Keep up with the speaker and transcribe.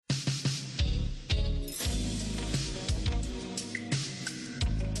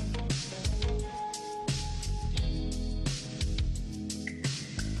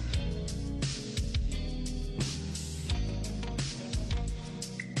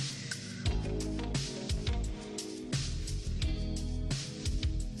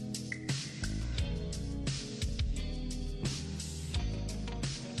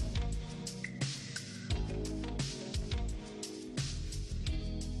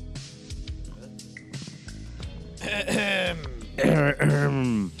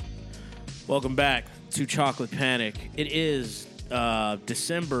Welcome back to Chocolate Panic. It is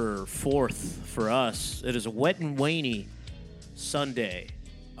December 4th for us. It is a wet and rainy Sunday.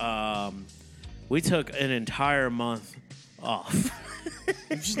 We took an entire month off.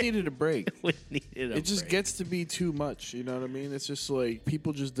 You just needed a break. We needed a It just break. gets to be too much. You know what I mean? It's just like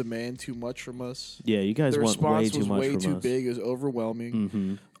people just demand too much from us. Yeah, you guys The want way response too was much way from too us. big. It was overwhelming.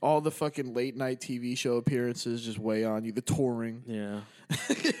 Mm-hmm. All the fucking late night TV show appearances just weigh on you. The touring. Yeah.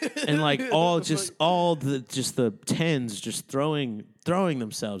 And like the tens just throwing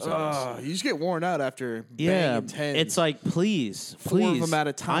themselves at us. You just get worn out after Yeah, banging 10 it's like please, Four of please. them at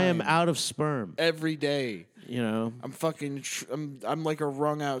a time. I am out of sperm. every day. You know. I'm fucking. I'm like a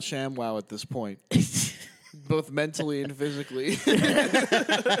wrung out ShamWow at this point, both mentally and physically.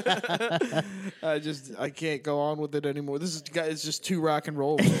 I can't go on with it anymore. It's just too rock and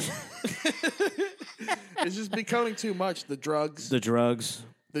roll. It's just becoming too much. The drugs, The drugs,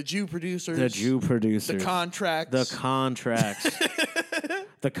 the Jew producers, the the contracts, the contracts,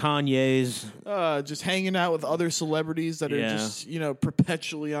 the Kanyes. just hanging out with other celebrities that are Yeah. just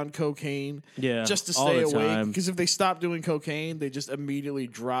perpetually on cocaine, Yeah, just to all stay the awake. time. Because if they stop doing cocaine, they just immediately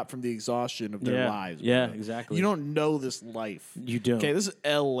drop from the exhaustion of their lives. Yeah, man. exactly. You don't know this life. You don't. Okay, this is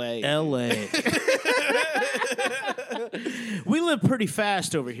L.A. L.A. We live pretty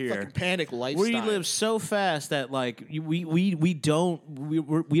fast over here. Fucking panic lifestyle. We live so fast that like we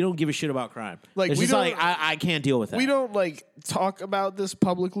don't give a shit about crime. Like, it's we just like don't- I can't deal with that. We don't like talk about this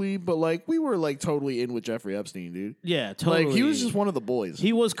publicly, but like we were like totally in with Jeffrey Epstein, dude. Yeah, totally. Like he was just one of the boys.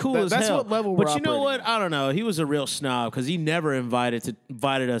 He was cool as that's hell. what level but we're you know what? operating I don't know. He was a real snob because he never invited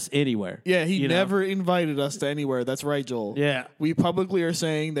us anywhere. yeah, he you know? never invited us to anywhere. That's right, Joel. Yeah. We publicly are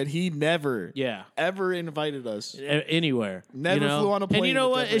saying that he never Yeah. ever invited us. Anywhere. Never you know? flew on a plane And you know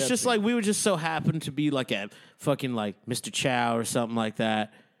with what? Jeffrey It's just Epstein. like we would just so happen to be like at fucking like Mr. Chow or something like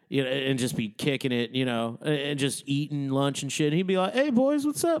that. You know, and just be kicking it, you know, and just eating lunch and shit. And he'd be like, "Hey boys,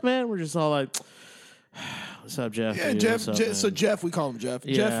 what's up, man?" We're just all like, "What's up, Jeff?" Yeah, dude? Jeff. What's up, man?" So Jeff, we call him Jeff.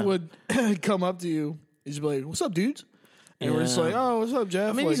 Yeah. Jeff would come up to you. He'd just be like, "What's up, dudes?" And we're just Yeah. like, "Oh, what's up, Jeff?"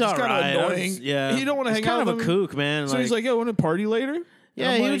 I mean, like, he's all kind right. of annoying. Yeah, he don't want to he's hang out kind of with a him. kook, man. So he's like, "Yo, want to party later?" Yeah,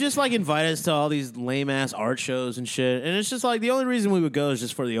 I'm he like, would just like invite us to all these lame ass art shows and shit, and it's just like the only reason we would go is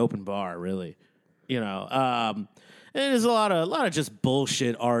just for the open bar, really, you know. And there's a lot of just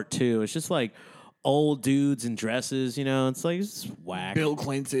bullshit art too. It's just like old dudes in dresses, you know. It's like it's just whack. Bill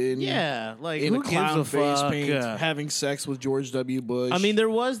Clinton. Yeah, like In who a clown gives a face fuck? paint, having sex with George W. Bush. I mean, there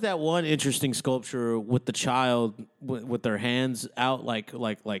was that one interesting sculpture with the child with their hands out, like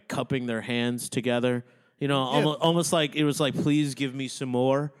cupping their hands together. You know, almost like it was like, please give me some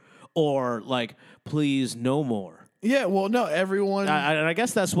more, or like, please no more. yeah, well, no, everyone. And I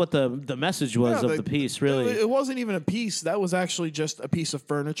guess that's what the message was Yeah, of the piece, really. It wasn't even a piece. That was actually just a piece of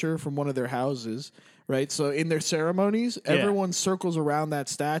furniture from one of their houses, right? So in their ceremonies, everyone circles around that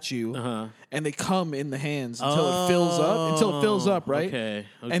statue, and they come in the hands until it fills up. Until it fills up, right? Okay.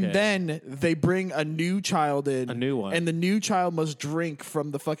 And then they bring a new child in, A new one. and the new child must drink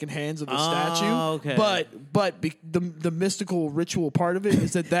from the fucking hands of the statue. Okay. But the mystical ritual part of it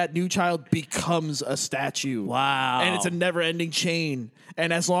is that new child becomes a statue. Wow. And it's a never-ending chain.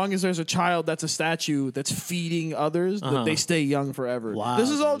 And as long as there's a child that's a statue that's feeding others, they stay young forever. Wow, This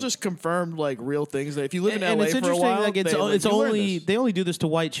is all just confirmed, like, real things that if you live in and LA it's for a interesting. while, Like it's you learn only this. they only do this to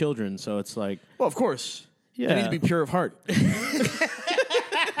white children, so it's like Well, of course. Yeah. They need to be pure of heart.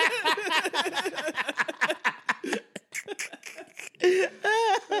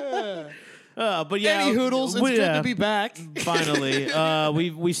 but yeah, Eddie Hoodles, it's good to be back. Finally,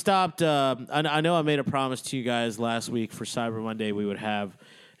 we stopped. I know I made a promise to you guys last week for Cyber Monday we would have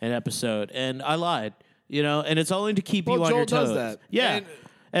an episode, and I lied. You know, and it's only to keep Well, you on Joel your toes. does that. Yeah. And-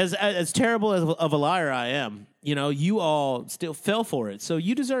 as terrible of a liar I am, you know, you all still fell for it, so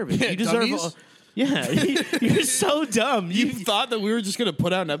you deserve it. Yeah, You deserve. dummies. Yeah, you're so dumb. You thought that we were just going to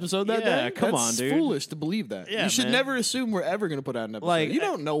put out an episode that Yeah, day? come That's on, dude. foolish to believe that. Yeah, you should man. never assume we're ever going to put out an episode. Like, you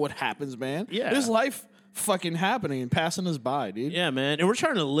don't know what happens, man. Yeah. There's life fucking happening and passing us by, dude. Yeah, man, and we're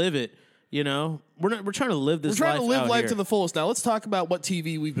trying to live it. You know, we're trying to live this. We're trying to live out life here. to the fullest. Now, let's talk about what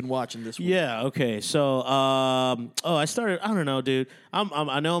TV we've been watching this week. Yeah. Okay. So, I started. I don't know, dude.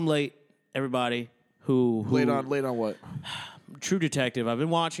 I know I'm late. Everybody who Late on what? True Detective. I've been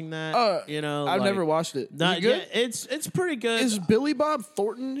watching that. You know, I've like, never watched it. Not Is it good? yet. It's pretty good. Is Billy Bob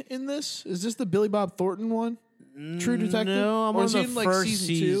Thornton in this? Is this the Billy Bob Thornton one? True Detective? No, I'm Or on is he the in, like, first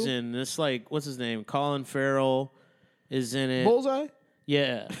season 2? It's like what's his name? Colin Farrell is in it. Bullseye?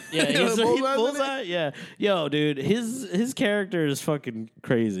 Yeah, yeah, Bullseye's in it? Bullseye. Yeah, yo, dude, his character is fucking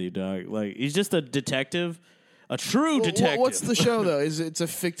crazy, dog. Like he's just a detective, a true detective. What's the show though? Is it's a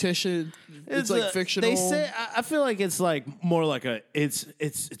fictitious? It's like fictional. They say I feel like it's like more like it's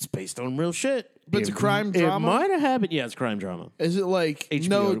based on real shit. But it's a crime drama? It might have happened. Yeah, it's a crime drama. Is it like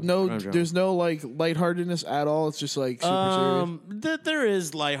HBO no? crime drama. There's no like lightheartedness at all. It's just like super serious. There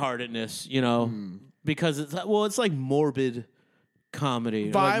is lightheartedness, you know, because it's like morbid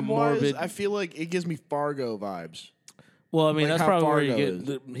comedy. Vibe wise, morbid. I feel like it gives me Fargo vibes. Well, I mean, like that's how probably where you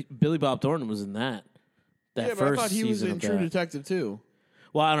Fargo get Billy Bob Thornton was in that. Yeah, but first I thought he was season in of True that. Detective too.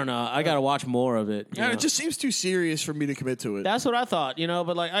 Well, I don't know. I got to watch more of it. And it just seems too serious for me to commit to it. That's what I thought, you know.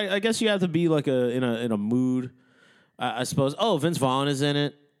 But like, I guess you have to be like in a mood, I suppose. Oh, Vince Vaughn is in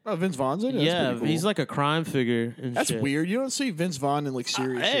it. Oh, Vince Vaughn's in it? Yeah, That's cool. he's like a crime figure. And That's shit. weird. You don't see Vince Vaughn in like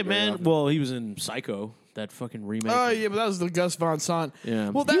serious Hey shit very man, often. well he was in Psycho, that fucking remake. Oh yeah, but that was the Gus Van Sant. Yeah.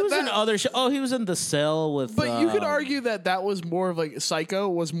 Well, he was in other shit. Oh, he was in The Cell with. But you could argue that was more of like Psycho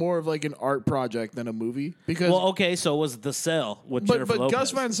was more of like an art project than a movie because. Well, okay, so was The Cell with but Jennifer Lopez.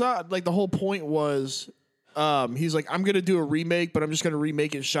 Gus Van Sant, like the whole point was, he's like, I'm gonna do a remake, but I'm just gonna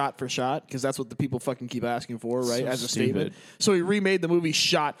remake it shot for shot because that's what the people fucking keep asking for, right? So As a stupid. statement. So he remade the movie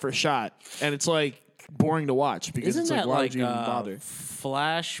shot for shot, and it's like boring to watch because Isn't it's like, that why like would you even bother?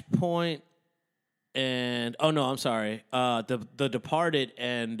 Flashpoint and no, I'm sorry, the Departed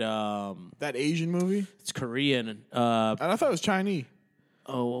and That Asian movie, it's Korean. and I thought it was Chinese.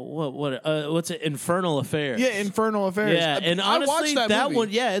 What's it? Infernal Affairs. Yeah, Infernal Affairs. Yeah, and I honestly, watched that movie. one,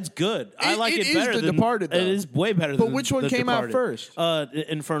 yeah, it's good. I like it it is better The than Departed, though. It is way better. But than which one The came out Departed. first?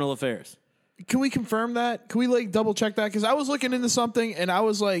 Infernal Affairs. Can we confirm that? Can we like double check that? Because I was looking into something and I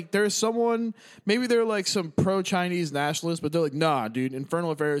was like, there's someone, maybe they're like some pro Chinese nationalist, but they're like, nah, dude,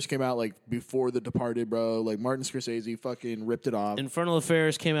 Infernal Affairs came out like before The Departed, bro. Like Martin Scorsese fucking ripped it off. Infernal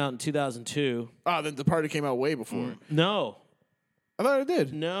Affairs came out in 2002. Then Departed came out way before. No, I thought it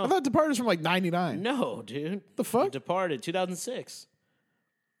did. No. I thought Departed's from like 99. no, dude. The fuck? Departed 2006.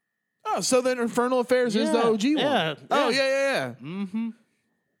 Oh, so then Infernal Affairs is the Yeah, OG one. yeah, Oh, yeah. yeah. Mm-hmm.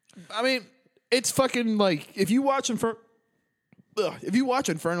 I mean, it's fucking like if you watch Infernal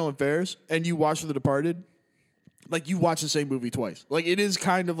Affairs and you watch The Departed, like you watch the same movie twice. Like it is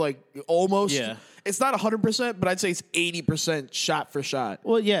kind of like almost. Yeah. It's not 100%, but I'd say it's 80% shot for shot.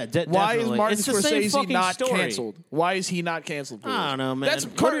 Well, yeah. Why is definitely. Martin It's the same Scorsese fucking not story. canceled? Why is he not canceled? For I don't this? know, man.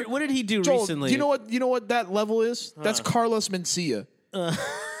 That's What did he do Joel, recently? Do you know what that level is? That's Carlos Mencia.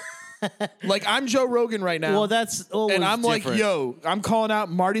 Like I'm Joe Rogan right now. Well, that's always and I'm different. like, yo, I'm calling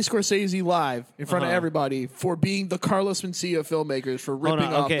out Marty Scorsese live in front of everybody for being the Carlos Mencia filmmakers for Hold ripping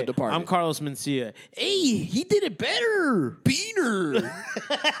on, off okay. The Departed. I'm Carlos Mencia. Hey, he did it better. Beaner.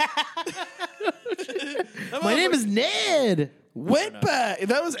 My name is Ned. Wetback.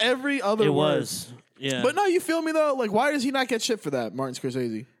 That was every other It word. was. Yeah. But no, you feel me though? Like, why does he not get shit for that, Martin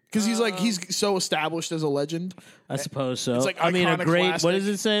Scorsese? Because he's so established as a legend. I suppose so. It's like I mean, a iconic great. classic. What does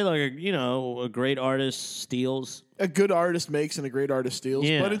it say? Like a great artist steals. A good artist makes and a great artist steals.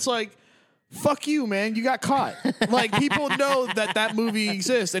 Yeah. But it's like, fuck you, man. You got caught. Like, people know that movie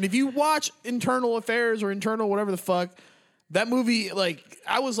exists. And if you watch Internal Affairs or Internal whatever the fuck, that movie, like,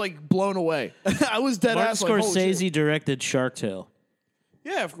 I was, like, blown away. I was dead Martin ass like, holy shit. Scorsese directed Shark Tale.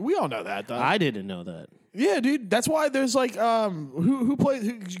 Yeah, we all know that, though. I didn't know that. Yeah, dude. That's why there's, like, who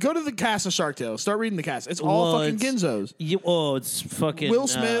plays... go to the cast of Shark Tale. Start reading the cast. It's all fucking Ginzos. It's fucking Will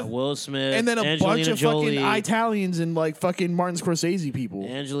Smith. Will Smith. And then a Angelina bunch of Jolie, fucking Italians and, like, fucking Martin Scorsese people.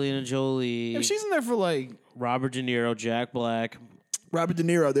 Angelina Jolie. If she's in there for, like... Robert De Niro, Jack Black. Robert De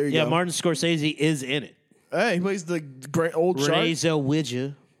Niro, there you Yeah, go. Martin Scorsese is in it. Hey, he plays the great old shark. Renee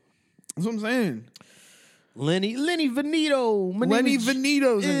Zellweger. That's what I'm saying. Lenny Veneto. My Lenny name is-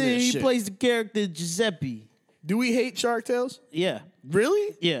 Venito's in this He shit. plays the character Giuseppe. Do we hate Shark Tales? Yeah.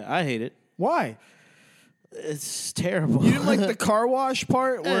 Really? Yeah, I hate it. Why? It's terrible. You didn't like the car wash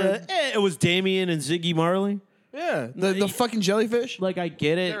part? Where, it was Damien and Ziggy Marley. yeah, the fucking jellyfish? Like I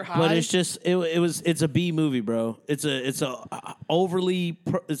get it, They're but high? it's just it's a B movie, bro. It's a over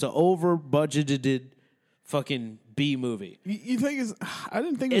budgeted fucking B movie. You think it's... I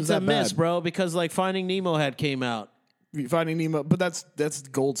didn't think it was It's that a miss, bad. bro, because like Finding Nemo came out. Finding Nemo, but that's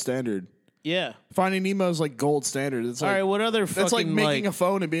gold standard. Yeah. Finding Nemo is like gold standard. It's like, All right. What other fucking that's like making a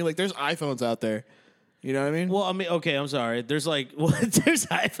phone and being like, there's iPhones out there. You know what I mean? Well, I mean, okay. I'm sorry. There's like there's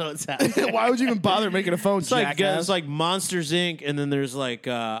iPhones out there. Why would you even bother making a phone, It's like jackass? it's like Monsters Inc. and then there's like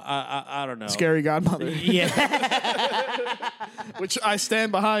I don't know. Scary Godmother, Yeah. which I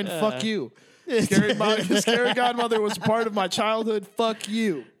stand behind. Fuck you. Scary Godmother was part of my childhood. Fuck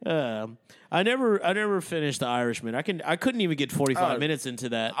you. I never finished The Irishman. I couldn't even get 45 minutes into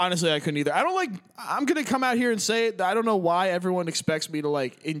that. Honestly, I couldn't either. I'm gonna come out here and say it. I don't know why everyone expects me to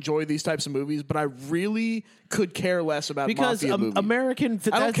like enjoy these types of movies, but I really could care less about mafia movies. American.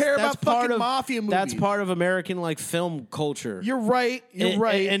 I don't care about fucking mafia movies. That's part of American like film culture. You're right. You're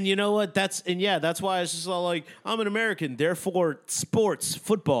right. And you know what? That's why it's just all like I'm an American, therefore sports,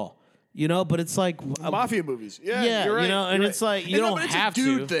 football. You know, but it's like mafia movies. Yeah, you're right. You know, and it's like you don't have to. It's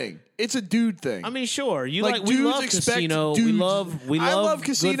a dude thing. It's a dude thing. I mean, sure. We love Casino. I love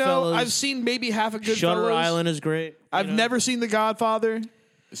Casino. Goodfellas. I've seen maybe half a Goodfellas. Shutter Island is great. I've never seen The Godfather.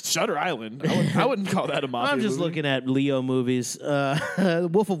 Shutter Island. I wouldn't call that a mafia I'm just movie. looking at Leo movies.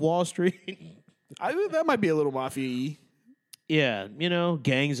 Wolf of Wall Street. That might be a little mafia-y. Yeah,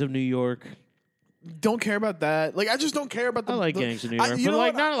 Gangs of New York. Don't care about that. Like, I just don't care about the... I like Gangs of New York. But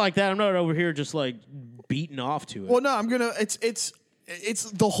like, not like that. I'm not over here just like beating off to it. Well, no, I'm gonna...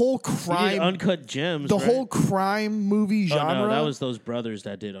 It's the whole crime... Uncut Gems, The whole crime movie genre... Oh, no, that was those brothers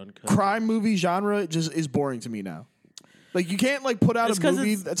that did Uncut. Crime movie genre just is boring to me now. Like, you can't like put out a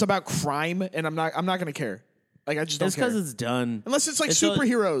movie that's about crime, and I'm not gonna care. Like, I just don't care. It's because it's done. Unless it's like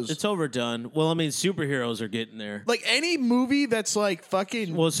superheroes. It's overdone. Well, I mean, superheroes are getting there. Like, any movie that's like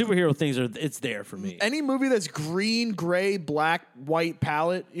fucking... Well, superhero things it's there for me. Any movie that's green, gray, black, white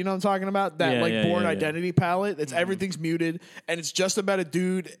palette, you know what I'm talking about? That Bourne Identity palette. That's everything's muted, and it's just about a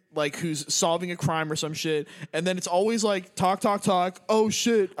dude like who's solving a crime or some shit, and then it's always like talk. Oh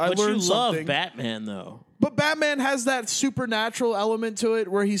shit, I learned something. Love Batman though. But Batman has that supernatural element to it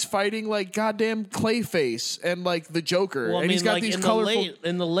where he's fighting like goddamn Clayface and like the Joker, well, and he's got these colorful.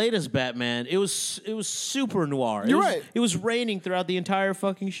 In the latest Batman, it was super noir. You're right. It was raining throughout the entire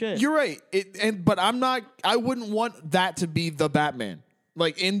fucking shit. You're right. But I'm not. I wouldn't want that to be the Batman.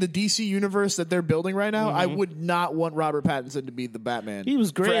 Like in the DC universe that they're building right now, I would not want Robert Pattinson to be the Batman. He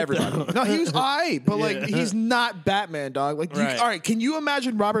was great for everybody. No, he was but like he's not Batman, dog. Like, all right, can you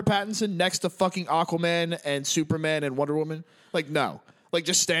imagine Robert Pattinson next to fucking Aquaman and Superman and Wonder Woman? Like, no, like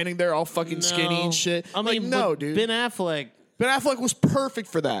just standing there all fucking skinny and shit. I mean, no, dude. Ben Affleck was perfect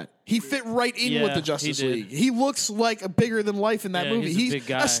for that. He fit right in with the Justice League. He looks like a bigger than life in that movie. He's a big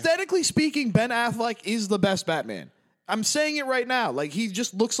guy. Aesthetically speaking, Ben Affleck is the best Batman. I'm saying it right now. Like, he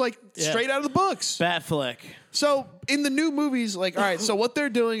just looks like straight out of the books. Batfleck. So, in the new movies, like, all right, so what they're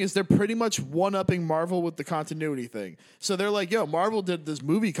doing is they're pretty much one-upping Marvel with the continuity thing. So they're like, yo, Marvel did this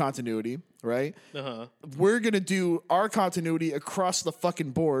movie continuity, right? We're going to do our continuity across the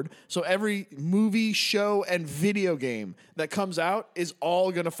fucking board. So every movie, show, and video game that comes out is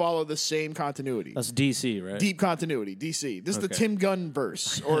all going to follow the same continuity. That's DC, right? Deep continuity, DC. This is the Tim Gunn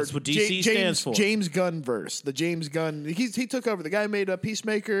verse. Or that's what DC stands for. James Gunn verse. The James Gunn. He took over. The guy made a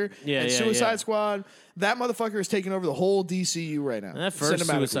Peacemaker and Suicide Squad. That motherfucker is taking over the whole DCU right now. And that first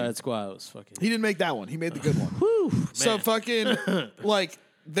Suicide Squad was fucking... He didn't make that one. He made the good one. Whew, so fucking, like,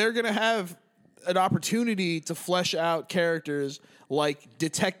 they're going to have an opportunity to flesh out characters like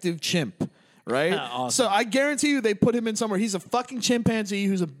Detective Chimp, right? Awesome. So I guarantee you they put him in somewhere. He's a fucking chimpanzee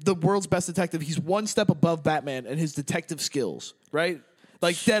who's the world's best detective. He's one step above Batman in his detective skills, right?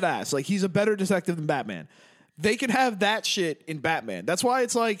 Like, dead ass. Like, he's a better detective than Batman. They could have that shit in Batman. That's why I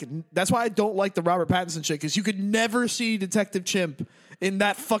don't like the Robert Pattinson shit, because you could never see Detective Chimp in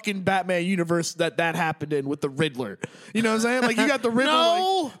that fucking Batman universe that happened in with the Riddler. You know what I'm saying? Like, you got the Riddler.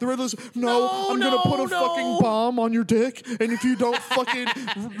 No! Like, the Riddler's, I'm going to put a fucking bomb on your dick, and if you don't fucking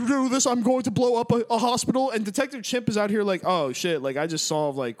do this, I'm going to blow up a hospital. And Detective Chimp is out here like, oh, shit, like, I just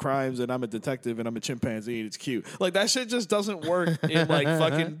solve, like, crimes, and I'm a detective, and I'm a chimpanzee, and it's cute. Like, that shit just doesn't work in, like,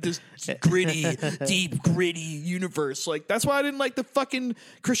 fucking this gritty, deep, gritty universe. Like, that's why I didn't like the fucking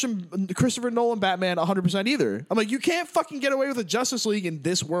Christopher Nolan Batman 100% either. I'm like, you can't fucking get away with a Justice League in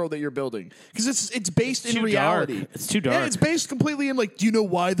this world that you're building, because it's based in reality. Dark. It's too dark. Yeah, it's based completely in like, do you know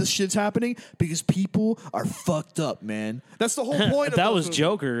why this shit's happening? Because people are fucked up, man. That's the whole point. That was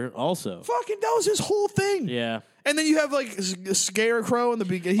Joker also. Fucking, that was his whole thing. Yeah. And then you have like Scarecrow in the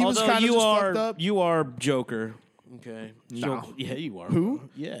beginning. He was kind of just fucked up. You are Joker. Okay. No. Yeah, you are. Who?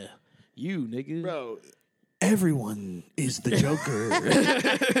 Yeah. You, nigga. Bro. Everyone is the Joker.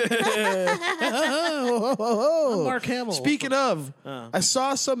 I'm Mark Hamill. Speaking of, I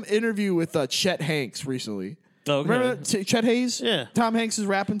saw some interview with Chet Hanks recently. Okay. Remember Chet Hayes? Yeah. Tom Hanks is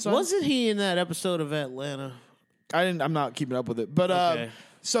rapping son. Wasn't he in that episode of Atlanta? I'm not keeping up with it, but Okay.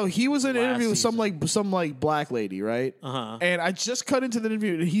 So he was in an interview with some black lady, right? And I just cut into the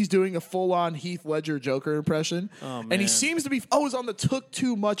interview, and he's doing a full on Heath Ledger Joker impression, and he seems to be. Oh, it was on the Took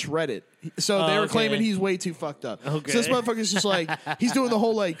Too Much Reddit, so they were claiming he's way too fucked up. Okay. So this motherfucker's just like he's doing the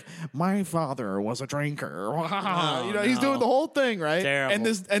whole like my father was a drinker, he's doing the whole thing, right? Terrible.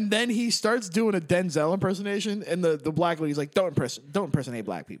 And then he starts doing a Denzel impersonation, and the black lady's like, don't impersonate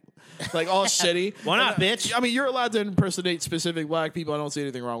black people, like all shitty. Why not, bitch? I mean, you're allowed to impersonate specific black people. I don't see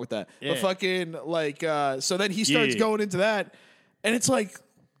anything wrong with that. Yeah. But fucking like, so then he starts going into that, and it's like,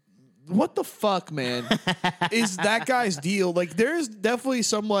 what the fuck, man, is that guy's deal? Like, there's definitely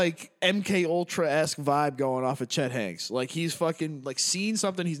some like MK Ultra-esque vibe going off of Chet Hanks. Like, he's fucking like seen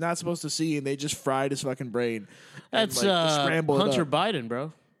something he's not supposed to see, and they just fried his fucking brain. That's scrambled Hunter Biden,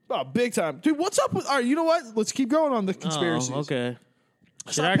 bro. Oh, big time, dude. What's up with? All right, you know what? Let's keep going on the conspiracies. Oh, okay.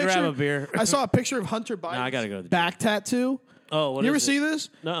 Should I grab a beer? I saw a picture of Hunter Biden's I gotta go to the back tattoo. Oh, what you ever is it? see this?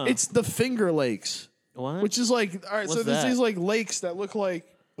 No. It's the Finger Lakes. What? Which is like, all right, so What's there's that? these like lakes that look like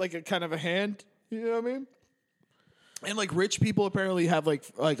a kind of a hand. You know what I mean? And like rich people apparently have like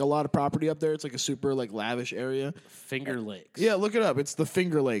a lot of property up there. It's like a super like lavish area. Finger Lakes. Yeah, look it up. It's the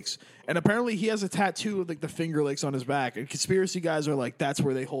Finger Lakes. And apparently he has a tattoo of like the Finger Lakes on his back. And conspiracy guys are like, that's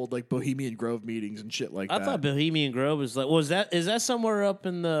where they hold like Bohemian Grove meetings and shit like that. I thought Bohemian Grove was like, is that somewhere up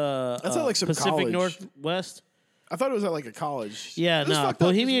in the That's at, like, some Pacific college. Northwest? I thought it was at like a college. Yeah, It was no. fucked up 'cause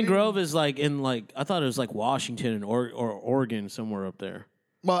Bohemian we- Grove is like in like, I thought it was like Washington and or Oregon, somewhere up there.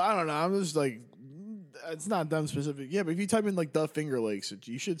 Well, I don't know. I'm just like, it's not them specific. Yeah, but if you type in like the Finger Lakes,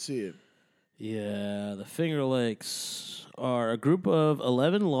 you should see it. Yeah, the Finger Lakes are a group of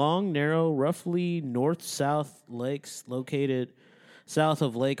 11 long, narrow, roughly north-south lakes located south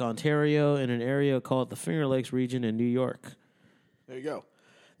of Lake Ontario in an area called the Finger Lakes region in New York. There you go.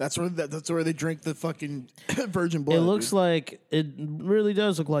 That's where they drink the fucking virgin blood. It looks dude. like, it really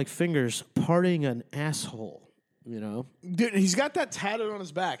does look like fingers parting an asshole, you know? Dude, he's got that tatted on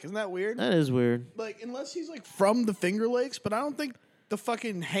his back. Isn't that weird? That is weird. Like, unless he's like from the Finger Lakes, but I don't think the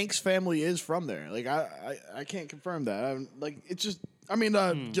fucking Hanks family is from there. Like, I can't confirm that. Like, it's just, I mean,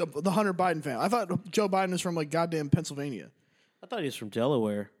 the Hunter Biden family. I thought Joe Biden is from like goddamn Pennsylvania. I thought he was from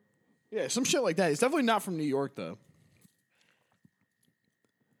Delaware. Yeah, some shit like that. He's definitely not from New York though.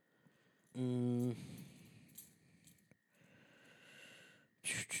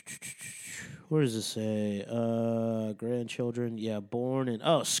 Where does it say? Grandchildren. Yeah, born in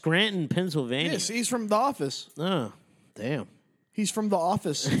Scranton, Pennsylvania. Yes, he's from The Office. Oh, damn. He's from The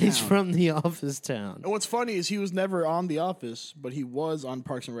Office. He's town. from the Office town. And what's funny is he was never on The Office, but he was on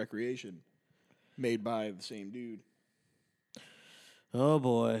Parks and Recreation, made by the same dude. Oh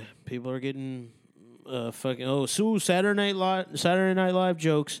boy, people are getting fucking Saturday Night Live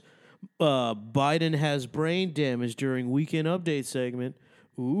jokes. Biden has brain damage during weekend update segment.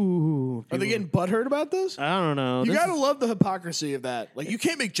 Ooh, Are they getting butthurt about this? I don't know. You This gotta is- love the hypocrisy of that. Like, you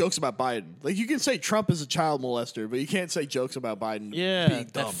can't make jokes about Biden. Like, you can say Trump is a child molester, but you can't say jokes about Biden Yeah, being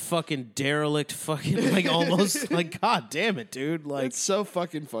that dumb. fucking derelict, fucking like almost like god damn it, dude. Like It's so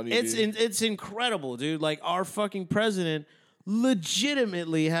fucking funny. it's dude. it's incredible, dude. Like our fucking president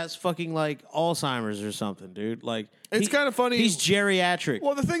legitimately has fucking like Alzheimer's or something, dude. Like It's kinda funny- He's geriatric.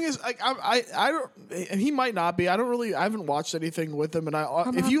 Well, the thing is, I don't. And he might not be. I haven't watched anything with him. And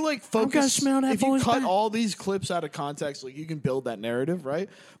if you like focus, smell that if you boy's cut back. all these clips out of context, like you can build that narrative, right?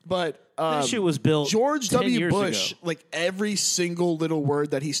 But That shit was built George 10 W. years Bush, ago. like every single little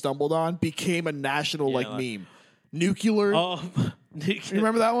word that he stumbled on became a national like- meme. Nuclear. Oh, You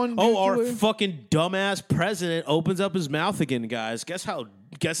remember that one? Oh, our Nuclear? fucking dumbass president opens up his mouth again, guys. Guess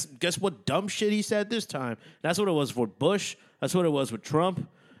what dumb shit he said this time? That's what it was for Bush. That's what it was with Trump,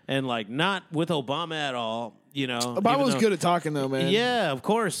 and like not with Obama at all. You know, Obama even was though- good at talking though, man. Yeah, of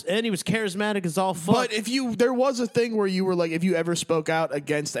course, and he was charismatic as all fuck. But there was a thing where you were like, if you ever spoke out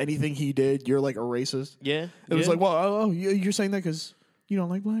against anything he did, you're like a racist. yeah, It was yeah. like, well, you're saying that because you don't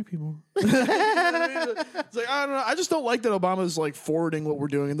like black people. You know what I mean? It's like, I don't know. I just don't like that Obama's like forwarding what we're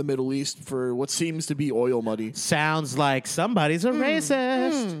doing in the Middle East for what seems to be oil money. Sounds like somebody's a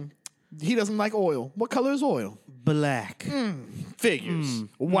racist. He doesn't like oil. What color is oil? Black. Figures.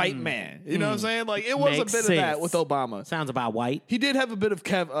 White man. You know what I'm saying? Like, it was Makes a bit of that sense. with Obama. Sounds about white. He did have a bit of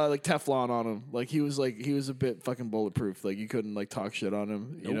like Teflon on him. Like he was a bit fucking bulletproof. Like you couldn't like talk shit on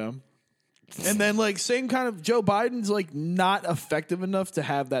him, you know? And then like same kind of Joe Biden's like not effective enough to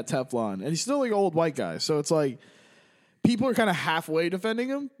have that Teflon. And he's still like an old white guy. So it's like people are kind of halfway defending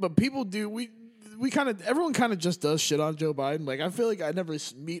him, but people do everyone kind of just does shit on Joe Biden. Like I feel like I never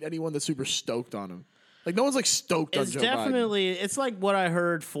meet anyone that's super stoked on him. Like no one's like stoked on It's Joe Biden. definitely it's like what I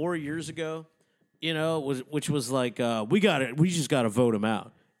heard 4 years ago you know, which was like, we just got to vote him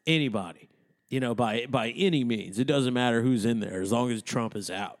out. Anybody, you know, by any means. It doesn't matter who's in there as long as Trump is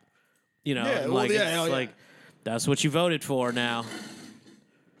out. You know, Yeah, well, yeah, it's like that's what you voted for now.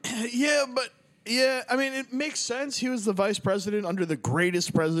 Yeah, but yeah, I mean, it makes sense. He was the vice president under the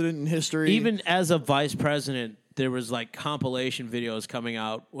greatest president in history. Even as a vice president, there was like compilation videos coming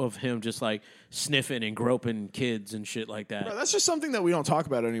out of him just like sniffing and groping kids and shit like that. Bro, that's just something that we don't talk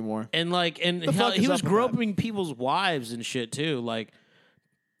about anymore. And like, and fuck he is was up with groping people's wives and shit too. Like,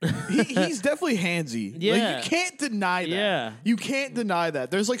 He's definitely handsy. Yeah. Like, you can't deny that. Yeah. You can't deny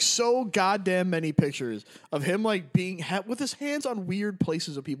that. There's like so goddamn many pictures of him like being with his hands on weird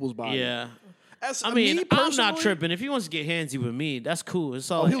places of people's bodies. yeah. As, I mean, me I'm not personally- tripping. If he wants to get handsy with me, that's cool.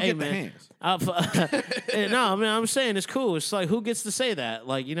 It's all he'll hey, get the man. hands. No, I mean, I'm saying it's cool. It's like, who gets to say that?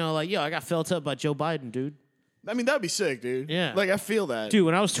 Like, you know, like, yo, I got felt up by Joe Biden, dude. I mean, that'd be sick, dude. Yeah. Like, I feel that. Dude,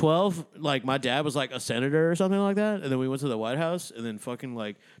 when I was 12, like, my dad was like a senator or something like that. And then we went to the White House, and then fucking,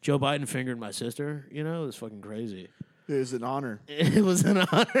 like, Joe Biden fingered my sister. You know, it was fucking crazy. It was an honor. It was an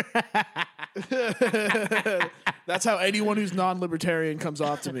honor. That's how anyone who's non-libertarian comes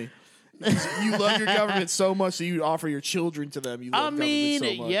off to me. You love your government so much that you offer your children to them. You love government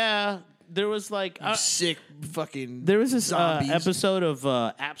so much. yeah. There was like Sick fucking there was this zombies. episode of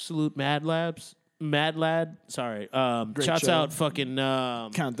Absolute Mad Labs. Mad Lad, sorry. Shouts show. out fucking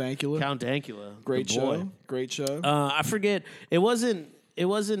Count Dankula. Count Dankula. Great the boy. show. Great show. I forget. It wasn't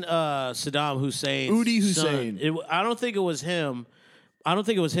Saddam Hussein. Udi Hussein. I don't think it was him. I don't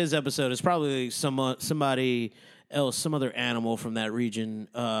think it was his episode. It's probably somebody else, some other animal from that region.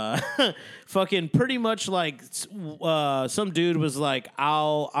 Fucking pretty much like some dude was like,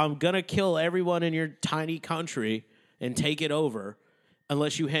 I'm gonna kill everyone in your tiny country and take it over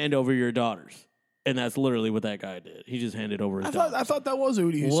unless you hand over your daughters. And that's literally what that guy did. He just handed over his daughters. I thought that was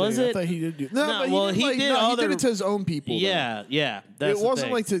Udi Hussein. Was it? I thought he did do No, but well, he did he other- did it to his own people. though. Yeah. That's It the wasn't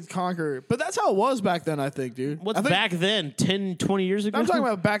thing. like to conquer, but that's how it was back then. I think, dude. What's I think, back then, 10, 20 years ago? I'm talking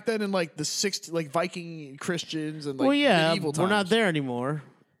about back then in like the like Viking Christians and like well, yeah, medieval times. we're not there anymore.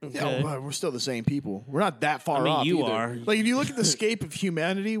 Yeah, Okay. well, we're still the same people. We're not that far I mean, off. you either. are. Like if you look at the scape of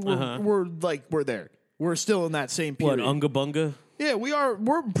humanity, we're there. We're still in that same What, period. Unga Bunga? Yeah, we are.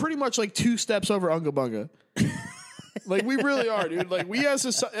 We're pretty much like 2 steps over Unga Bunga. Like we really are, dude. Like we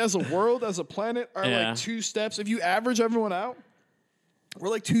as a world, as a planet, are Yeah. like 2 steps. If you average everyone out, we're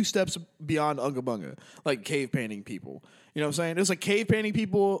like 2 steps beyond Unga Bunga, like cave painting people. You know what I'm saying? It's like cave painting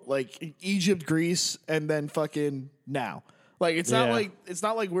people, like Egypt, Greece, and then fucking now. Like it's not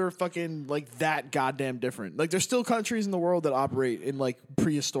like we're fucking like that goddamn different. Like there's still countries in the world that operate in like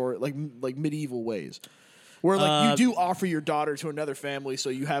prehistoric, like medieval ways. Where like you do offer your daughter to another family so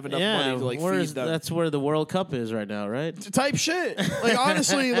you have enough money to like feed them. That's where the World Cup is right now, right? Type shit. Like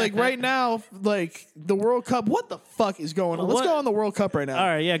honestly, like right now, like the World Cup. What the fuck is going on? Let's What? go on the World Cup right now. All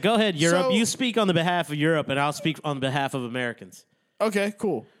right, yeah, go ahead, Europe. So- You speak on the behalf of Europe, and I'll speak on behalf of Americans. Okay,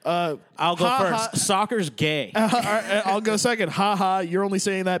 cool. I'll go first. Soccer's gay. I'll go second. Ha ha. You're only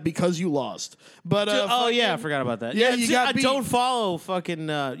saying that because you lost. But oh yeah, I fucking- forgot about that. Yeah, you see, got I beat. don't follow fucking.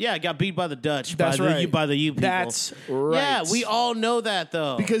 I got beat by the Dutch. That's by the, right. By the U people. That's right. Yeah, we all know that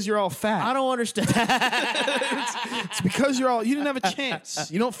though. because you're all fat. I don't understand. It's because you didn't have a chance.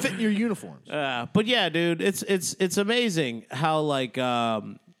 You don't fit in your uniforms. But yeah, dude, it's amazing how like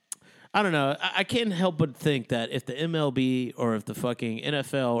I don't know. I can't help but think that if the MLB or if the fucking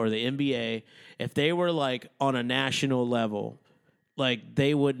NFL or the NBA, if they were like on a national level, like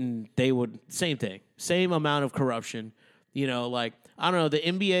they would same thing, same amount of corruption. You know, like I don't know. The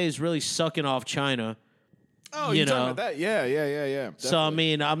NBA is really sucking off China. Oh, you you're know. talking about that? Yeah. So I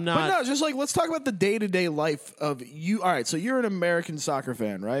mean, I'm not. But no, just like let's talk about the day-to-day life of you. All right, so you're an American soccer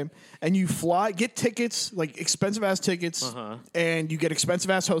fan, right? And you get tickets, like expensive ass tickets, and you get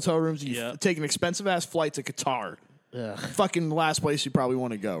expensive ass hotel rooms. And you Yeah. take an expensive ass flight to Qatar. Ugh. Fucking last place you probably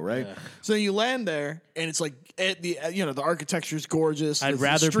want to go, right? So you land there, and it's like the architecture is gorgeous. I'd The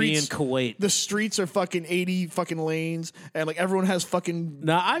rather be in streets- Kuwait. The streets are fucking 80 fucking lanes, and like everyone has fucking.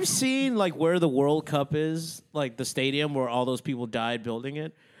 Now I've seen like where the World Cup is, like the stadium where all those people died building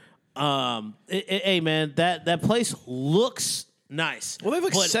it. Hey man, that place looks nice. Well, they have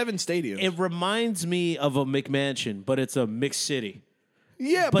like but 7 stadiums. It reminds me of a McMansion, but it's a mixed city.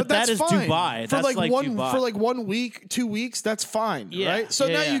 Yeah, But but that's that is fine. Dubai. For That's like one Dubai. for like 1 week, 2 weeks, that's fine, Yeah, right? So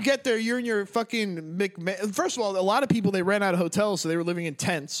yeah, now yeah. you get there, you're in your fucking First of all, a lot of people they ran out of hotels, so they were living in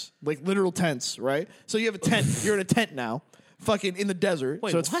tents, like literal tents, right? So you have a tent, you're in a tent now. Fucking in the desert,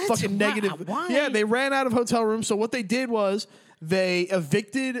 Wait, so it's what? fucking negative. Why? Yeah, they ran out of hotel rooms. So what they did was they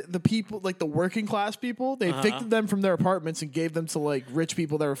evicted the people, like the working class people. They evicted them from their apartments and gave them to like rich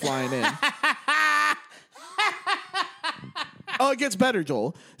people that were flying in. Oh, it gets better,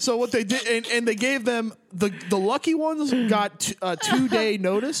 Joel. So what they did, and they gave them the lucky ones got a 2-day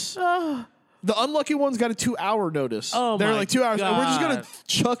notice. The unlucky ones got a 2-hour notice. Oh, they're my like 2 hours. God. And we're just gonna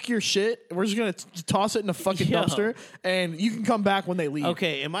chuck your shit. We're just gonna toss it in a fucking Yo. dumpster, and you can come back when they leave.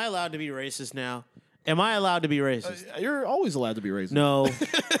 Okay, am I allowed to be racist now? Am I allowed to be racist? You're always allowed to be racist. No.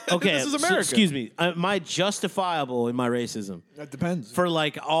 Okay, This is so America. excuse me. Am I justifiable in my racism? That depends. For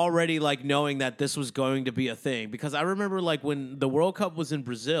like already like knowing that this was going to be a thing, because I remember like when the World Cup was in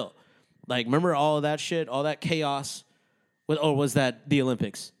Brazil, like remember all of that shit, all that chaos, or was that the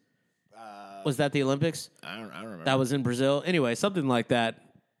Olympics? Was that the Olympics? I don't remember. That was in Brazil. Anyway, something like that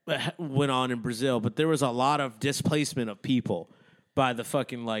went on in Brazil, but there was a lot of displacement of people by the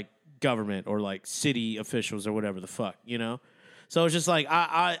fucking like government or like city officials or whatever the fuck, you know? So it's just like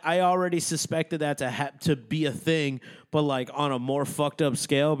I already suspected that to be a thing, but like on a more fucked up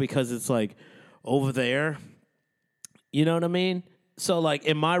scale because it's like over there. You know what I mean? So like,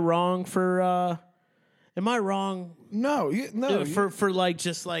 am I wrong for? Am I wrong? No. For like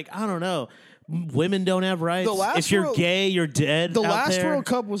just like I don't know. Women don't have rights. If you're World- gay, you're dead. The out last there. World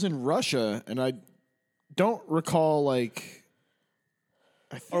Cup was in Russia, and I don't recall like.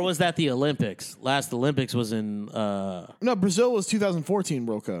 Or was that the Olympics? Last Olympics was in. No, Brazil was 2014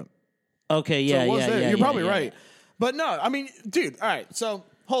 World Cup. Okay, So yeah, it was yeah, there. yeah. You're yeah, probably yeah. right. But no, I mean, dude, all right, so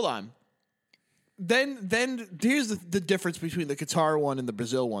hold on. Then here's the difference between the Qatar one and the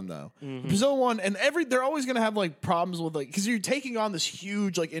Brazil one, though. Mm-hmm. The Brazil one, and they're always gonna have like problems with like because you're taking on this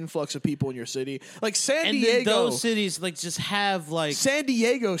huge like influx of people in your city. Like San And then Diego, those cities like just have like San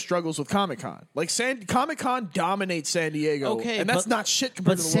Diego struggles with Comic Con. Like Comic Con dominates San Diego. Okay, and that's but- not shit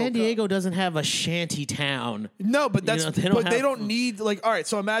compared But to the San World Cup. They doesn't have a shanty town. No, but that's know, they but don't they have- don't need like all right.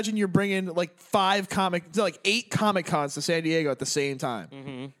 So imagine you're bringing like 8 Comic Cons to San Diego at the same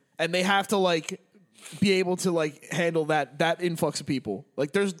time, and they have to like be able to like handle that influx of people.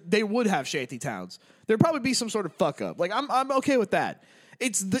 Like they would have shanty towns. There'd probably be some sort of fuck up. Like I'm okay with that.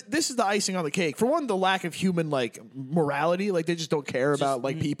 This is the icing on the cake. For one, the lack of human like morality. Like they just don't care about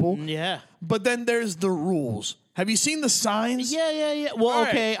like people. Yeah. But then there's the rules. Have you seen the signs? Yeah. Well, All right.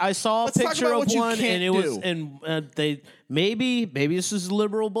 okay. I saw a Let's talk picture about of what you one, can't and it was, do. and they maybe this is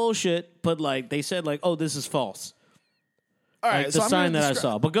liberal bullshit, but like they said, like, oh, this is false. All right, Like so the I'm sign gonna that I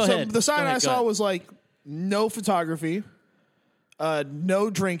saw. But go so ahead. The sign Go ahead, I go saw ahead. was like no photography, no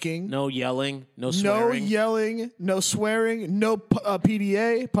drinking, No yelling, no no swearing. yelling, no swearing, no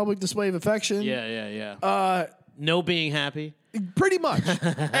PDA, public display of affection. Yeah. No being happy. Pretty much.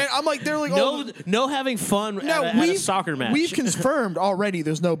 And I'm like, they're like, No having fun Now, at a soccer match. We've confirmed already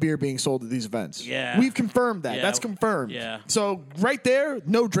there's no beer being sold at these events. Yeah. We've confirmed that. Yeah. That's confirmed. Yeah. So right there,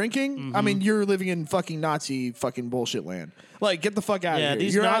 no drinking. I mean, you're living in fucking Nazi fucking bullshit land. Like, get the fuck out of here.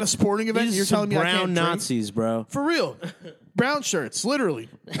 You're at a sporting event and you're telling me I brown can't drink? Nazis, bro. For real. Brown shirts, literally.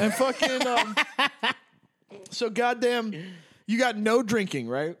 And fucking so goddamn you got no drinking,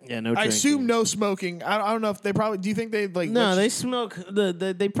 right? Yeah, no I drinking. assume no smoking. I don't know if they probably do you think they like No, they smoke.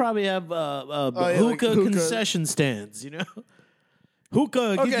 They probably have yeah, hookah like hookah. concession stands. You know,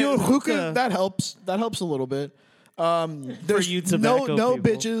 hookah. Okay, give you a hookah that helps. That helps a little bit. There's you no tobacco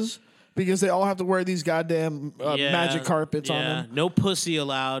people. bitches because they all have to wear these goddamn Yeah, magic carpets on them. No pussy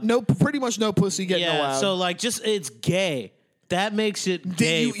allowed. No, pretty much no pussy getting allowed. So like, just it's gay. That makes it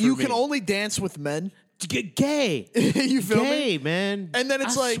gay. you for can me. only dance with men. Gay. You feel Gay, me? man. And then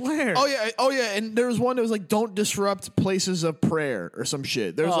it's I like, swear. oh yeah, and there was one that was like, don't disrupt places of prayer or some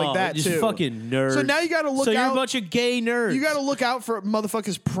shit. There's like that just too. fucking nerds. So now you got to look So you're out. a bunch of gay nerds. You got to look out for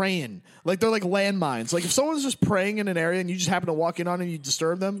motherfuckers praying. Like they're like landmines. Like if someone's just praying in an area and you just happen to walk in on them and you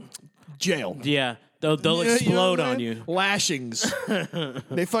disturb them, jail. Yeah, they'll You know what explode I'm on saying? you. Lashings.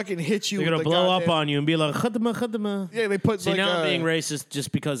 They fucking hit you. They're gonna with the blow up goddamn- on you and be like, "Khadama, khadama." Yeah, they put See, like now I'm being racist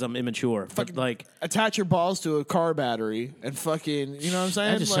just because I'm immature. But fucking like, attach your balls to a car battery and fucking, you know what I'm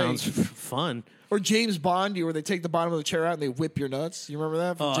saying? that just Like- sounds fun. Or James Bond, where they take the bottom of the chair out and they whip your nuts. You remember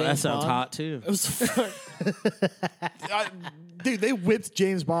that? From Oh, James that sounds Bond? hot too. It was dude, they whipped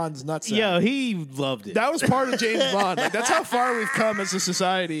James Bond's nuts out. Yo, he loved it. That was part of James Bond. Like, that's how far we've come as a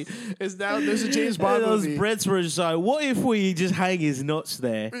society. Is now there's a James Bond Those movie. Brits were just like, what if we just hang his nuts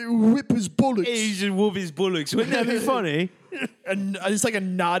there? Whip his bullocks. He just whoop his bullocks. Wouldn't that be funny? And it's like a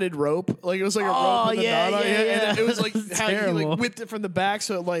knotted rope. Like it was like a Oh, rope with yeah, a knot on yeah, it. yeah. And it was like how he Terrible. like whipped it from the back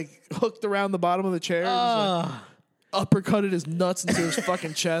so it like hooked around the bottom of the chair. It was like, Oh, uppercutted his nuts into his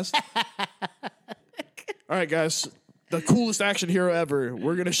fucking chest. All right, guys. The coolest action hero ever.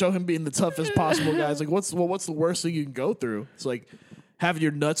 We're gonna show him being the toughest possible guys. Like, what's the worst thing you can go through? It's like having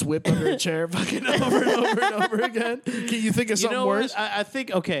your nuts whipped under a chair fucking over and over and over again? Can you think of something worse? I think,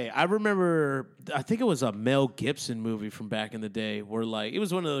 okay, I remember, I think it was a Mel Gibson movie from back in the day where, like, it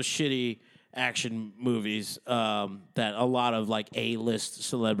was one of those shitty action movies that a lot of, like, A-list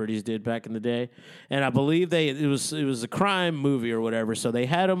celebrities did back in the day. And I believe it was a crime movie or whatever, so they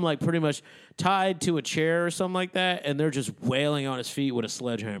had him, like, pretty much tied to a chair or something like that, and they're just wailing on his feet with a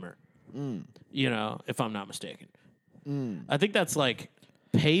sledgehammer. You know, if I'm not mistaken. I think that's, like,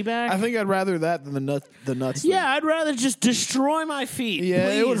 Payback. I think I'd rather that than the nuts. Yeah, I'd rather just destroy my feet. Yeah,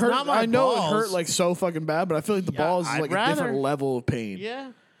 please, it would hurt. Not my I know balls. it hurt like so fucking bad, but I feel like the balls is I'd like rather- a different level of pain.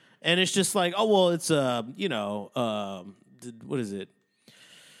 Yeah, and it's just like, oh well, it's what is it?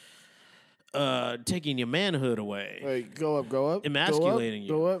 Taking your manhood away. Like go up, Emasculating you.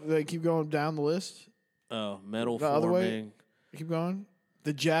 Go up. Like, keep going down the list. Oh, metal The other way? forming. Keep going.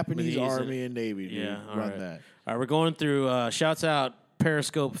 The Japanese These- Army and Navy, dude, Yeah, all run right. that. All right, we're going through. Shouts out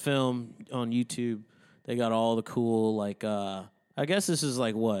Periscope Film on YouTube. They got all the cool, like, I guess this is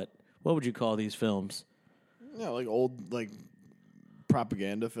like what? What would you call these films? Yeah, like old like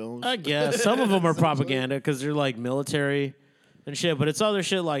propaganda films. I guess some of them are propaganda because they're like military and shit. But it's other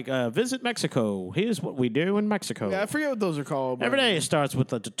shit like visit Mexico. Here's what we do in Mexico. Yeah, I forget what those are called. but- Every day it starts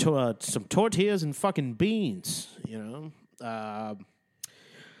with some tortillas and fucking beans. You know.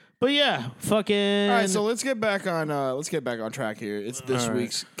 But yeah, fucking. All right, so let's get back on track here. It's this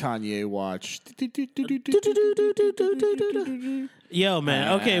week's Kanye watch. Yo,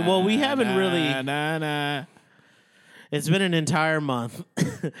 man. Okay, well, we haven't really. Nah. It's been an entire month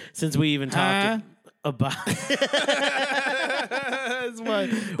since we even talked about.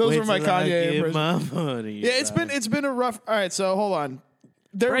 Those were my Kanye impressions. My money, Yeah, it's been a rough. All right, so hold on.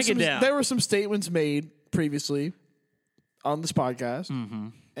 Break it down. There were some statements made previously on this podcast.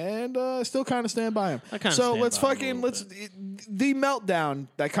 And still kind of stand by him. So let's the meltdown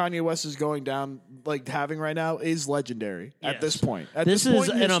that Kanye West is going down, like having right now, is legendary at this point. This is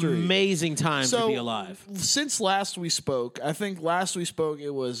in an history. amazing time to be alive. Since last we spoke, I think last we spoke it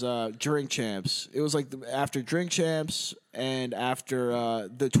was Drink Champs. It was like after Drink Champs and after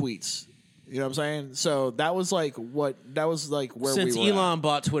the tweets. You know what I'm saying? So that was like where Since we were Elon at.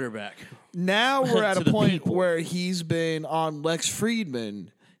 bought Twitter back. Now we're at To a the point people. where he's been on Lex Friedman.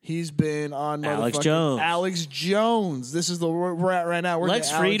 He's been on Alex motherfucking Jones. Alex Jones. This is the where we're at right now. We're Lex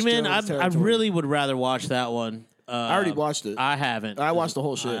getting Alex Friedman, Jones I territory. really would rather watch that one. I already watched it. I haven't. I watched the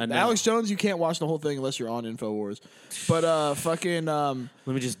whole shit. I know. Alex Jones, you can't watch the whole thing unless you're on InfoWars. But fucking. Let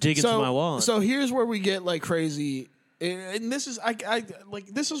me just dig into my wallet. So here's where we get like crazy. And this is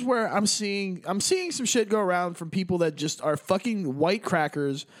this is where I'm seeing some shit go around from people that just are fucking white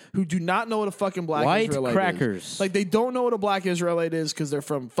crackers who do not know what a fucking black White Israelite crackers. is. Like they don't know what a black Israelite is because they're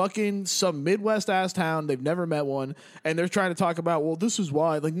from fucking some Midwest ass town. They've never met one, and they're trying to talk about, well, this is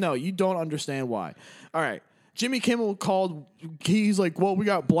why. Like, no, you don't understand why. All right. Jimmy Kimmel he's like, well, we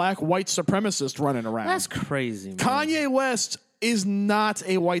got black white supremacists running around. That's crazy, man. Kanye West is not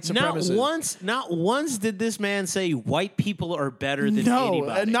a white supremacist. Not once did this man say white people are better than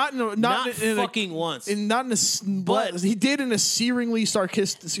anybody. Not fucking once. But he did in a searingly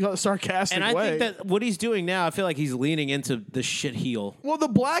sarcastic And I way. think that what he's doing now, I feel like he's leaning into the shit heel. Well, the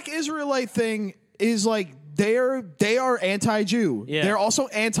black Israelite thing is like they are anti-Jew. Yeah. They're also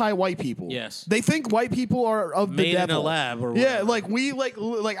anti-white people. Yes. They think white people are of the Made in devil. a lab or yeah, whatever.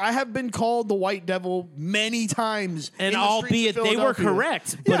 like I have been called the white devil many times. And in the streets albeit of they were Philadelphia.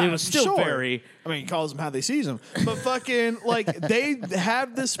 correct, but Yeah, it was still sure. very. I mean, he calls them how they sees them. But fucking, like, they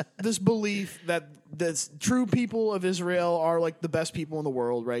have this belief that the true people of Israel are, like, the best people in the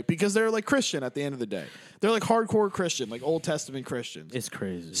world, right? Because they're, like, Christian at the end of the day. They're, like, hardcore Christian, like Old Testament Christians. It's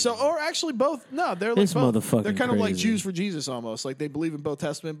crazy. So, or actually both. No, they're, like, It's both. motherfucking They're kind of like crazy. Jews for Jesus almost. Like, they believe in both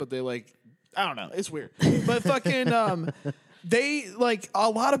Testament, but they, like, I don't know. It's weird. But fucking, they, like,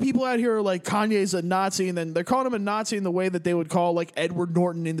 a lot of people out here are like, Kanye's a Nazi, and then they're calling him a Nazi in the way that they would call, like, Edward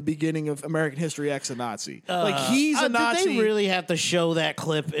Norton in the beginning of American History X a Nazi. Like, he's a Nazi. Did they really have to show that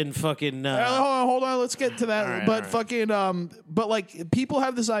clip in fucking... Hold on, let's get to that. All right, but all right. fucking, but, like, people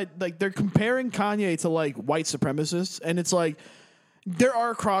have this idea, like, they're comparing Kanye to, like, white supremacists, and it's like, there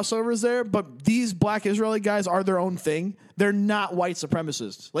are crossovers there, but these black Israeli guys are their own thing. They're not white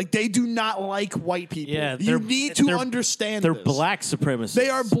supremacists. Like, they do not like white people. Yeah, you need to understand They're this. black supremacists. They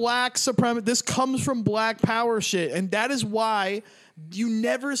are black supremacists. This comes from black power shit. And that is why you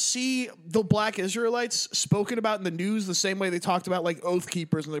never see the Black Israelites spoken about in the news the same way they talked about like Oath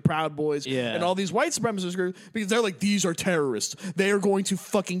Keepers and the Proud Boys and all these white supremacist groups, because they're like, these are terrorists. They are going to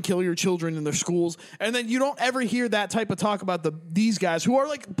fucking kill your children in their schools. And then you don't ever hear that type of talk about these guys who are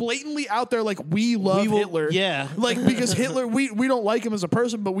like blatantly out there like, we love Hitler. Yeah. Like, because Hitler, we don't like him as a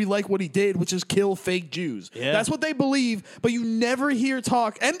person, but we like what he did, which is kill fake Jews. Yeah. That's what they believe, but you never hear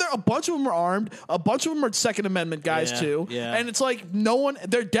talk. And a bunch of them are armed. A bunch of them are Second Amendment guys too. Yeah. And it's like, no one,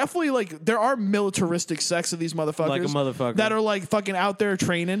 they're definitely like, there are militaristic sects of these motherfuckers. Like a motherfucker. That are like fucking out there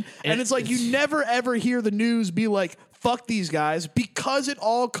training. And it's like, you never ever hear the news be like, fuck these guys, because it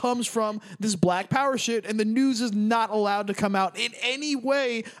all comes from this black power shit, and the news is not allowed to come out in any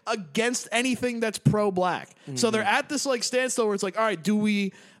way against anything that's pro-black. So they're at this like standstill where it's like, all right, do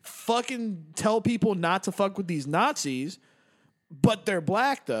we fucking tell people not to fuck with these Nazis, but they're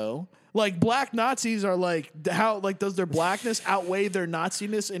black though? Like, black Nazis are like, how, like, does their blackness outweigh their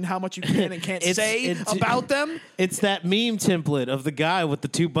Nazi-ness in how much you can and can't say about them? It's that meme template of the guy with the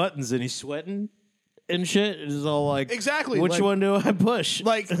 2 buttons and he's sweating and shit. It's all like, exactly. Which like, one do I push?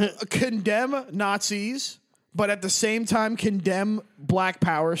 Like, condemn Nazis, but at the same time condemn black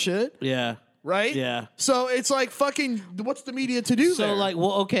power shit. Yeah. Right? Yeah. So it's like, fucking, what's the media to do there? So like,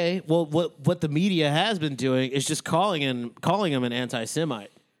 well, okay. Well, what the media has been doing is just calling him an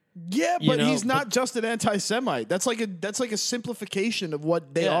anti-Semite. Yeah, but he's not just an anti-Semite. That's like a simplification of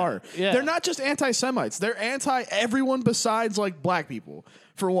what they are. Yeah. They're not just anti-Semites. They're anti everyone besides like black people.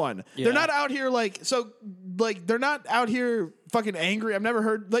 For one, they're not out here they're not out here fucking angry. I've never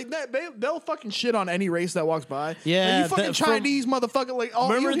heard like that. They'll fucking shit on any race that walks by. Yeah, like, you fucking Chinese motherfucker. Like,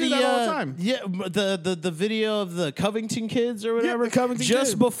 remember you hear that all the time. Yeah, the video of the Covington kids or whatever. Yeah, the Covington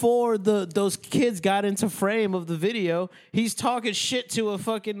just kids. before those kids got into frame of the video, he's talking shit to a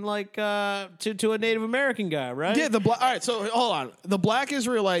fucking like to a Native American guy, right? Yeah, all right. So hold on, the Black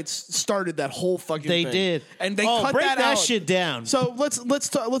Israelites started that whole fucking. They thing. did, and they cut break that out. shit down. So let's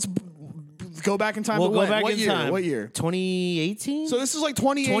go back in time. We'll go back what in year? time. What year? 2018. So this is like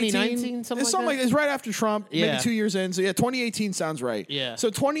 2018, 2019, something it's like that? It's right after Trump, Yeah. maybe 2 years in. So yeah, 2018 sounds right. Yeah. So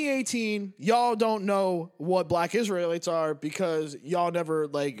 2018, y'all don't know what Black Israelites are because y'all never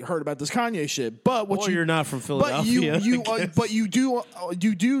like heard about this Kanye shit. But what Or you're not from Philadelphia. But you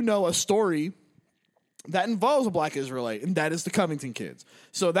do know a story that involves a Black Israelite, and that is the Covington kids.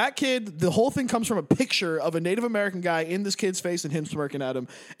 So that kid, the whole thing comes from a picture of a Native American guy in this kid's face and him smirking at him.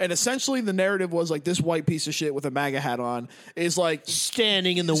 And essentially the narrative was like, this white piece of shit with a MAGA hat on is like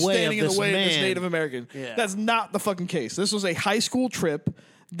standing in the way of this Native American. Yeah. That's not the fucking case. This was a high school trip.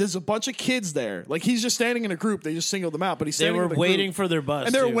 There's a bunch of kids there. Like, he's just standing in a group. They just singled them out, but he's They standing were in a waiting group. for their bus.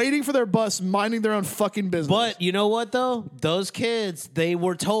 And they were too. waiting for their bus, minding their own fucking business. But you know what though? Those kids, they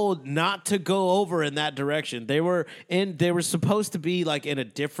were told not to go over in that direction. They were supposed to be like in a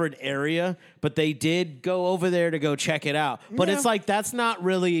different area, but they did go over there to go check it out. But Yeah. it's like that's not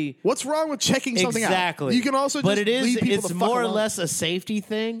really what's wrong with checking something out? exactly. You can also but just it is leave people it's the fuck more or alone. less a safety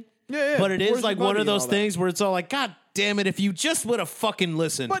thing. Yeah, But it where's is like your one money of and those all that? things where it's all like, God damn it, if you just would have fucking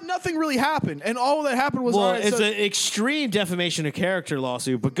listened. But nothing really happened, and all that happened was well, all right, it's so, an extreme defamation of character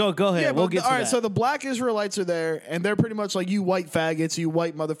lawsuit. But go ahead, yeah, we'll but get to all right. that. So the Black Israelites are there, and they're pretty much like, you white faggots, you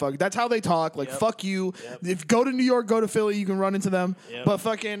white motherfucker. That's how they talk. Like, fuck you. If go to New York, go to Philly, you can run into them. But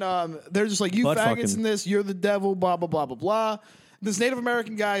fucking, they're just like, you Butt faggots fucking. in this. You're the devil. Blah blah blah blah blah. This Native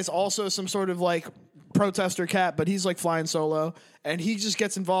American guy is also some sort of like protester cat, but he's like flying solo, and he just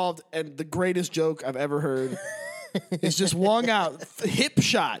gets involved. And the greatest joke I've ever heard. It's just Wong out, hip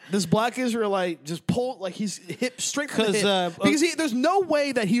shot. This Black Israelite just pulled like he's hip straight from the hip. Because there's no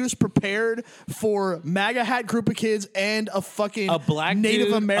way that he was prepared for MAGA hat group of kids and a fucking a black Native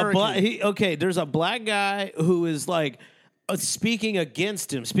dude, American. There's a black guy who is like speaking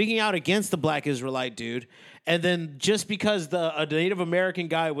out against the Black Israelite dude, and then just because a Native American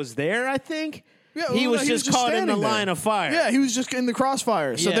guy was there, I think. Yeah, he was just caught in the line of fire. Yeah, he was just in the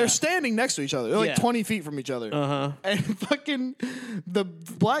crossfire. So Yeah. they're standing next to each other. They're like 20 feet from each other. Uh-huh. And fucking the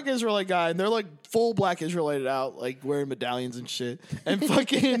Black Israelite guy, and they're like full Black Israelited out, like wearing medallions and shit. And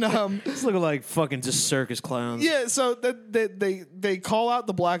fucking It's looking like fucking just circus clowns. yeah, so they call out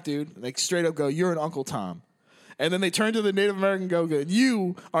the black dude, and they straight up go, "You're an Uncle Tom." And then they turn to the Native American go,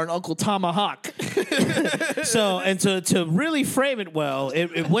 "You are an Uncle Tomahawk." So, and to really frame it well,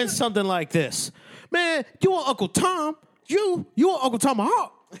 it went something like this. Man, you want Uncle Tom? You want Uncle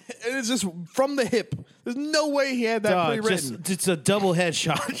Tomahawk? And it's just from the hip. There's no way he had that Dog, pre-written. it's a double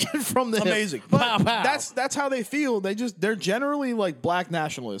headshot from the hip. Amazing. But Pow, pow. that's how they feel. They're generally like black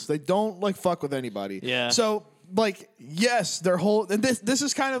nationalists. They don't like fuck with anybody. Yeah. So like, yes, their whole, and this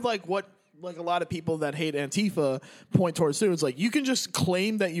is kind of like what like a lot of people that hate Antifa point towards too. It's like you can just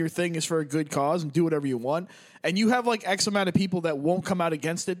claim that your thing is for a good cause and do whatever you want, and you have like X amount of people that won't come out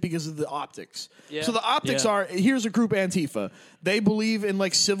against it because of the optics. Yeah. So the optics Yeah. are, here's a group Antifa. They believe in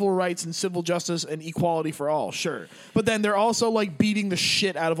like civil rights and civil justice and equality for all, sure. But then they're also like beating the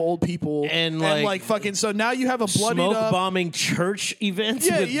shit out of old people And, like like, fucking. So now you have a bloodied Smoke up. bombing church events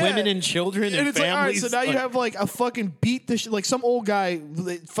Yeah, with yeah. women and children and it's like, all right, families. so now you have like a fucking beat the like some old guy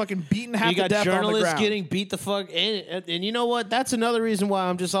fucking beating half you to got death on the journalists ground. getting beat the fuck, and you know what? That's another reason why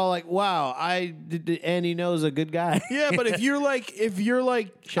I'm just all like, wow, Andy knows a good guy. Yeah, but if you're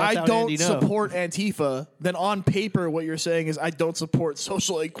like Shouts I out don't Andy No. support Antifa, then on paper what you're saying is I don't support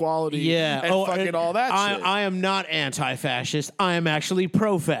social equality. Yeah, and fucking all that shit. I am not anti-fascist. I am actually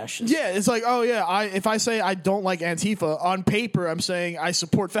pro-fascist. Yeah, it's like, oh yeah, if I say I don't like Antifa, on paper I'm saying I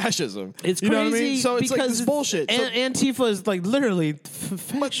support fascism. It's you crazy know what I mean? So it's like this bullshit. So, Antifa is like literally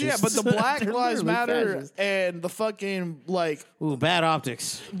fascist. but yeah, but the Black They're Lives literally Matter fascist. and the fucking like Ooh, bad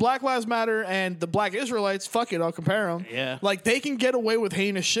optics. Black Lives Matter and the Black Israelites, fuck it, I'll compare them. Yeah. Like, they can get away with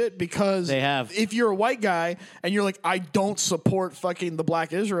heinous shit because They have. if you're a white guy and you're like, I don't support fucking the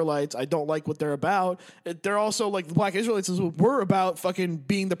Black Israelites, I don't like what they're about, they're also like, the Black Israelites were about fucking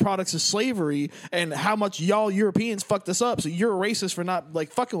being the products of slavery and how much y'all Europeans fucked us up. So you're a racist for not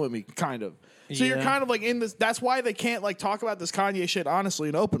like fucking with me, kind of. So you're Yeah. kind of like in this, that's why they can't like talk about this Kanye shit honestly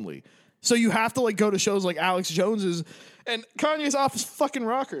and openly. So you have to like go to shows like Alex Jones's, and Kanye's off his fucking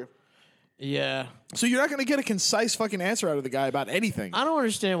rocker. Yeah. So you're not going to get a concise fucking answer out of the guy about anything. I don't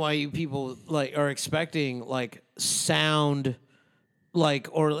understand why you people like are expecting like sound, like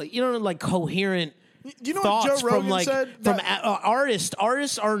or like, you know, like coherent Do you know what thoughts Joe Rogan from like said? from That artists.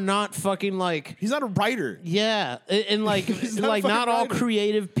 Artists are not fucking like. he's not a writer. Yeah, and like He's not a like fucking not all writer.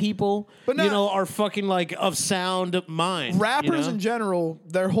 creative people, But you not- know, are fucking like of sound mind. Rappers you know? in general,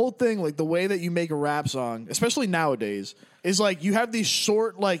 their whole thing, like the way that you make a rap song, especially nowadays, is like you have these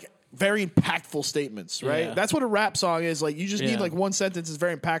short, like very impactful statements, right? Yeah. That's what a rap song is. Like you just Yeah. need like one sentence is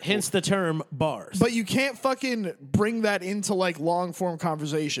very impactful. Hence the term bars. But you can't fucking bring that into like long form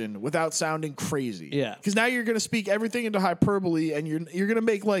conversation without sounding crazy. Yeah. Because now you're gonna speak everything into hyperbole, and you're gonna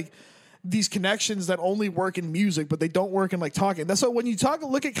make like these connections that only work in music, but they don't work in like talking. That's why when you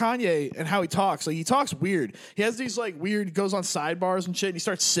look at Kanye and how he talks. Like he talks weird. He has these like weird. He goes on sidebars and shit, and he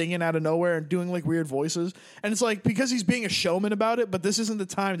starts singing out of nowhere and doing like weird voices. And it's like because he's being a showman about it. But this isn't the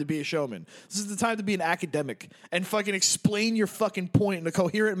time to be a showman. This is the time to be an academic and fucking explain your fucking point in a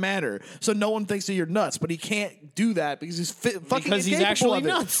coherent manner, so no one thinks that you're nuts. But he can't do that because he's fucking Because he's incapable actually of it.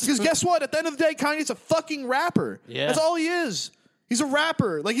 nuts. Because guess what? At the end of the day, Kanye's a fucking rapper. Yeah. That's all he is. He's a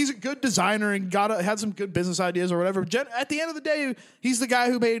rapper. Like, he's a good designer and had some good business ideas or whatever. At the end of the day, he's the guy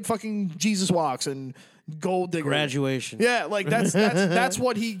who made fucking Jesus Walks and Gold Digger. Graduation. Yeah, like that's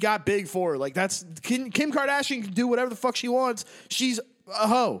what he got big for. Like that's Kim Kardashian can do whatever the fuck she wants. She's a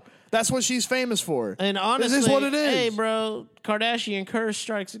hoe. That's what she's famous for. And honestly, this is what it is. Hey, bro, Kardashian curse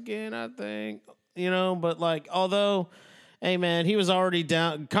strikes again. I think but like, although, hey, man, he was already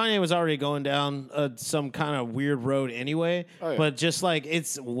down. Kanye was already going down some kind of weird road anyway. Oh, yeah. But just like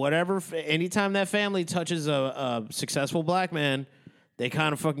it's whatever. Anytime that family touches a successful black man, they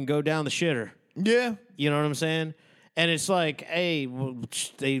kind of fucking go down the shitter. Yeah. You know what I'm saying? And it's like, hey, well,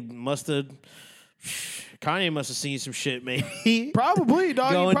 they must have. Kanye must have seen some shit, maybe. Probably,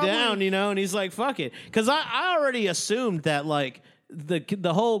 dog. Going Probably- down, and he's like, fuck it. Because I already assumed that, like,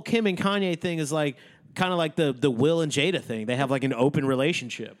 the whole Kim and Kanye thing is, like, kind of like the Will and Jada thing. They have, like, an open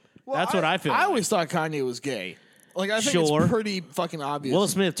relationship. Well, That's what I feel I like. always thought Kanye was gay. Like, I think Sure. it's pretty fucking obvious. Will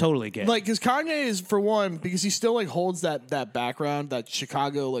Smith, totally gay. Like, because Kanye is, for one, because he still, like, holds that background, that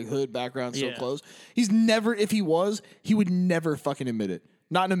Chicago, like, hood background so Yeah. close. He's never, if he was, he would never fucking admit it.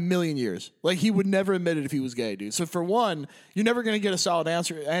 Not in a million years. Like, he would never admit it if he was gay, dude. So, for one, you're never going to get a solid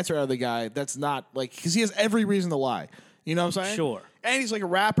answer out of the guy that's not, like, because he has every reason to lie. You know what I'm saying? Sure. And he's, like, a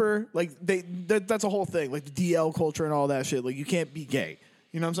rapper. Like, that's a whole thing. Like, the DL culture and all that shit. Like, you can't be gay.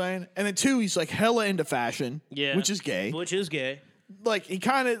 You know what I'm saying? And then, two, he's, like, hella into fashion. yeah. Which is gay. Which is gay. Like he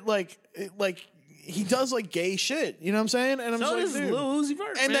kind of like he does like gay shit. You know what I'm saying? And I'm So just does like, dude. Lil Uzi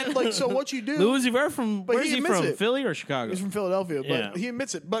Vert, And man. then like, so what you do? Lil Uzi Vert from, But where's he he admits from? it. Philly or Chicago? He's from Philadelphia, Yeah. but he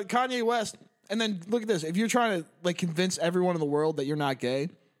admits it. But Kanye West, and then look at this: if you're trying to like convince everyone in the world that you're not gay,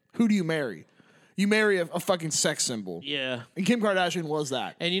 who do you marry? You marry a fucking sex symbol. Yeah. And Kim Kardashian was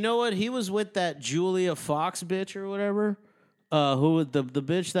that. And you know what? He was with that Julia Fox bitch or whatever. Who the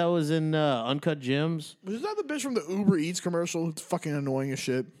bitch that was in Uncut Gems? Was that the bitch from the Uber Eats commercial? Who's fucking annoying as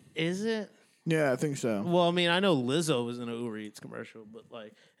shit. Is it? Yeah, I think so. Well, I mean, I know Lizzo was in an Uber Eats commercial, but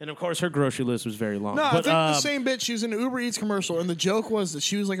like, and of course her grocery list was very long. No, but, I think the same bitch. She was in an Uber Eats commercial, and the joke was that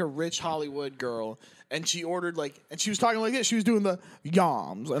she was like a rich Hollywood girl, and she ordered and she was talking like this. She was doing the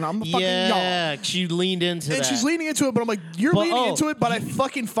yams, and I'm the fucking yam. Yeah, she leaned into that. And she's leaning into it, but I'm like, you're leaning into it, but I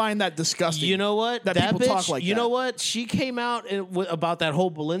fucking find that disgusting. You know what? That people bitch, talk like you that. know what? She came out about that whole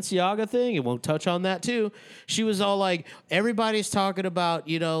Balenciaga thing, and we'll touch on that too. She was all like, everybody's talking about,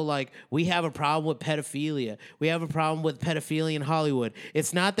 like, we have a problem with pedophilia. We have a problem with pedophilia in Hollywood.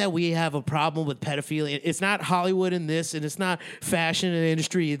 It's not that we have a problem with pedophilia. It's not Hollywood in this, and it's not fashion and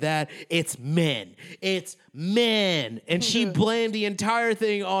industry that. It's men. It's men. And she blamed the entire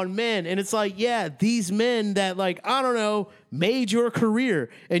thing on men. And it's like, yeah, these men that, like, I don't know, made your career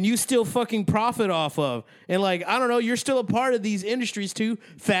and you still fucking profit off of. And like, I don't know, you're still a part of these industries too.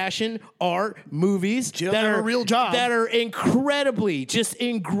 Fashion, art, movies. She doesn't have a real job. That are incredibly just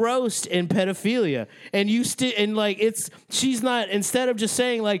engrossed in pedophilia. And you still, and like, she's not, instead of just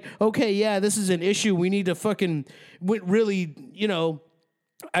saying like, okay, yeah, this is an issue. We need to fucking really,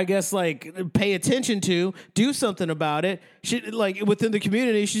 I guess like pay attention to, do something about it. She, like within the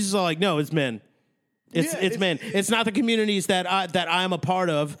community, she's just all like, no, it's men. It's men. It's not the communities that I'm a part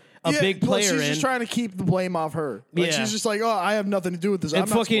of, a big player she's in. She's just trying to keep the blame off her. Like, she's just like, oh, I have nothing to do with this. And I'm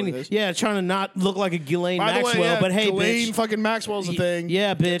not supporting fucking this. trying to not look like a Ghislaine By Maxwell. the way, but hey, Ghislaine bitch, fucking Maxwell's a thing.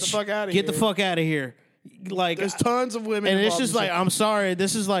 Yeah, bitch, Get the fuck out of here. Get the fuck out of here. Like, there's tons of women, and it's just like, I'm sorry,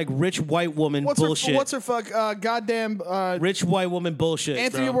 this is like rich white woman bullshit. What's her goddamn rich white woman bullshit?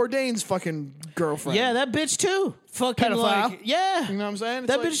 Anthony bro. Bourdain's fucking girlfriend. Yeah, that bitch too. Fucking pedophile. like, yeah, you know what I'm saying?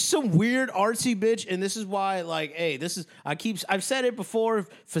 That bitch is some weird artsy bitch, and this is why, like, hey, I've said it before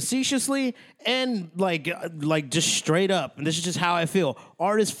facetiously and like just straight up, and this is just how I feel.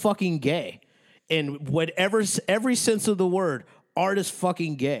 Art is fucking gay, in every sense of the word. Art is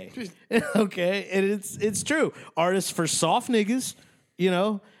fucking gay. Okay? And it's true. Art is for soft niggas,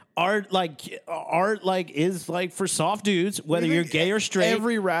 Art is like for soft dudes, whether you're gay or straight.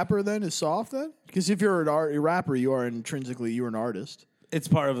 Every rapper then is soft then? Because if you're a rapper, you are intrinsically an artist. It's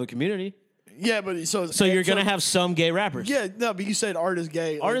part of the community. Yeah, but so you're gonna have some gay rappers. Yeah, no, but you said art is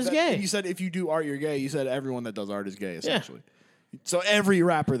gay. Art is gay. You said if you do art, you're gay. You said everyone that does art is gay, essentially. Yeah. So every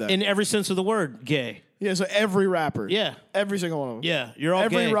rapper then. In every sense of the word, gay. Yeah, so every rapper. Yeah. Every single one of them. Yeah. You're all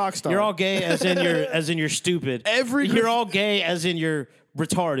every gay. rock star. You're all gay as in you're stupid. You're all gay as in you're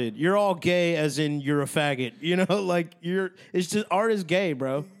retarded. You're all gay as in you're a faggot. It's just art is gay,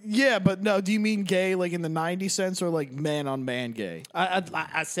 bro. Yeah, but no, do you mean gay like in the 90s sense or like man on man gay?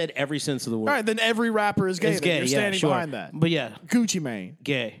 I said every sense of the word. All right, then every rapper is gay. It's gay, You're standing behind that. But yeah. Gucci Mane.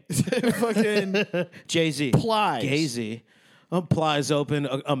 Gay. Fucking Jay-Z. Plies. Gay-Z. Plies open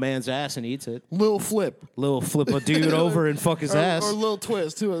a man's ass and eats it. Lil Flip. Lil flip a dude over and fuck his ass. Or Lil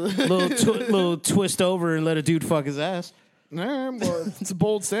Twist, too. Little twist over and let a dude fuck his ass. Nah, well, it's a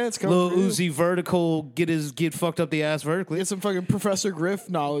bold stance. Lil Uzi vertical, get fucked up the ass vertically. Get some fucking Professor Griff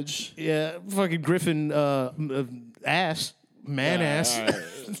knowledge. Yeah, fucking Griffin ass. Ass.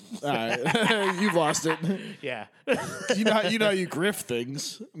 All right. You lost it. Yeah. You know how you griff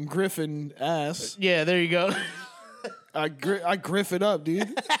things. I'm griffing ass. Yeah, there you go. I griff it up, dude.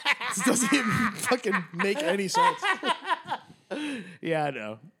 This doesn't even fucking make any sense. Yeah, I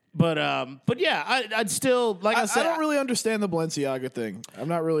know. But yeah, I'd still, like I said, I don't really understand the Balenciaga thing. I'm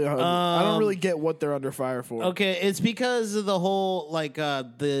not really. I don't really get what they're under fire for. Okay, it's because of the whole like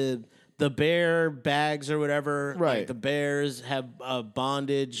the bear bags or whatever. Right. Like the bears have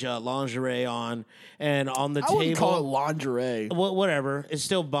bondage lingerie on, and on the table. I wouldn't call it lingerie. Whatever. It's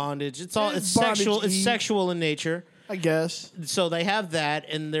still bondage. It's It's sexual. bondage-y. It's sexual in nature. I guess. So they have that,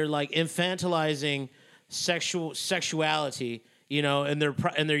 and they're like infantilizing sexuality. And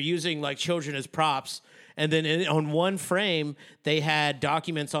they're using like children as props. And then on one frame, they had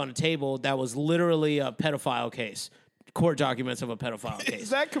documents on a table that was literally a pedophile case, court documents of a pedophile case. Is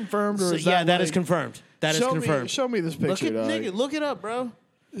that confirmed or is yeah, that that like, is confirmed. That is confirmed. Show me this picture. Look it up, bro.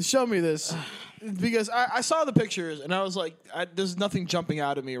 Show me this. Because I saw the pictures and I was like, there's nothing jumping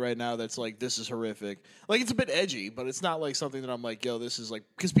out at me right now that's like, this is horrific. Like, it's a bit edgy, but it's not like something that I'm like, yo, this is like,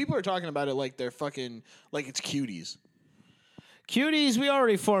 because people are talking about it like they're fucking, like it's cuties. Cuties, we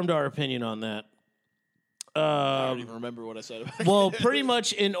already formed our opinion on that. I don't even remember what I said about it. Well, pretty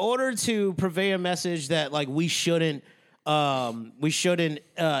much in order to convey a message that like we shouldn't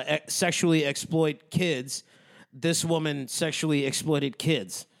sexually exploit kids, this woman sexually exploited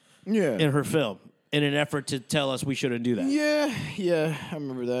kids in her film in an effort to tell us we shouldn't do that. Yeah, I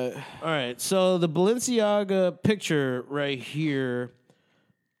remember that. All right, so the Balenciaga picture right here.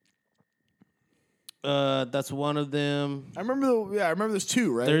 That's one of them. I remember there's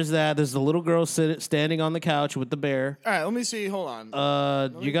two, right? There's that. There's the little girl standing on the couch with the bear. All right, let me see. Hold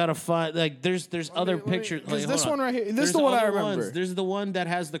on. You gotta find like there's other pictures. There's this hold one right here. This There's is the one I other remember. ones. There's the one that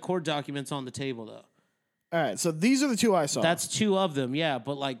has the court documents on the table though. All right, so these are the two I saw. That's two of them, yeah.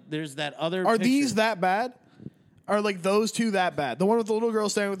 But like, there's that other. Are picture. these that bad? Are like those two that bad? The one with the little girl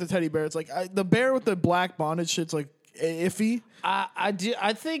standing with the teddy bear. It's like the bear with the black bondage shit's like iffy.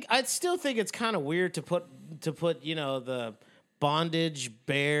 I still think it's kind of weird to put the bondage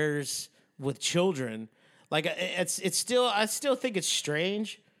bears with children. Like I still think it's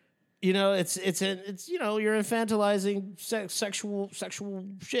strange. It's you're infantilizing sexual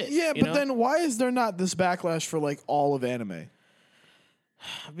shit. Yeah, but then why is there not this backlash for like all of anime?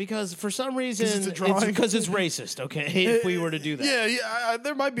 Because for some reason it's because it's racist. Okay, if we were to do that, yeah,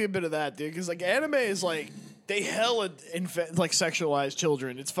 there might be a bit of that, dude. Because like anime is like they hella like sexualize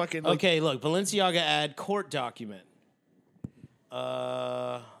children. It's fucking like, okay. Look, Balenciaga ad court document.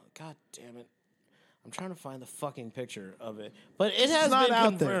 God damn it. I'm trying to find the fucking picture of it. But it has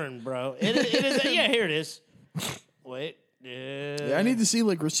been confirmed, bro. It is. Yeah, here it is. Wait. Yeah, I need to see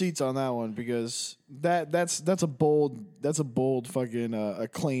like receipts on that one because that's a bold fucking a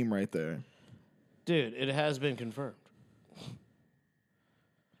claim right there. Dude, it has been confirmed.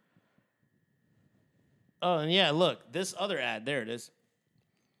 Oh, and yeah, look, this other ad, there it is.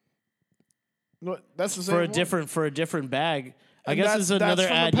 What? That's the same for a different bag. I and guess it's another that's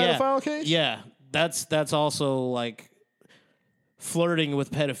from ad. A pedophile case? Yeah. That's also like flirting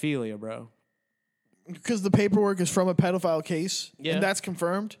with pedophilia, bro. Because the paperwork is from a pedophile case, yeah, and that's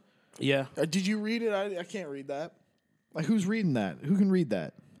confirmed. Yeah. Did you read it? I can't read that. Like, who's reading that? Who can read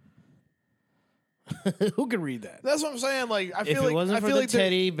that? Who can read that? That's what I'm saying. Like, I feel if like it wasn't I for feel the like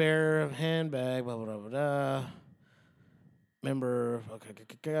teddy bear handbag, blah blah blah blah. Remember?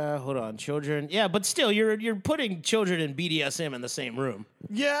 Okay, hold on, children. Yeah, but still, you're putting children and BDSM in the same room.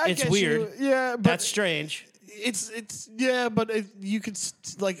 Yeah, it's weird. Yeah, but that's strange. It's yeah, but you could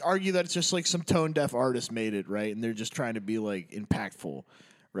like argue that it's just like some tone deaf artist made it, right? And they're just trying to be like impactful,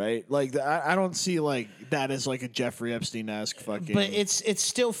 right? Like I don't see like that as like a Jeffrey Epstein-esque fucking. But it's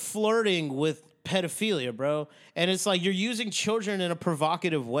still flirting with pedophilia, bro. And it's like you're using children in a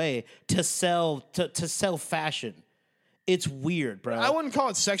provocative way to sell fashion. It's weird, bro. I wouldn't call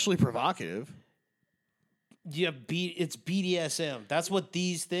it sexually provocative. Yeah, it's BDSM. That's what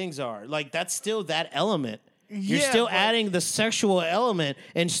these things are. Like that's still that element. You're still adding the sexual element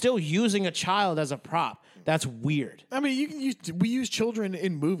and still using a child as a prop. That's weird. I mean, we use children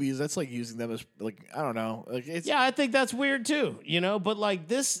in movies. That's like using them as like I don't know. Like it's I think that's weird too. But like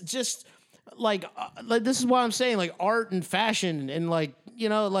this just like this is why I'm saying like art and fashion and like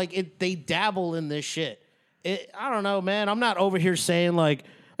like they dabble in this shit. I don't know, man. I'm not over here saying like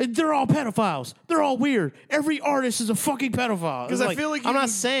they're all pedophiles. They're all weird. Every artist is a fucking pedophile. Because I feel like I'm not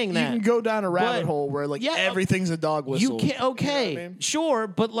saying that. You can go down a rabbit hole where like everything's a dog whistle. You can okay, you know what I mean? Sure,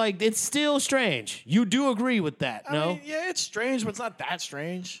 but like it's still strange. You do agree with that, I mean, yeah, it's strange, but it's not that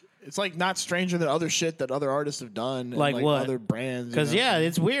strange. It's like not stranger than other shit that other artists have done. Like and, what? Other brands. Because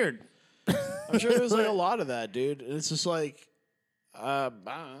it's weird. I'm sure there's like a lot of that, dude. It's just like. The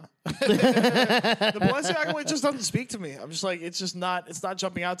Balenciaga one just doesn't speak to me. I'm just like it's not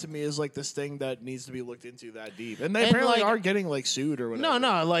jumping out to me as like this thing that needs to be looked into that deep. And they apparently are getting like sued or whatever.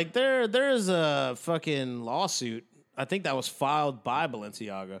 No, like there is a fucking lawsuit. I think that was filed by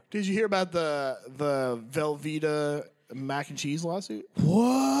Balenciaga. Did you hear about the Velveeta mac and cheese lawsuit?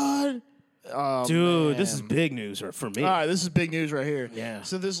 What? Oh, dude, man. This is big news for me. All right, this is big news right here. Yeah.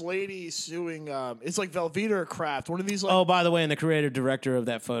 So this lady suing, it's like Velveeta or Kraft, one of these. Like, oh, by the way, and the creative director of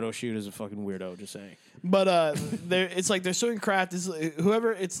that photo shoot is a fucking weirdo. Just saying. But it's like they're suing Kraft.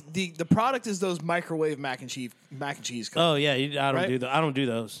 Whoever it's the product is those microwave mac and cheese cups. Oh yeah, I don't do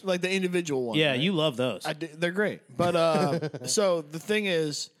those. Like the individual ones. Yeah, right? you love those. They're great. But so the thing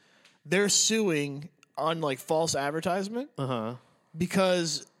is, they're suing on like false advertisement.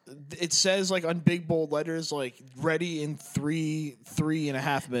 Because it says like on big bold letters like ready in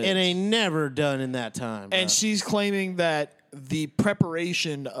 3.5 minutes. It ain't never done in that time. Bro. And she's claiming that the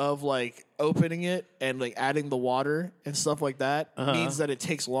preparation of like opening it and like adding the water and stuff like that means that it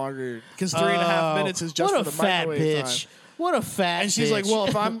takes longer because 3.5 minutes is just for the microwave time. What a fat And she's bitch. like,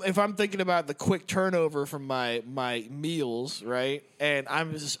 well, if I'm thinking about the quick turnover from my meals, right, and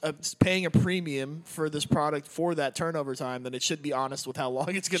I'm just paying a premium for this product for that turnover time, then it should be honest with how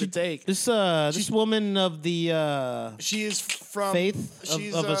long it's going to take. This woman of the she is from faith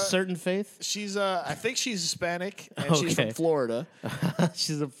of a certain faith. She's I think she's Hispanic and she's from Florida.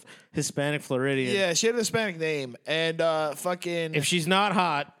 She's a Hispanic Floridian. Yeah, she had a Hispanic name and fucking. If she's not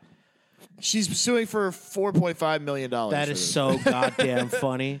hot. She's suing for $4.5 million. That is so goddamn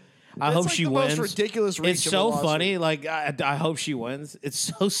funny. I hope like she the wins. most ridiculous reach It's of a so lawsuit. funny. Like I hope she wins. It's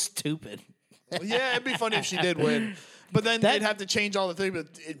so stupid. Yeah, it'd be funny if she did win. But then they'd have to change all the things, but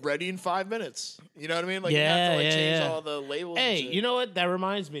ready in 5 minutes. You know what I mean? Like, you have to change all the labels. Hey, and shit. you know what? That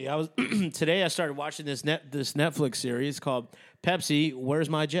reminds me. I was today I started watching this Netflix series called Pepsi, Where's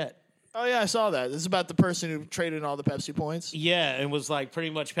My Jet? Oh, yeah, I saw that. This is about the person who traded in all the Pepsi points. Yeah, and was like pretty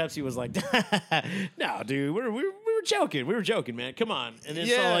much Pepsi was like, no, dude, we were joking. We were joking, man. Come on. And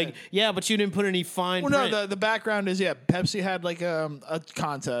it's all like, yeah, but you didn't put any fine print. No, the background is, Pepsi had like a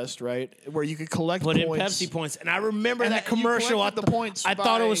contest, right, where you could collect Put points. in Pepsi points. And I remember And that you commercial. collected the points I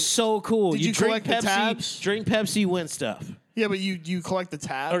thought it was so cool. Did you drink collect the Pepsi, tabs? drink Pepsi, win stuff. Yeah, but you collect the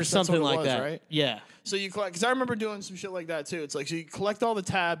tabs. Or That's something what it like was, that. right? Yeah. So you collect, because I remember doing some shit like that too. It's like, so you collect all the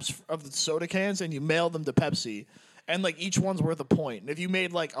tabs of the soda cans and you mail them to Pepsi. And like each one's worth a point. And if you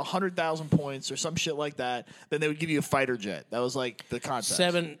made like 100,000 points or some shit like that, then they would give you a fighter jet. That was like the contest.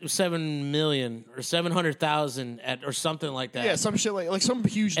 7 million or 700,000 or something like that. Yeah, some shit like some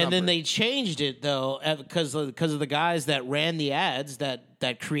huge number. And then they changed it though because of the guys that ran the ads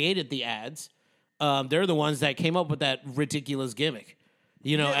that created the ads. They're the ones that came up with that ridiculous gimmick.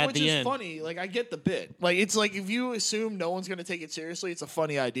 You know, at the end. Which is funny. Like, I get the bit. Like, it's like if you assume no one's going to take it seriously, it's a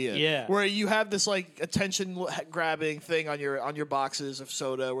funny idea. Yeah. Where you have this, like, attention-grabbing thing on your boxes of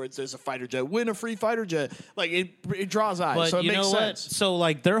soda where there's a fighter jet. Win a free fighter jet. Like, it draws eyes. But so it you makes know sense. what? So,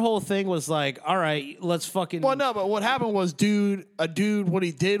 like, their whole thing was like, all right, let's fucking... Well, no, but what happened was, what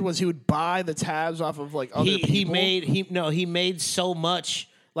he did was he would buy the tabs off of, like, other people. He made so much...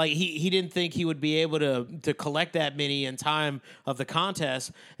 Like he didn't think he would be able to collect that many in time of the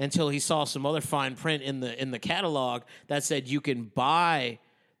contest until he saw some other fine print in the catalog that said you can buy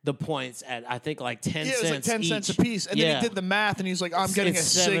the points at I think like 10 cents. Yeah, it was like 10 cents a piece. And then he did the math and he's like, I'm getting a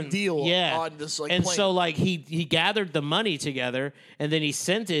sick deal on this like and plane. so like he gathered the money together and then he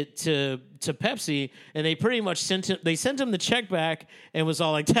sent it to Pepsi and they pretty much sent him the check back and was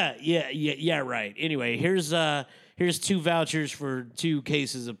all like, yeah, right. Anyway, here's 2 vouchers for 2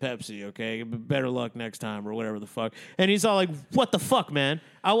 cases of Pepsi, okay? Better luck next time or whatever the fuck. And he's all like, what the fuck, man?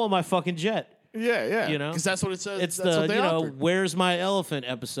 I want my fucking jet. Yeah. You know? Because that's what it says. It's that's the, what they you know, offered. Where's My Elephant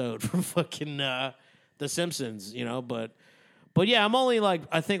episode from fucking The Simpsons, you know? But yeah, I'm only like,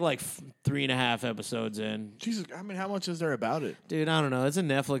 I think like 3.5 episodes in. Jesus, I mean, how much is there about it? Dude, I don't know. It's a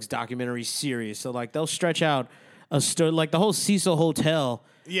Netflix documentary series. So like they'll stretch out a story, like the whole Cecil Hotel.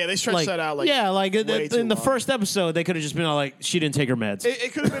 Yeah, they stretched that out like in the first episode, they could have just been all like, she didn't take her meds.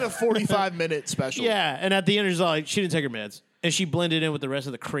 It could have been a 45-minute special. Yeah, and at the end, it's all like, she didn't take her meds. And she blended in with the rest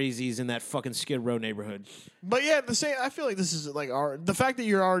of the crazies in that fucking Skid Row neighborhood. But yeah, I feel like this is like the fact that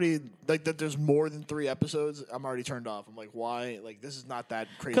you're already like that there's more than 3 episodes, I'm already turned off. I'm like, why? Like, this is not that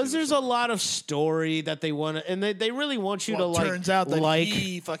crazy. Because there's a lot of story that they want to, and they really want you to like. Turns out that like,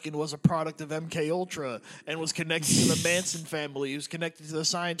 he fucking was a product of MK Ultra and was connected to the Manson family. He was connected to the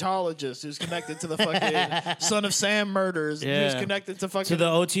Scientologists. He was connected to the fucking Son of Sam murders. Yeah. He was connected to fucking to the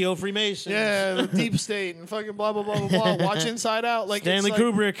OTO Freemasons. Yeah, the Deep State and fucking blah blah blah blah blah. Watch Inside Out, like Stanley it's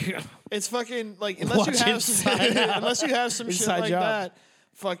like, Kubrick. It's fucking like Watch unless you have some shit Inside like Job. that,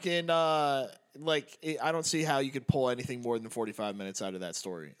 fucking I don't see how you could pull anything more than 45 minutes out of that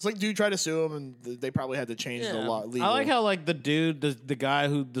story. It's like dude tried to sue him and they probably had to change the law. Legal. I like how like the dude, the guy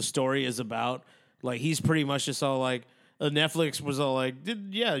who the story is about, like he's pretty much just all like Netflix was all like,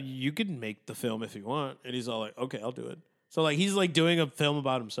 yeah, you can make the film if you want, and he's all like, okay, I'll do it. So like he's like doing a film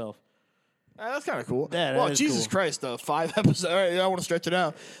about himself. That's kind of cool. Yeah, well, is Jesus cool. Christ, 5 episodes. All right, I want to stretch it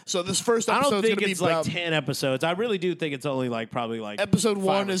out. So this first I episode don't is think going to be it's about like 10 episodes. I really do think it's only like probably like episode 5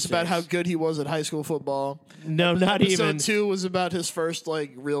 1 or is about 6. how good he was at high school football. No, not Episode even. 2 was about his first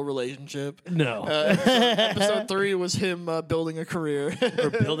like real relationship. No. Episode 3 was him building a career.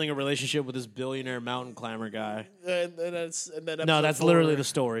 Or building a relationship with this billionaire mountain climber guy. and then episode No, that's 4, literally the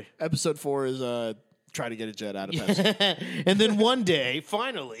story. Episode 4 is try to get a jet out of Pepsi. And then one day,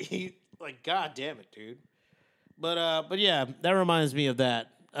 finally, like, God damn it, dude. But yeah, that reminds me of that.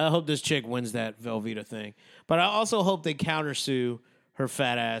 I hope this chick wins that Velveeta thing. But I also hope they countersue her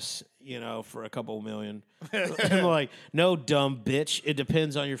fat ass, you know, for a couple million. I'm like, no, dumb bitch. It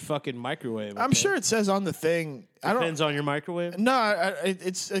depends on your fucking microwave. Okay? I'm sure it says on the thing. Depends on your microwave? No,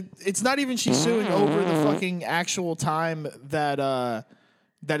 it's not even she's suing over the fucking actual time that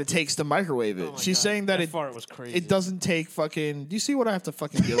it takes to microwave it. She's saying that part was crazy. it doesn't take fucking. Do you see what I have to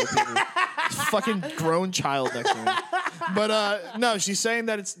fucking deal with people? Fucking grown child next to me. But no, she's saying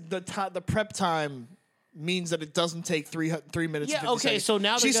that it's the prep time means that it doesn't take 3 minutes. Yeah, and 50 okay, seconds. so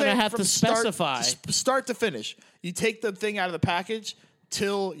now they're She's gonna saying have from to specify. start to finish. You take the thing out of the package,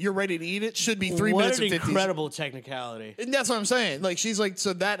 till you're ready to eat it should be 3 minutes and 50. Incredible technicality. And that's what I'm saying. Like, she's like,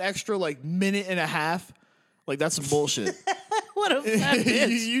 so that extra like minute and a half, like that's some bullshit. What a fat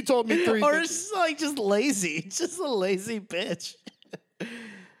bitch. You told me 3. Or it's like just lazy. Just a lazy bitch.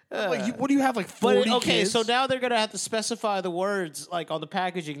 Like, what do you have, like 40 kids? So now they're going to have to specify the words like on the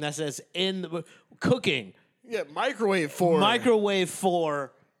packaging that says in the cooking. Yeah, microwave for. Microwave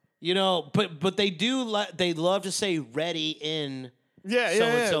for, you know, but they do, they love to say ready in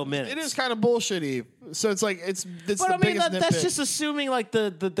so minutes. It is kind of bullshitty. So it's like, it's but the I mean, biggest that's nitpick. just assuming like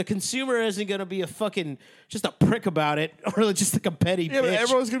the consumer isn't going to be a fucking, just a prick about it or just like a petty bitch. Yeah, but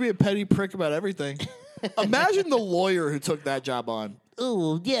everyone's going to be a petty prick about everything. Imagine the lawyer who took that job on.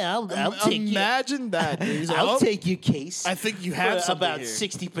 Oh, yeah, I'll take you. Imagine that. He's like, I'll take your case. I think you have something about here.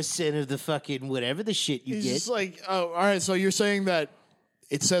 60% of the fucking whatever the shit you He's get. just like, oh, all right, so you're saying that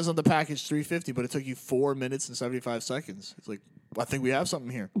it says on the package $3.50, but it took you 4 minutes and 75 seconds. It's like, I think we have something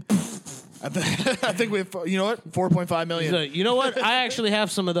here. I think we have, you know what, 4.5 million. So, you know what? I actually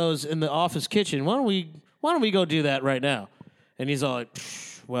have some of those in the office kitchen. Why don't we go do that right now? And he's all like,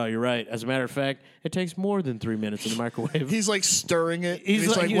 well, you're right. As a matter of fact, it takes more than 3 minutes in the microwave. He's like stirring it. He's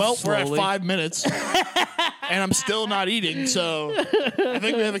like, like, well, slowly. we're at 5 minutes, and I'm still not eating. So I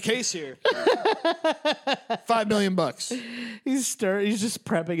think we have a case here. $5 million. He's stirring. He's just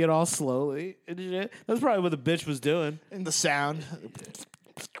prepping it all slowly. And shit. That's probably what the bitch was doing. And the sound,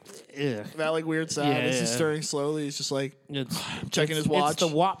 Yeah. that like weird sound. Yeah, He's just yeah. stirring slowly. He's just like It's checking his watch. It's the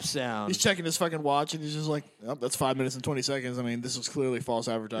WAP sound. He's checking his fucking watch, and he's just like, oh, that's 5 minutes and 20 seconds. I mean, this is clearly false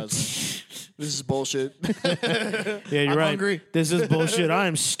advertising. This is bullshit. Yeah, you're I'm right. hungry. This is bullshit. I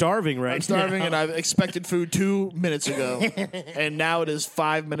am starving right I'm starving, now. and I've expected food 2 minutes ago, and now it is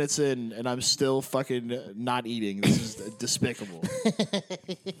 5 minutes in, and I'm still fucking not eating. This is despicable.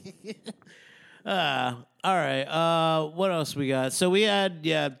 All right. What else we got? So we had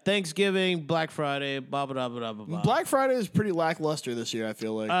Thanksgiving, Black Friday, blah blah blah blah blah. blah. Black Friday is pretty lackluster this year, I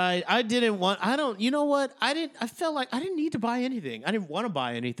feel like. I didn't want. I don't. You know what? I felt like I didn't need to buy anything. I didn't want to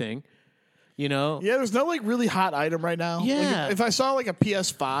buy anything. You know. Yeah, there's no like really hot item right now. Yeah. Like, if I saw like a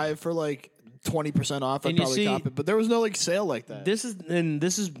PS5 for like 20% off, I'd And you probably see- cop it. But there was no like sale like that. This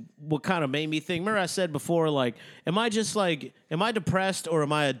is what kind of made me think. Remember I said before, like, am I depressed or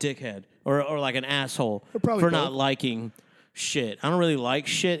am I a dickhead or like an asshole probably for both. not liking shit? I don't really like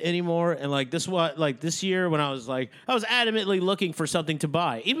shit anymore. And like this year when I was adamantly looking for something to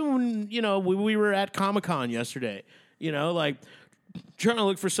buy, even when we were at Comic-Con yesterday, like trying to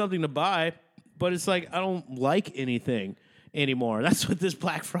look for something to buy, but it's like I don't like anything anymore. That's what this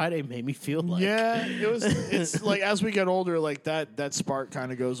Black Friday made me feel like. Yeah, it's like as we get older, like that spark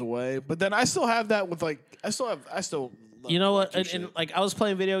kind of goes away. But then I still have that with like I still You know what? like And like I was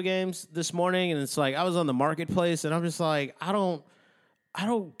playing video games this morning, and it's like I was on the marketplace, and I'm just like, I don't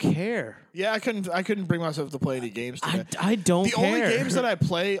care. Yeah, I couldn't bring myself to play any games today. I don't The care. only games that I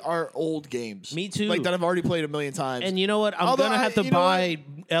play are old games. Me too. Like that I've already played a million times. And you know what? I'm Although gonna have to you know buy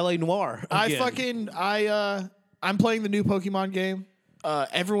L.A. Noire. Again. I'm playing the new Pokemon game.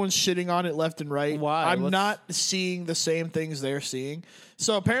 Everyone's shitting on it left and right. Why? I'm not seeing the same things they're seeing.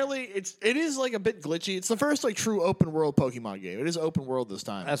 So apparently it is like a bit glitchy. It's the first like true open world Pokemon game. It is open world this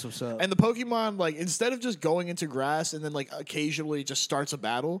time. That's what's up. And the Pokemon, like, instead of just going into grass and then like occasionally just starts a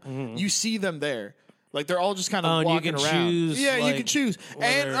battle, you see them there. Like they're all just kind of and you walking can around. choose, Yeah, you like, can choose. And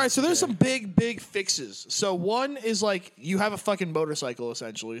whether- all right, so there's some big fixes. So one is like you have a fucking motorcycle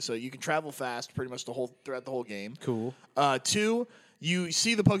essentially, so you can travel fast pretty much throughout the whole game. Cool. 2, you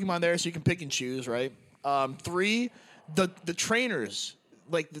see the Pokemon there, so you can pick and choose, right? 3, the trainers.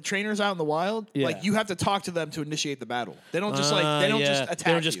 Like the trainers out in the wild, Yeah. like you have to talk to them to initiate the battle. They don't just just attack.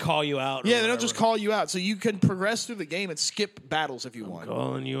 They don't just you. call you out. or Yeah, they don't whatever. just call you out. So you can progress through the game and skip battles if you want.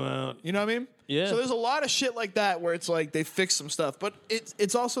 calling you out. You know what I mean? Yeah. So there's a lot of shit like that where it's like they fix some stuff, but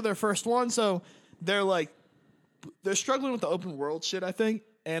it's also their first one, so they're struggling with the open world shit, I think,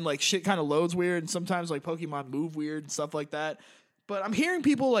 and like shit kind of loads weird, and sometimes like Pokemon move weird and stuff like that. But I'm hearing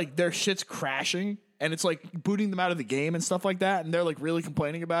people like their shit's crashing. And it's like booting them out of the game and stuff like that. And they're like really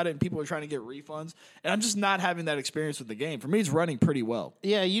complaining about it. And people are trying to get refunds. And I'm just not having that experience with the game. For me, it's running pretty well.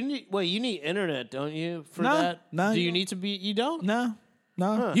 Yeah, you need internet, don't you? For No, that? no, Do you you don't. need to be? You don't? No.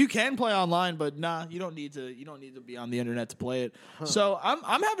 You can play online, but you don't need to be on the internet to play it. So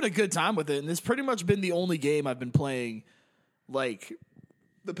I'm having a good time with it. And it's pretty much been the only game I've been playing like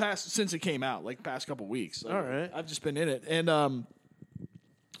since it came out, like past couple weeks. So All right. I've just been in it. And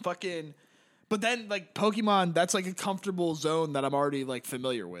but then, like, Pokemon, that's, like, a comfortable zone that I'm already, like,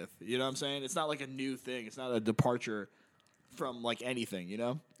 familiar with. You know what I'm saying? It's not, like, a new thing. It's not a departure from like anything, you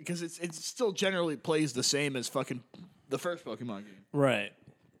know, because it still generally plays the same as fucking the first Pokemon game. Right.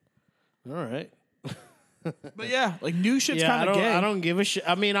 All right. But yeah, like new shit's Yeah, kind of gay. I don't give a shit.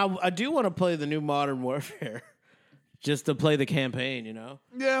 I mean, I do want to play the new Modern Warfare, just to play the campaign, you know.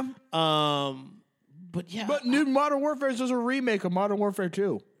 Yeah. But yeah. But new Modern Warfare is just a remake of Modern Warfare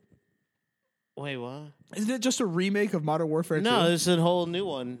 2. Wait, what? Isn't it just a remake of Modern Warfare 2? No, it's a whole new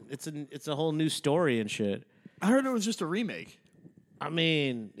one. It's a whole new story and shit. I heard it was just a remake. I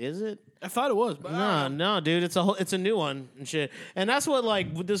mean, is it? I thought it was, but No, dude. It's a new one and shit. And that's what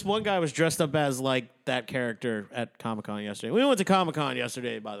like this one guy was dressed up as like that character at Comic-Con yesterday. We went to Comic-Con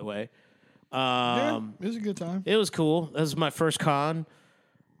yesterday, by the way. Yeah, it was a good time. It was cool. That was my first con.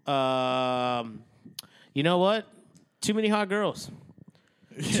 You know what? Too many hot girls.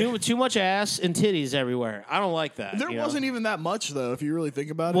 Too much ass and titties everywhere. I don't like that. There wasn't even that much though, if you really think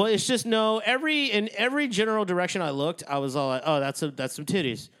about it. Well, it's just in every general direction I looked, I was all like, oh, that's some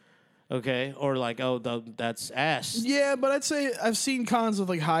titties. Okay, or like, oh, that's ass. Yeah, but I'd say I've seen cons with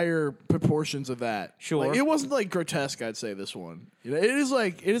like higher proportions of that. Sure, like, it wasn't like grotesque. I'd say this one. You know, it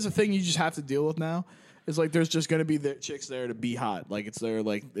is a thing you just have to deal with now. It's like there's just gonna be the chicks there to be hot. Like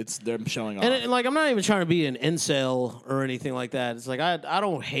it's them showing off. And like I'm not even trying to be an incel or anything like that. It's like I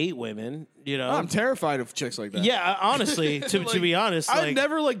don't hate women. You know, I'm terrified of chicks like that. Yeah, honestly, to be honest, I'd like,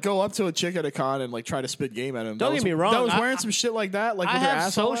 never like go up to a chick at a con and like try to spit game at him. Don't get me wrong, That was wearing some shit like that. Like I with her have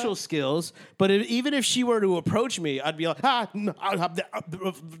asshole social out. skills, but even if she were to approach me, I'd be like, no, I'll have the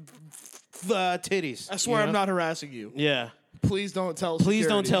titties. I swear you I'm know? not harassing you. Yeah. Please don't tell. Please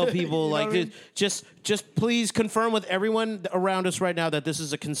don't tell security. people. You know like, what I mean? just please confirm with everyone around us right now that this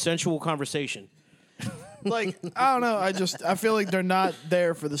is a consensual conversation. Like, I don't know. I feel like they're not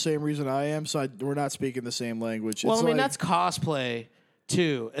there for the same reason I am. So we're not speaking the same language. Well, It's I mean, like- that's cosplay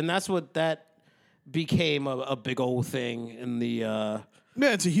too, and that's what that became a big old thing in the. yeah,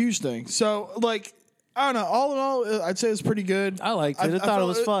 it's a huge thing. So like, I don't know. All in all, I'd say it's pretty good. I liked it. I thought it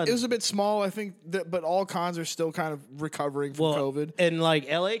was fun. It was a bit small, I think, but all cons are still kind of recovering from COVID. And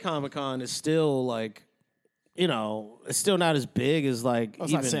like LA Comic Con is still like, you know, it's still not as big as like Well,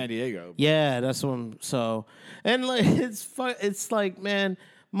 it's not San Diego. Yeah, that's what I'm so. And like it's fun. It's like, man,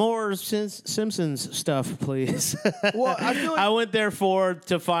 more Simpsons stuff, please. Well, I feel like I went there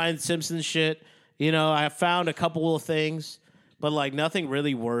to find Simpsons shit. You know, I found a couple of things, but like nothing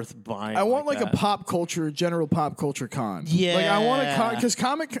really worth buying. I want like that. a general pop culture con. Yeah. like I want a con because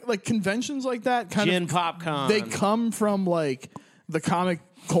comic like conventions like that kind Gen of PopCon. they come from like the comic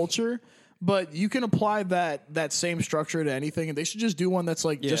culture. But you can apply that same structure to anything, and they should just do one that's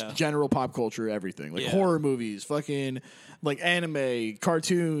like just general pop culture, everything, like horror movies, fucking like anime,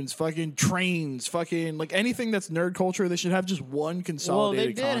 cartoons, fucking trains, fucking like anything that's nerd culture. They should have just one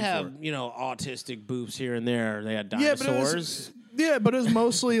consolidated. Well, they did con have for it. autistic boobs here and there. They had Yeah, dinosaurs. but it was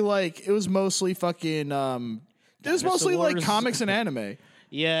mostly like it was mostly fucking. It was mostly like Dinosaurs. comics and anime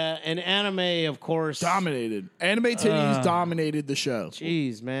Yeah, and anime, of course. dominated. Anime titties dominated the show.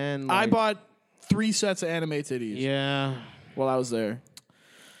 Jeez, man. I like, bought 3 sets of anime titties Yeah, while I was there.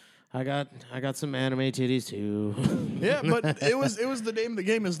 I got some anime titties too. Yeah, but it was the name of the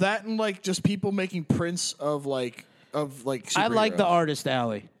game. Is that and like just people making prints of like I like the superheroes? Artist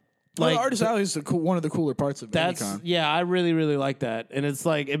Alley. Well, Like the artist alley is one of the cooler parts of that's Anycon. yeah, I really really like that, and it's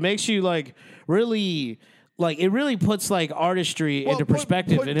like it makes you like really. Like it really puts like artistry into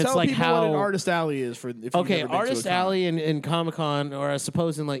perspective, and it's tell like people how what an artist alley is for. If you've okay, never been to a Artist con. Alley and Comic Con, or I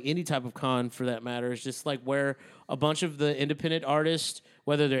suppose in like any type of con for that matter, is just like where a bunch of the independent artists,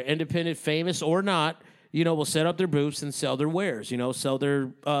 whether they're independent, famous or not, you know, will set up their booths and sell their wares, you know, sell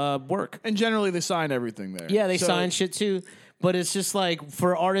their work. And generally, they sign everything there. Yeah, they So- sign shit too, but it's just like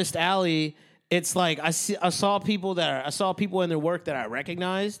for Artist Alley, it's like I saw people in their work that I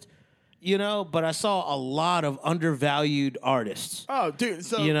recognized. You know, but I saw a lot of undervalued artists. Oh, dude!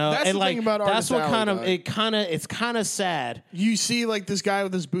 So You know, that's and the like thing about that's Artist what Alley, it's kind of sad. You see, like this guy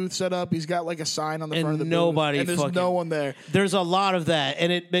with his booth set up. He's got like a sign on the And front of the nobody booth, and there's fucking- no one there. There's a lot of that,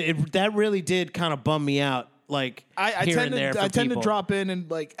 and it that really did kind of bum me out. Like I here tend and there to for I tend people. to drop in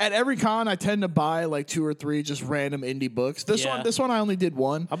and like at every con I tend to buy like 2 or 3 just random indie books. This Yeah. one I only did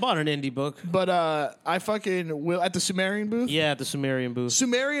one, I bought an indie book. but I fucking will at the Sumerian booth. Yeah, at the Sumerian booth.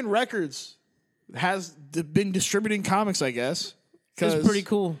 Sumerian Records has been distributing comics, I guess. It's pretty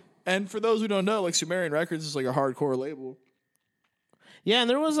cool. And for those who don't know, like Sumerian Records is like a hardcore label. Yeah, and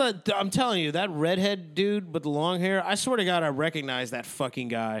there was I'm telling you, that redhead dude with the long hair, I swear to God, I recognize that fucking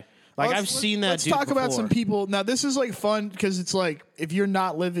guy. Like I've seen that. Let's dude talk about before. some people. Now this is like fun because it's like if you're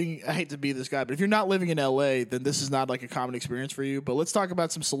not living. I hate to be this guy, but if you're not living in LA, then this is not like a common experience for you. But let's talk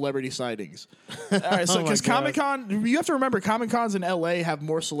about some celebrity sightings. All right, so because Comic Con, you have to remember Comic Cons in LA have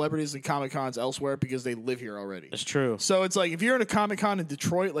more celebrities than Comic Cons elsewhere because they live here already. That's true. So it's like if you're in a Comic Con in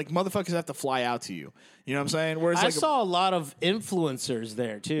Detroit, like motherfuckers have to fly out to you. You know what I'm saying? Whereas I like saw a lot of influencers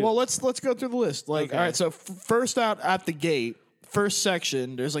there too. well, let's go through the list. Like, Okay. all right, so first out at the gate, first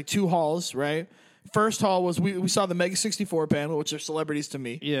section, there's like 2 halls, right? First hall was we saw the Mega 64 panel, which are celebrities to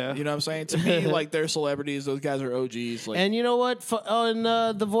me. Yeah. You know what I'm saying? To me, like they're celebrities. Those guys are OGs. Like and you know what? And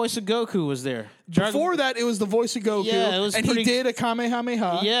the voice of Goku was there. before that, it was the voice of Goku. Yeah, it was and pretty- he did a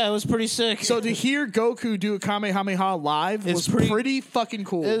Kamehameha. Yeah, it was pretty sick. So to hear Goku do a Kamehameha live was pretty fucking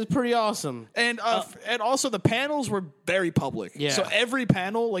cool. it was pretty awesome. And also the panels were very public. Yeah. So every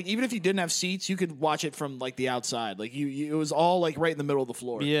panel, like even if you didn't have seats, you could watch it from like the outside. Like it was all like right in the middle of the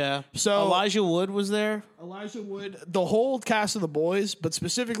floor. Yeah. So Elijah Wood was there. Elijah Wood, the whole cast of The Boys, but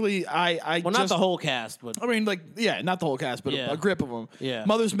specifically Well, not the whole cast, but I mean, like, yeah, not the whole cast, but Yeah. a grip of them. Yeah.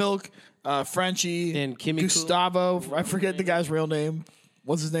 Mother's Milk, Frenchie, And Kimmy Gustavo. I forget the guy's real name.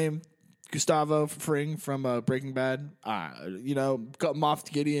 What's his name? Gustavo Fring from Breaking Bad. You know, got Moff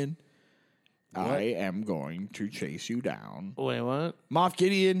Gideon. I am going to chase you down. wait, what? Moff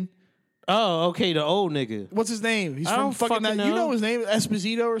Gideon. Oh, okay, the old nigga. What's his name? He's I from don't fucking that. fucking You know. know his name?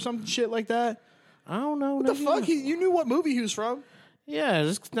 Esposito or some shit like that. I don't know. What the fuck? You knew what movie he was from? Yeah,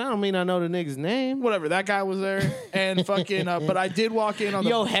 just, I don't mean I know the nigga's name. Whatever. That guy was there. And fucking, but I did walk in on the.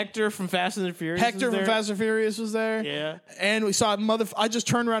 Yo, Hector from Fast and the Furious. Hector was from there. Fast and Furious was there. Yeah. And we saw I just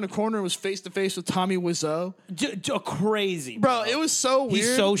turned around the corner and was face to face with Tommy Wiseau. Crazy, Bro, it was so weird.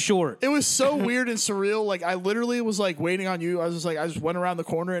 He's so short. It was so weird and surreal. Like I literally was like waiting on you. I just went around the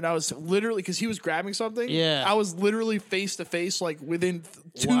corner and I was literally because he was grabbing something. Yeah. I was literally face to face, like within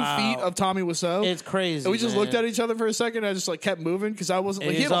 2 Wow. feet of Tommy Wiseau. It's crazy. And we just man. looked at each other for a second. And I just like kept moving because I wasn't.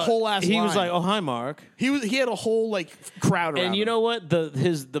 Like, And he had a whole ass. He was line. like, "Oh, hi, Mark." He had a whole like crowd around. And you him. know what?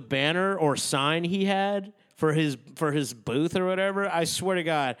 The banner or sign he had for his booth or whatever, I swear to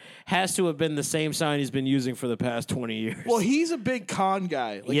God, has to have been the same sign he's been using for the past 20 years. Well, he's a big con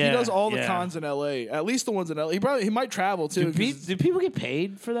guy. Like Yeah, he does all the yeah. cons in LA. At least the ones in LA. He might travel too. do people get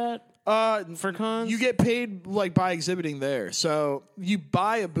paid for that? For cons? You get paid like by exhibiting there. So you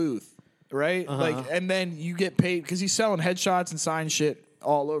buy a booth, right? Uh-huh. Like, and then you get paid because he's selling headshots and signed shit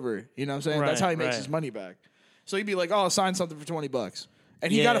all over. You know what I'm saying? That's Right, how he makes right. his money back. So he'd be like, "Oh, I'll sign something for $20."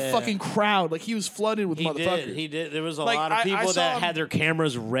 And he got a Yeah. fucking crowd. Like he was flooded with He motherfuckers. did. He did. There was a Like, lot of I people saw that him- had their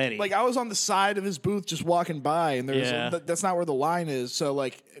cameras ready. Like I was on the side of his booth just walking by, and there's Yeah. that's not where the line is. So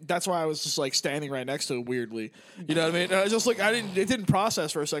like that's why I was just like standing right next to him weirdly. You know what I mean? And I was just like it didn't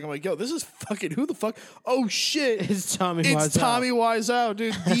process for a second. I'm like, yo, this is fucking who the fuck? Oh shit, It's Tommy It's Wiseau. Tommy Wiseau,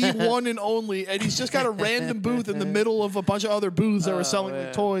 dude, the one and only, and he's just got a random booth in the middle of a bunch of other booths that were selling like,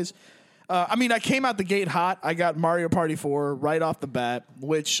 man. toys. I mean, I came out the gate hot. I got Mario Party 4 right off the bat,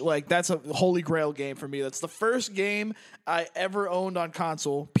 which, like, that's a holy grail game for me. That's the first game I ever owned on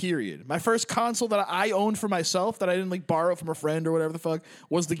console, period. My first console that I owned for myself that I didn't, like, borrow from a friend or whatever the fuck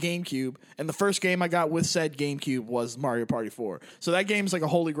was the GameCube. And the first game I got with said GameCube was Mario Party 4. So that game's, like, a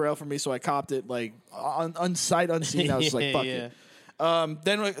holy grail for me, so I copped it, like, sight unseen. I was just like, fuck Yeah. it.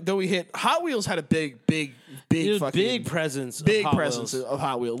 Then we hit Hot Wheels had a big Dude, fucking big presence. big of Hot presence Wheels. of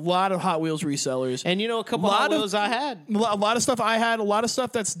Hot Wheels. A lot of Hot Wheels resellers. And you know, a couple Lot Hot of- Wheels I had. A lot of stuff I had, a lot of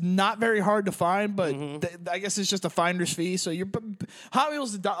stuff that's not very hard to find, but Mm-hmm. I guess it's just a finder's fee. So Hot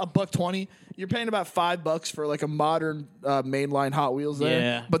Wheels is $1.20. You're paying about $5 for like a modern mainline Hot Wheels there.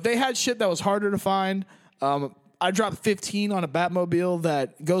 Yeah. But they had shit that was harder to find. I dropped 15 on a Batmobile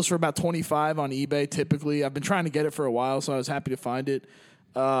that goes for about 25 on eBay. Typically, I've been trying to get it for a while, so I was happy to find it.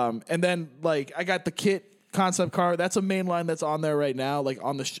 And then like I got the kit concept car. That's a main line that's on there right now, like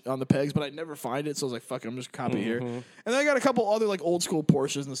on the pegs, but I never find it, so I was like, "Fuck it, I'm just copy here." And then I got a couple other like old school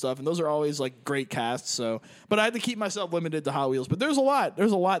Porsches and stuff, and those are always like great casts. So, but I had to keep myself limited to Hot Wheels. But there's a lot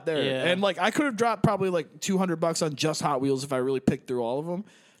there, Yeah. and like I could have dropped probably like $200 on just Hot Wheels if I really picked through all of them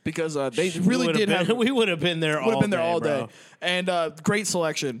because they really did have We would have been there. would have been there all bro. day, and great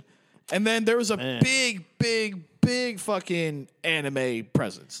selection. And then there was a Man. big fucking anime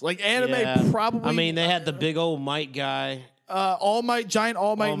presence. Like anime, Yeah. probably. I mean, they had the big old Mike guy. All Might, giant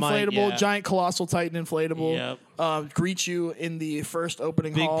All Might All Might, inflatable, yeah. giant Colossal Titan inflatable. Yep. Greet you in the first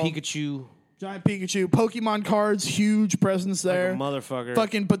opening Big hall. Pikachu. Giant Pikachu, Pokemon cards, huge presence there. Motherfucker.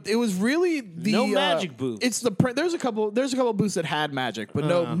 Fucking, but it was really the No Magic booth. It's there's a couple booths that had Magic, but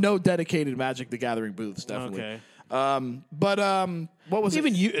no dedicated Magic the Gathering booths. Definitely. Okay. what was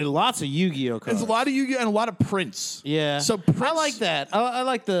even it? lots of Yu-Gi-Oh cards. There's a lot of Yu-Gi-Oh and a lot of prints. Yeah. So Prince, I like that. I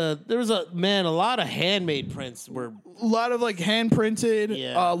like there was a lot of handmade prints were. a lot of like hand printed,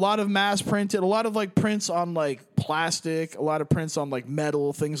 Yeah. a lot of mass printed, a lot of like prints on like plastic, a lot of prints on like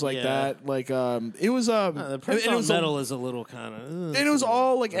metal, things like Yeah. that. Like it was The prints and it on was metal is a little kind of. and it was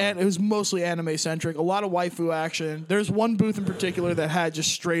all like it was mostly anime centric. A lot of waifu action. There's one booth in particular that had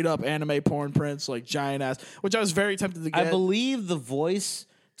just straight up anime porn prints, like giant ass, which I was very tempted to get. I believe the voice,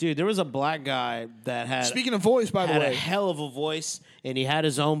 dude. There was a black guy that had. Speaking of voice, by the had a way, hell of a voice, and he had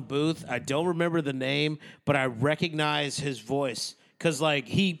his own booth. I don't remember the name, but I recognize his voice because, like,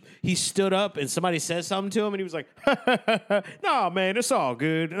 he stood up and somebody said something to him, and he was like, "No, man, it's all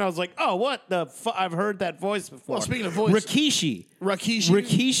good." And I was like, "Oh, what the? I've heard that voice before." Well, speaking of voice-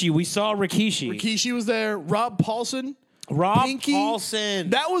 Rikishi, we saw Rikishi. Rikishi was there. Rob Paulson. Rob Pinky.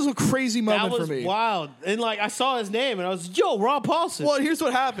 Paulson. That was a crazy That moment was for me. wild. And like I saw his name and I was, yo, Rob Paulson. Well, here's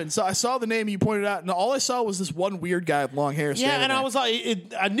what happened. So I saw the name you pointed out, and all I saw was this one weird guy with long hair. Yeah, standing and there. I was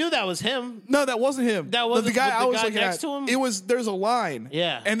like, I knew that was him. No, that wasn't him. That wasn't the guy the I was guy looking next at. to him? It was there's a line.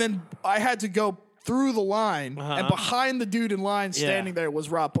 Yeah. And then I had to go through the line, and behind the dude in line standing there was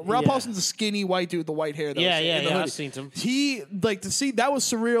Rob. Rob Yeah. Paulson's a skinny white dude with the white hair. That Yeah, was yeah, in the yeah, hoodie. I've seen him. He like to see that was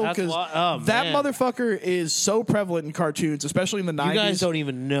surreal That's because oh, that man. motherfucker is so prevalent in cartoons, especially in the 90s. You guys don't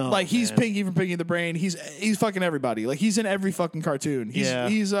even know. Like he's man. Pinky from Pinky the Brain. He's fucking everybody. Like he's in every fucking cartoon. He's Yeah.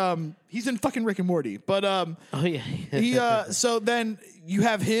 he's in fucking Rick and Morty. But Oh yeah. he so then you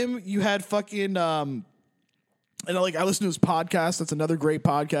have him. You had fucking and like I listened to his podcast. That's another great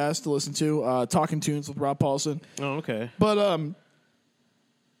podcast to listen to. Talking Tunes with Rob Paulson. Oh, okay. But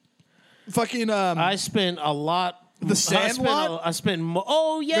fucking I spent a lot. The Sandlot? I spent.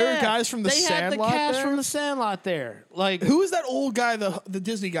 Oh yeah. There are guys from the they Sandlot had the cast there? from the Sandlot there. Like who is that old guy? The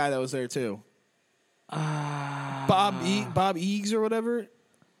Disney guy that was there too. Bob Eags or whatever.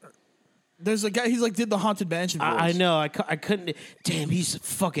 There's a guy. He's like did the Haunted Mansion voice. I know. I couldn't. Damn, he's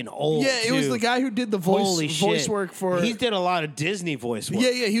fucking old. Yeah, it was too. the guy who did the voice Holy voice shit. work for. He did a lot of Disney voice work.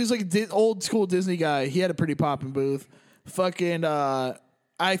 Yeah, he was like a old school Disney guy. He had a pretty poppin' booth. Fucking,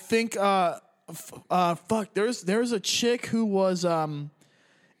 I think, fuck. There's a chick who was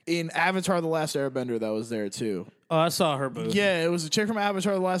in Avatar: The Last Airbender that was there too. Oh, I saw her booth. Yeah, it was a chick from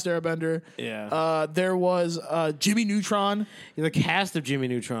Avatar: The Last Airbender. Yeah. There was Jimmy Neutron. The cast of Jimmy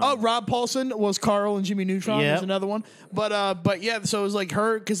Neutron. Oh, Rob Paulson was Carl and Jimmy Neutron. Yep. Was another one. But yeah, so it was like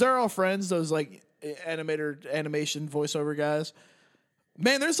her because they're all friends. Those like animation voiceover guys.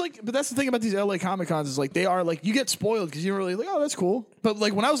 Man, there's like, but that's the thing about these LA Comic Cons is like they are like you get spoiled because you're really like, oh, that's cool. But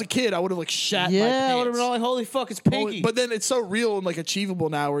like when I was a kid, I would have like shat my yeah, pants. I would have been all like, holy fuck, it's Pinky. But then it's so real and like achievable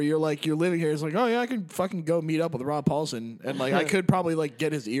now where you're like you're living here. It's like, oh yeah, I could fucking go meet up with Rob Paulson and like I could probably like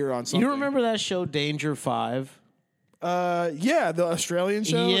get his ear on something. you remember that show Danger 5? Yeah, the Australian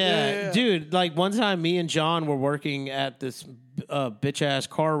show. Yeah, dude. Like one time, me and John were working at this bitch ass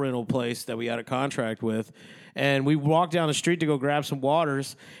car rental place that we had a contract with, and we walked down the street to go grab some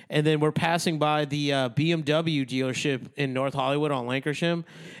waters, and then we're passing by the BMW dealership in North Hollywood on Lankershim,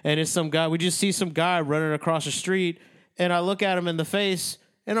 and it's some guy. We just see some guy running across the street, and I look at him in the face,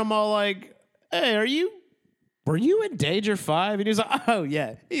 and I'm all like, "Hey, were you in Danger 5?" And he was like, "Oh,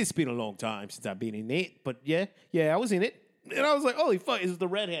 yeah. It's been a long time since I've been in it. But yeah, I was in it." And I was like, holy fuck, it's the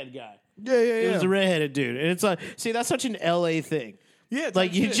redhead guy. Yeah. It was the redheaded dude. And it's like, see, that's such an LA thing. Yeah, it's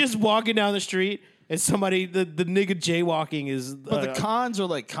like, like you're shit. just walking down the street and somebody, the nigga jaywalking is. But the cons are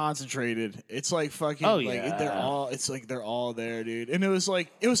like concentrated. It's like fucking. Oh, like, yeah. It's like they're all there, dude. And it was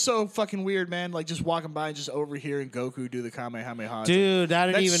so fucking weird, man. Like just walking by and just overhearing Goku do the Kamehameha. Dude, I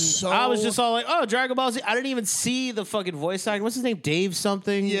didn't That's even. so- I was just all like, oh, Dragon Ball Z. I didn't even see the fucking voice actor. What's his name? Dave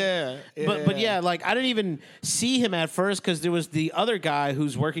something? Yeah. But yeah, like I didn't even see him at first because there was the other guy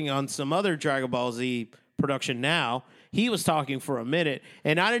who's working on some other Dragon Ball Z production now. He was talking for a minute,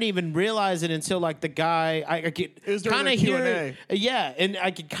 and I didn't even realize it until like the guy. I could was during kind the of hear Q&A. it. Yeah, and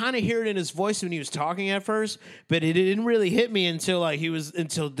I could kind of hear it in his voice when he was talking at first, but it didn't really hit me until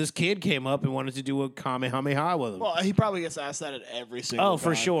until this kid came up and wanted to do a Kamehameha with him. Well, he probably gets asked that at every single. Oh,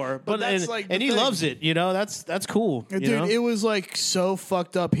 for time. sure. But that's and, like the and he thing. loves it. You know, that's cool. Dude, you know? it was like so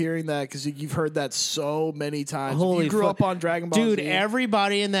fucked up hearing that because you've heard that so many times. Holy you grew fuck. up on Dragon Ball Dude, Z.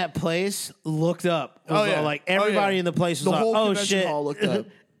 everybody in that place looked up. It was Oh, yeah. all like Oh, everybody yeah. in the place was The like, whole oh convention shit. hall looked up.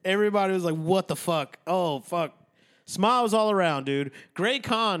 Everybody was like, what the fuck? Oh fuck. Smiles all around, dude. Great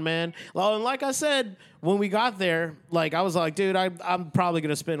con, man. Well, and like I said, when we got there, like I was like, dude, I'm probably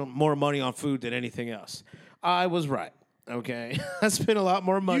gonna spend more money on food than anything else. I was right. Okay, I spent a lot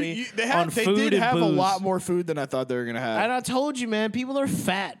more money They on food did and have booze. a lot more food than I thought they were gonna have. And I told you, man, people are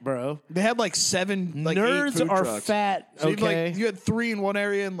fat, bro. They had like 7, like 8 Nerds food are trucks. fat. So Okay, you had 3 in one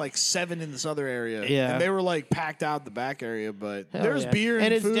area and like 7 in this other area. Yeah. And they were like packed out the back area, but Hell there's yeah. beer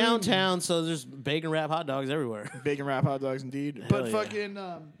and it's food. downtown, so there's bacon wrap hot dogs everywhere. Bacon wrap hot dogs, indeed. But yeah. fucking,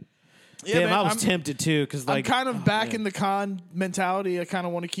 yeah, Damn, man, I was tempted too because I'm like kind of back in the con mentality. I kind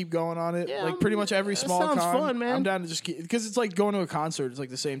of want to keep going on it. Yeah, like pretty much every that small sounds con, fun, man. I'm down to just because it's like going to a concert. It's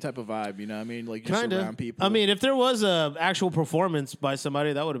like the same type of vibe, you know what I mean? Like you're just around people. I mean, if there was a actual performance by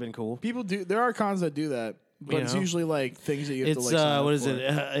somebody, that would have been cool. people do. There are cons that do that, but it's know? usually like things that you have It's to like. sign up what is for. it?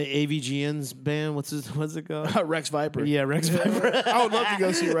 AVGN's band. What's it called? Rex Viper. Yeah, Rex Viper. I would love to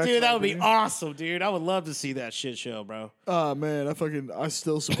go see Rex. Dude, that would Viper. be awesome, dude. I would love to see that shit show, bro. Oh man, I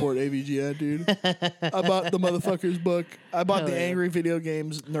still support AVGN, dude. I bought the motherfucker's book. I bought the yeah. Angry Video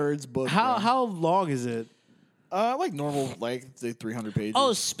Games Nerds book. bro. How long is it? Like normal, like say 300 pages.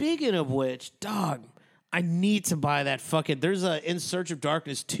 Oh, speaking of which, dog, I need to buy that fucking. There's a In Search of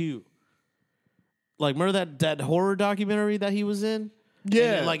Darkness 2. Like, remember that horror documentary that he was in? yeah.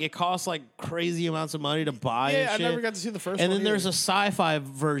 And then, like, it costs like crazy amounts of money to buy. yeah, and I shit. never got to see the first And one. then there's a either. sci-fi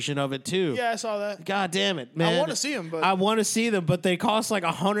version of it too. Yeah, I saw that. God damn it, man! I want to see them, but I want to see them, but they cost like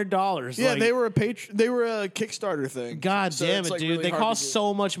 $100. yeah, like, they were a They were a Kickstarter thing. God So damn it's, it, like, dude! really They hard to cost get.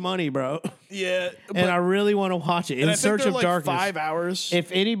 so much money, bro. Yeah, And I really want to watch it. In I think Search they're of like Darkness. 5 hours.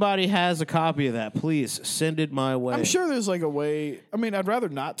 If anybody has a copy of that, please send it my way. I'm sure there's like a way. I mean, I'd rather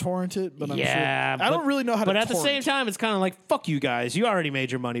not torrent it, but I'm Yeah, sure. I don't really know how to. But at the torrent. same time, it's kind of like fuck you guys. You already made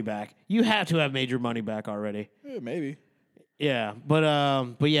your money back. You have to have made your money back already. Yeah, maybe. Yeah, but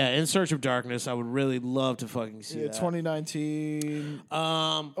yeah, In Search of Darkness, I would really love to fucking see Yeah, that. 2019.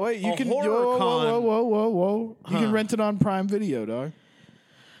 Wait, You can whoa. You can rent it on Prime Video, dog.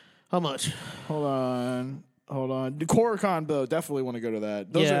 How much? Hold on. The CorrCon though, definitely want to go to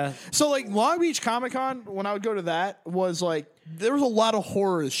that. Those Yeah. So like Long Beach Comic Con, when I would go to that, was like there was a lot of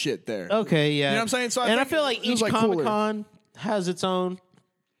horror shit there. Okay, yeah. You know what I'm saying? So I I think feel like it was, each like, Comic cooler. Con has its own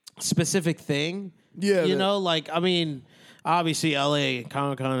specific thing. Yeah, You that- know, like I mean, obviously LA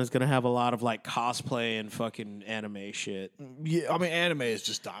Comic Con is gonna have a lot of like cosplay and fucking anime shit. Yeah, I mean, anime is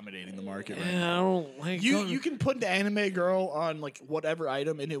just dominating the market right now. Yeah, I don't like You can put an anime girl on like whatever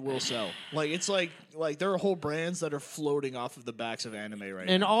item and it will sell. Like it's like there are whole brands that are floating off of the backs of anime right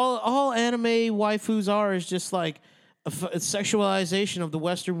and now. all anime waifus are is just like a sexualization of the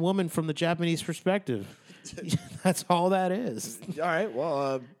Western woman from the Japanese perspective. That's all that is. All right,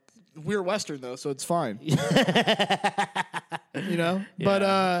 well, we're Western though, so it's fine. You know,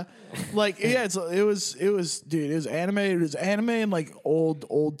 but like yeah, it was dude, it was anime. It was anime and like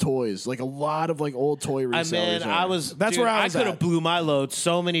old toys, like a lot of like old toy resellers. That's where I was. I could have at. blew my load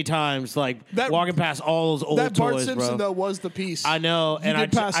so many times, like That- walking past all those old That Bart toys, Simpson bro. though was the piece. I know, You and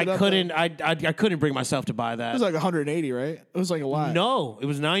did pass it I up, couldn't. I couldn't bring myself to buy It that. was like 180, right? It was like a lot. No, it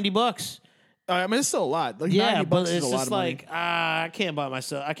was $90. I mean it's still a lot. Like Yeah, 90 but bucks is it's a lot just of money. like I can't buy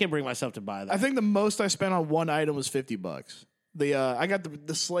myself. I can't bring myself to buy that. I think the most I spent on one item was $50. I got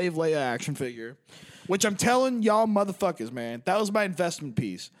the Slave Leia action figure, which I'm telling y'all motherfuckers, man, that was my investment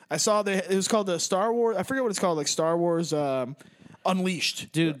piece. I saw it was called the Star Wars. I forget what it's called, like Star Wars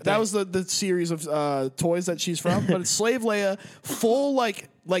Unleashed, Dude, That was the series of toys that she's from, but it's Slave Leia, full like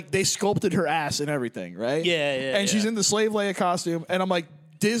they sculpted her ass and everything, right? Yeah, And she's yeah. in the Slave Leia costume, and I'm like,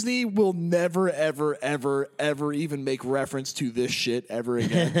 Disney will never, ever, ever, ever even make reference to this shit ever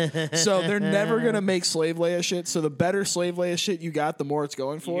again. So they're never going to make Slave Leia shit. So the better Slave Leia shit you got, the more it's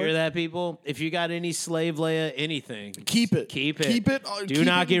going You for. hear that, people? If you got any Slave Leia, anything, Keep it. Keep it. Keep it. Do keep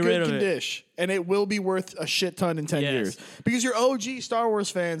not it get in rid good of it. condition, and it will be worth a shit ton in 10 Yes. years. Because you're OG Star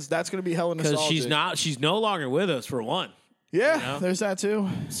Wars fans, that's going to be hella because nostalgic. she's no longer with us for one. Yeah, you know? there's that too.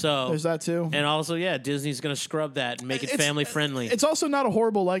 So There's that too. And also, yeah, Disney's gonna scrub that and make it It's- family friendly. It's also not a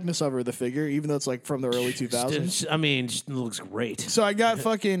horrible likeness of her, the figure, even though it's like from the early 2000s. I mean, it looks great. So I got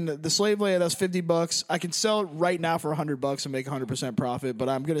fucking the Slave Leia. That's $50. I can sell it right now for $100 and make 100% profit, but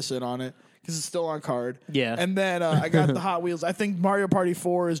I'm gonna sit on it because it's still on card. Yeah. And then I got the Hot Wheels. I think Mario Party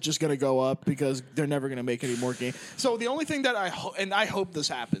 4 is just gonna go up because they're never gonna make any more games. So the only thing that I hope this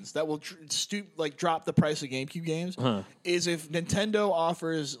happens that will drop the price of GameCube games is if Nintendo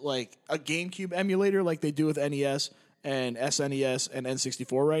offers like a GameCube emulator like they do with NES and SNES and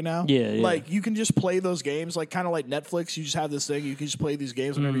N64 right now. Yeah. Like you can just play those games, like kind of like Netflix. You just have this thing. You can just play these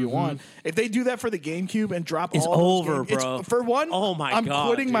games whenever you want. If they do that for the GameCube and drop It's all those over, games, bro. for one, Oh my I'm God,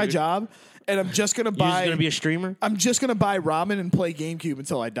 quitting my dude. job and I'm just gonna You're buy. just gonna be a streamer. I'm just gonna buy ramen and play GameCube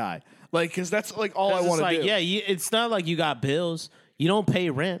until I die. Like, because that's like all I It's want to like, do. yeah, it's not like you got bills. You don't pay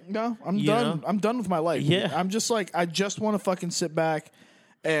rent. No, I'm You done. know? I'm done with my life. Yeah. I'm just like, I just want to fucking sit back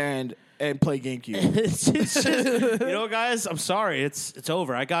and play GameCube. It's just, you know, guys, I'm sorry. It's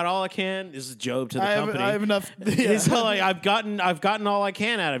over. I got all I can. This is Job to the company. I have enough. Yeah. So like I've gotten all I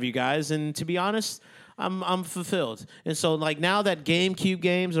can out of you guys, and to be honest, I'm fulfilled. And so like now that GameCube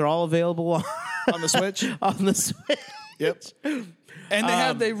games are all available On the Switch. on the Switch. Yep.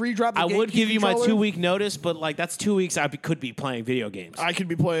 And they redropped the I would GameCube give you my controller. 2-week notice, but like that's 2 weeks could be playing video games. I could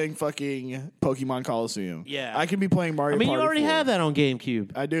be playing fucking Pokemon Coliseum. Yeah. I could be playing Mario I mean, Party you already 4. have that on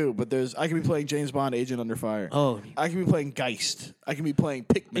GameCube. I do, but I could be playing James Bond Agent Under Fire. Oh. I could be playing Geist. I could be playing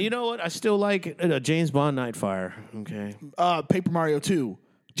Pikmin. You know what? I still like James Bond Nightfire. Okay. Paper Mario 2.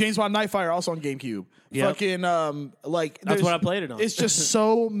 James Bond Nightfire also on GameCube. Yep. Fucking like That's what I played it on. It's just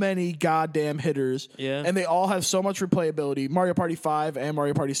so many goddamn hitters. Yeah. And they all have so much replayability. Mario Party 5 and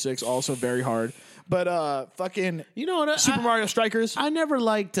Mario Party 6 also very hard. But fucking You know what? Super Mario Strikers, I never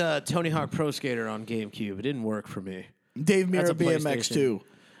liked Tony Hawk Pro Skater on GameCube. It didn't work for me. Dave Mirra a BMX PlayStation. 2.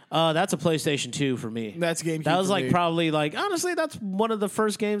 That's a PlayStation 2 for me. That's GameCube. That was for like me. probably like honestly, that's one of the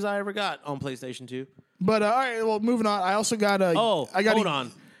first games I ever got on PlayStation 2. But all right, well, moving on. I also got a. Oh, hold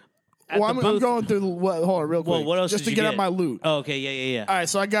on. At Well, the I'm booth- going through. Hold on, real quick. Well, what else just did to you get up my loot. Oh, okay, yeah. All right,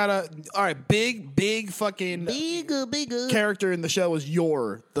 so I got big fucking Bigger. character in the show was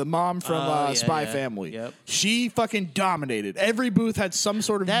Yor, the mom from Yeah, Spy yeah. Family. Yep. She fucking dominated. Every booth had some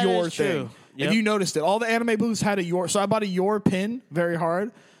sort of That Yor is thing. true. Yep. If you noticed it, all the anime booths had a Yor. So I bought a Yor pin, very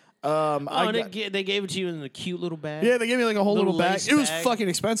hard. And they gave it to you in a cute little bag. Yeah, they gave me like a whole little bag. lace It was bag. fucking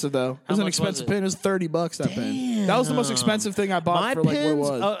expensive though. It How was an much was expensive it? pin. It was $30 that pin. That was the most expensive thing I bought My for like pins.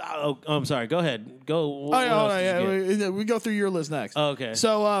 what it was. Oh, I'm sorry. Go ahead. Go. Oh, yeah, hold on, yeah, we go through your list next. Oh, okay.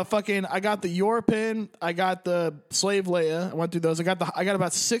 So, fucking, I got the Yor pin. I got the Slave Leia. I went through those. I got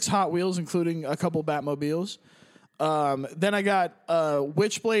about 6 Hot Wheels, including a couple Batmobiles. Then I got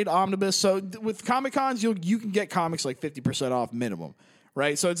Witchblade Omnibus. So with Comic Cons, you can get comics like 50% off minimum.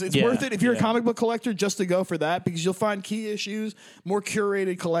 Right, so it's Yeah, worth it if you're a yeah. comic book collector just to go for that because you'll find key issues, more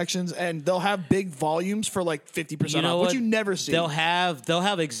curated collections, and they'll have big volumes for like 50% You know off, what? which you never see. They'll have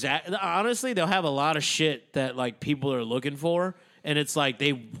honestly, they'll have a lot of shit that like people are looking for, and it's like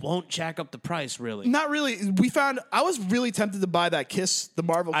they won't jack up the price really. Not really. I was really tempted to buy that Kiss, the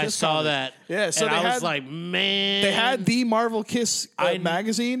Marvel Kiss. I saw comic. that. Yeah, so and they I was had like, man, they had the Marvel Kiss I-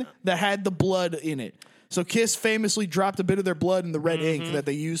 magazine that had the blood in it. So Kiss famously dropped a bit of their blood in the red ink that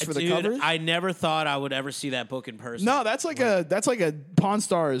they used for the Dude, covers. I never thought I would ever see that book in person. No, that's like a Pawn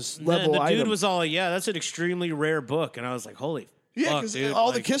Stars level the dude item. was all, yeah, that's an extremely rare book, and I was like, holy yeah, fuck, because dude.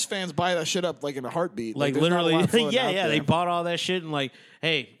 all the Like- Kiss fans buy that shit up like in a heartbeat. Like there's not a literally, lot floating out yeah. there. They bought all that shit and like,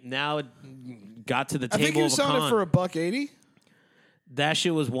 hey, now it got to the I table think he was of a selling con. it for $1.80. That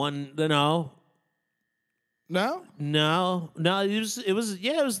shit was No, no. It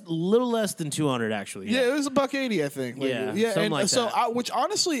was a little less than 200 actually. yeah, it was $1.80. I think. Like, Yeah, yeah, something and like so that. which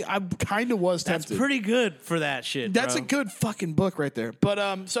honestly I kind of was That's tempted. pretty good for that shit. That's bro. a good fucking book right there.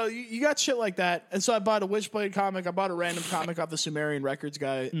 But so you got shit like that, and so I bought a Witchblade comic. I bought a random comic off the Sumerian Records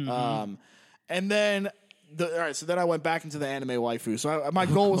guy, Mm-hmm. and then all right. So then I went back into the anime waifu. So my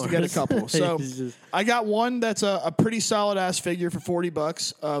goal was to get a couple. So It's just- I got one that's a pretty solid ass figure for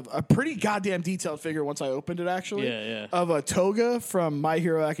 $40 of a pretty goddamn detailed figure. Once I opened it, actually, Yeah. of a Toga from My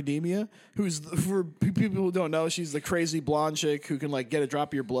Hero Academia, who's for people who don't know, she's the crazy blonde chick who can like get a drop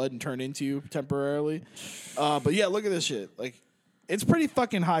of your blood and turn into you temporarily. But yeah, look at this shit. Like, it's pretty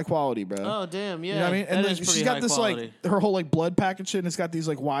fucking high quality, bro. Oh damn, yeah. You know what I mean? And That then is she's pretty got high this quality. like her whole like blood packet shit, and it's got these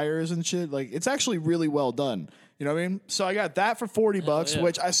like wires and shit. Like, it's actually really well done. You know what I mean? So I got that for $40, yeah.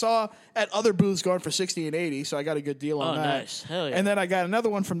 which I saw at other booths going for 60 and 80. So I got a good deal on Oh, that. nice. Hell yeah. And then I got another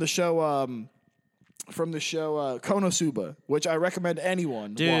one from the show. Konosuba, which I recommend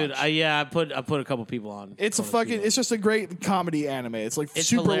anyone. Dude, watch. I put a couple people on. It's a fucking. It's just a great comedy anime. It's like It's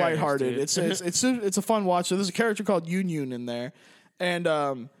super hilarious, lighthearted. dude. It's a fun watch. So there's a character called Yun Yun in there, and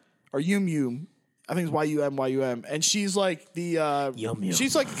or Yum Yum. I think it's YUM, and she's like the Yum Yum.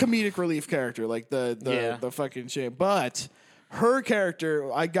 she's like a comedic relief character, like Yeah. the fucking shit. But her character,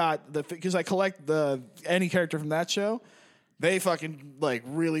 I got because I collect any character from that show. They fucking like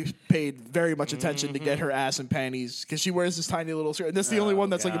really paid very much attention to get her ass in panties because she wears this tiny little skirt. And that's the only one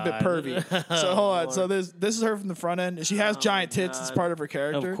that's like a bit God. pervy. So hold on. So this is her from the front end. She has giant tits. It's part of her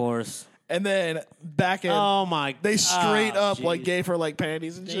character. Of course. And then back end, Oh my. they straight up like jeez. gave her like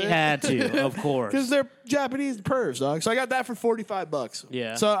panties and They shit. had to, of course. Because they're Japanese pervs, dog. So I got that for $45.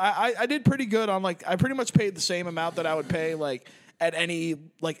 Yeah. So I did pretty good on like I pretty much paid the same amount that I would pay like at any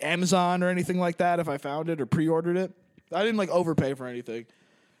like Amazon or anything like that if I found it or pre-ordered it. I didn't like overpay for anything.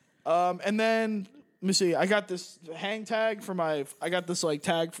 And then Let me see. I got this hang tag for my. I got this like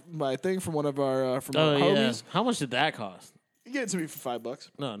tag for my thing from one of our our homies. How much did that cost? You get it to me for $5.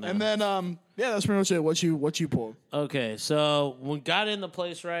 No. And then that's pretty much it. What you pulled? Okay, so when we got in the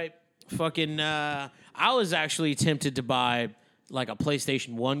place, right? Fucking, I was actually tempted to buy like a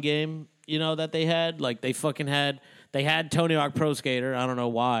PlayStation 1 game, that they had. Like they had Tony Hawk Pro Skater. I don't know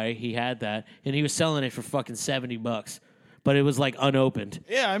why he had that, and he was selling it for fucking $70, but it was like unopened.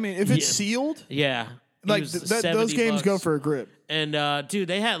 Yeah, I mean, if it's sealed, yeah, like those games go for a grip. And dude,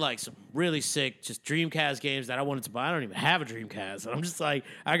 they had like some really sick just Dreamcast games that I wanted to buy. I don't even have a Dreamcast, and I'm just like,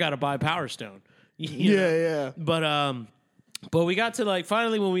 I gotta buy Power Stone. Yeah. But we got to like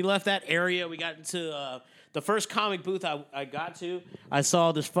finally when we left that area, we got into the first comic booth I got to. I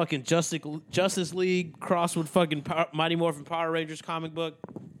saw this fucking Justice League crossed with fucking Mighty Morphin Power Rangers comic book.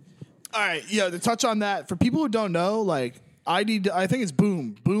 All right, to touch on that, for people who don't know, like I think it's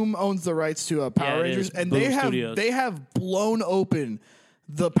Boom. Boom owns the rights to Power Rangers, and Boom they have blown open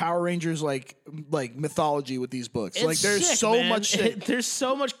the Power Rangers like mythology with these books. It's like there's sick, so man. much shit. There's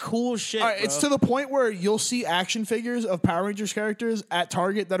so much cool shit. All right, bro. it's to the point where you'll see action figures of Power Rangers characters at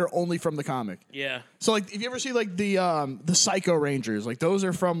Target that are only from the comic. Yeah. So like if you ever see like the Psycho Rangers, like those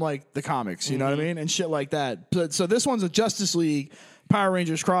are from like the comics, you know what I mean? And shit like that. So this one's a Justice League Power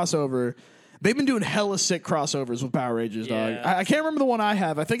Rangers crossover. They've been doing hella sick crossovers with Power Rangers, dog. Yeah. I can't remember the one I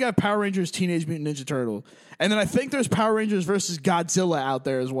have. I think I have Power Rangers Teenage Mutant Ninja Turtle. And then I think there's Power Rangers versus Godzilla out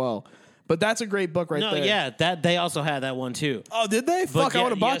there as well. But that's a great book there. No, yeah, that they also had that one too. Oh, did they? Fuck, I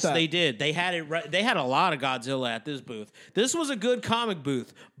would have bought that. Yes, they did. They had it right. They had a lot of Godzilla at this booth. This was a good comic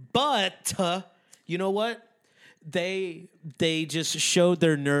booth. But you know what? They just showed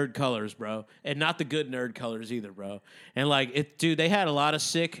their nerd colors, bro, and not the good nerd colors either, bro. And like dude, they had a lot of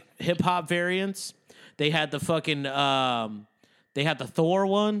sick hip hop variants. They had the fucking they had the Thor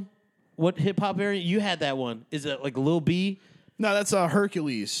one. What hip hop variant? You had that one. Is it like Lil B? No, that's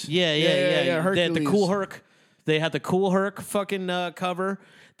Hercules. Yeah. Hercules. They had the Cool Herc. They had the Cool Herc fucking cover.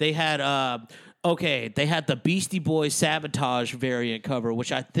 They had they had the Beastie Boys Sabotage variant cover,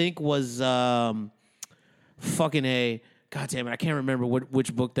 which I think was fucking a. God damn it, I can't remember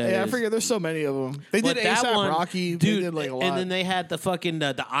which book that is. Yeah, I forget. There's so many of them. They did A$AP Rocky. Dude, they did like a lot. And then they had the fucking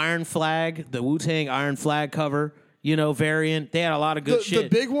the Iron Flag, the Wu-Tang Iron Flag cover, variant. They had a lot of good shit.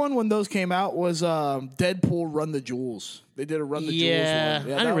 The big one when those came out was Deadpool Run the Jewels. They did a Run the Jewels one.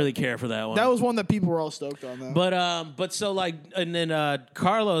 Yeah, I didn't really care for that one. That was one that people were all stoked on, though. But so like, and then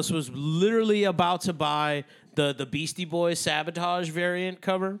Carlos was literally about to buy the Beastie Boys Sabotage variant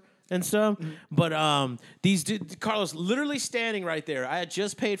cover and stuff. Mm-hmm. But Carlos literally standing right there. I had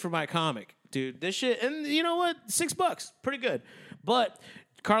just paid for my comic, dude. This shit, and you know what? $6, pretty good. But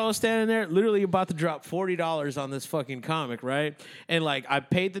Carlos standing there, literally about to drop $40 on this fucking comic, right? And like, I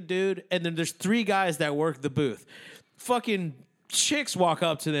paid the dude, and then there's 3 guys that work the booth. Fucking chicks walk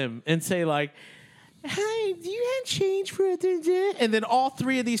up to them and say like, "Hi, do you have change for it?" And then all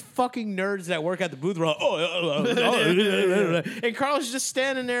 3 of these fucking nerds that work at the booth were like, and Carlos is just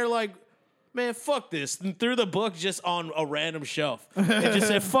standing there like, "Man, fuck this," and threw the book just on a random shelf and just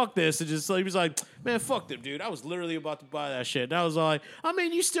said, "Fuck this," and just he was like, "Man, fuck them, dude. I was literally about to buy that shit." And I was like, I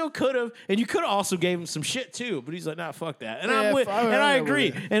mean, you still could have, and you could have also gave him some shit too, but he's like, "Nah, fuck that," and I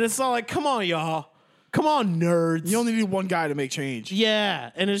agree, and it's all like, come on, y'all. Come on, nerds. You only need one guy to make change.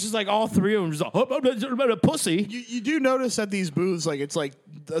 Yeah, and it's just like all 3 of them just like, pussy. You do notice at these booths, like it's like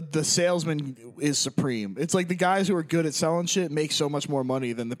the salesman is supreme. It's like the guys who are good at selling shit make so much more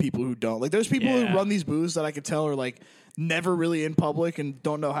money than the people who don't. Like there's people who run these booths that I could tell are like never really in public and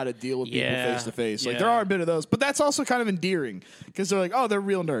don't know how to deal with people face to face. Like there are a bit of those, but that's also kind of endearing because they're like, oh, they're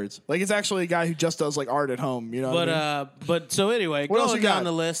real nerds. Like it's actually a guy who just does like art at home, you know. But so anyway, what else going you got? down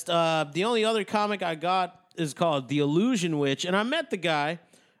the list, the only other comic I got is called The Illusion Witch, and I met the guy.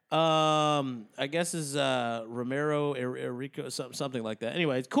 I guess is Romero Enrico, something like that.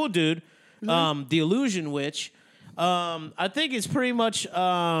 Anyway, it's cool dude. The Illusion Witch. I think it's pretty much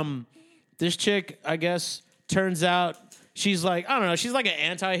this chick. I guess turns out she's like, I don't know. She's like an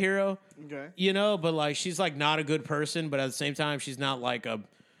anti-hero, okay. But like she's like not a good person, but at the same time she's not like a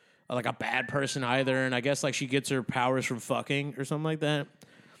bad person either. And I guess like she gets her powers from fucking or something like that.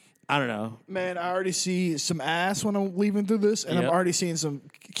 I don't know. Man, I already see some ass when I'm leaving through this, and I'm already seeing some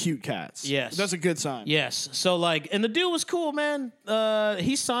cute cats. Yes. That's a good sign. Yes. So, like, and the dude was cool, man.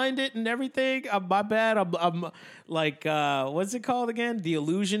 He signed it and everything. My bad. I'm like, what's it called again? The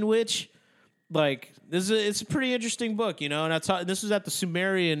Illusion Witch. Like, it's a pretty interesting book, and this was at the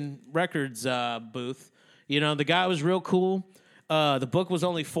Sumerian Records booth. The guy was real cool. The book was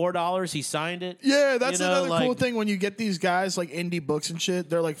only $4. He signed it. Yeah, that's another cool like, thing when you get these guys like indie books and shit.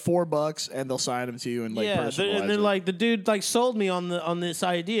 They're like $4 and they'll sign them to you and like personalize and then it. like the dude like sold me on this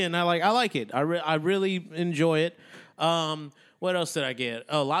idea, and I like it. I really enjoy it. What else did I get?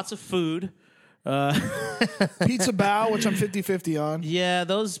 Oh, lots of food. Pizza Bao, which I'm 50-50 on. Yeah,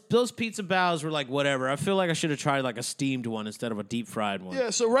 those pizza baos were like whatever. I feel like I should have tried like a steamed one instead of a deep fried one. Yeah,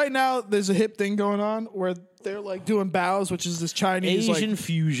 so right now there's a hip thing going on where they're like doing baos, which is this Chinese Asian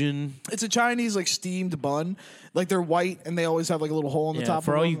fusion. It's a Chinese like steamed bun. Like they're white and they always have like a little hole in the top.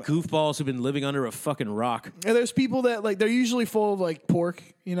 For of all them. you goofballs who've been living under a fucking rock. And there's people that like they're usually full of like pork,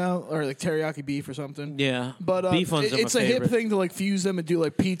 you know, or like teriyaki beef or something. Yeah, But beef ones are my it's a hip favorite. thing to like fuse them and do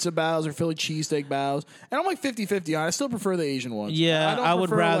like pizza baos or Philly cheesesteak baos. And I'm like 50-50 on it. I still prefer the Asian ones. Yeah, don't I would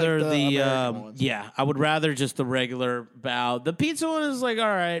prefer, rather like, the American ones. I would rather just the regular bao. The pizza one is like all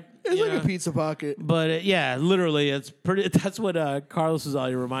right. It's you like know? a pizza pocket. But yeah, literally, it's pretty. That's what Carlos is all.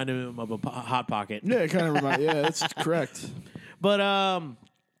 You reminded him of a hot pocket. Yeah, it kind of reminds. Yeah, that's correct. But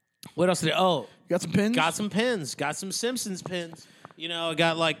what else did? Got some pins. Got some pins. Got some Simpsons pins. You know, I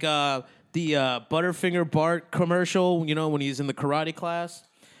got like the Butterfinger Bart commercial. You know, when he's in the karate class,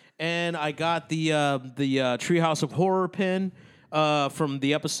 and I got the Treehouse of Horror pin from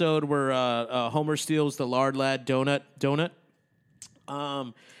the episode where Homer steals the Lard Lad donut.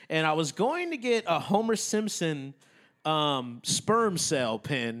 And I was going to get a Homer Simpson sperm cell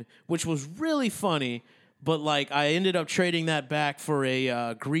pin, which was really funny. But like, I ended up trading that back for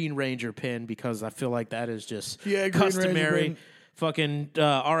a Green Ranger pin because I feel like that is just Green Ranger customary. pin. Fucking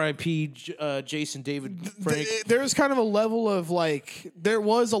R.I.P. Jason David Frank. There's kind of a level of like there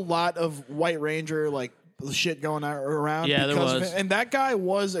was a lot of White Ranger like shit going around. Yeah, there because of was. it. And that guy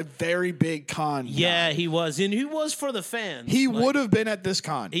was a very big con. Yeah, guy. he was, and he was for the fans. He Like, would have been at this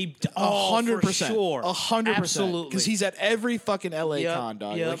con. He 100%, for sure, 100%, absolutely, because he's at every fucking LA Yep, con,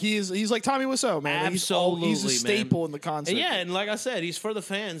 dog. yep. Like he's like Tommy Wiseau, man. Like, Absolutely, he's a staple in the concert. And yeah, and like I said, he's for the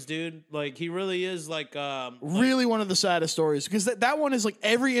fans, dude. Like he really is. Like really one of the saddest stories because that one is like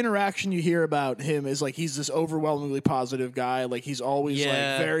every interaction you hear about him is like he's this overwhelmingly positive guy. Like he's always Yeah.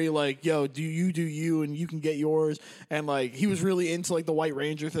 like very like, yo, do you and you can get yours. And like he was really into like the White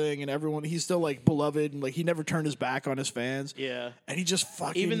Ranger thing and everyone. He's still like beloved and like he never turned his back on his fans. Yeah. And he just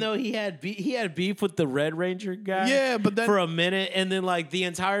fucking Even though he had beef with the Red Ranger guy. Yeah, but then for a minute, and then like the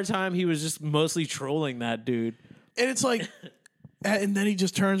entire time he was just mostly trolling that dude. and it's like. And then he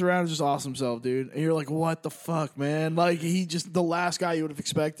just turns around and just awes himself, dude. And you're like, what the fuck, man? Like he just the last guy you would have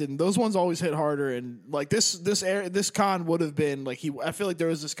expected. And those ones always hit harder. And like this con would have been like I feel like there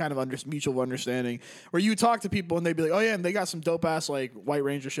was this kind of mutual understanding where you talk to people and they'd be like, oh yeah, and they got some dope ass like White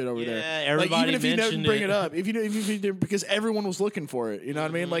Ranger shit over there. Yeah, everybody like, even if you didn't mentioned bring it. it up, if you didn't, because everyone was looking for it. You know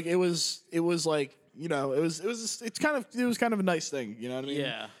what I mean? Like it was like. You know, it was kind of a nice thing. You know what I mean?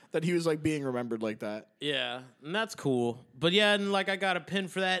 Yeah. That he was like being remembered like that. Yeah, and that's cool. But yeah, and like I got a pin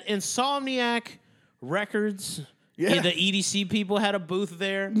for that. Insomniac Records. Yeah. The EDC people had a booth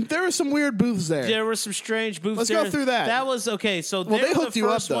there. There were some weird booths there. There were some strange booths. Let's there. go through that. That was okay. So Well, they they were hooked the you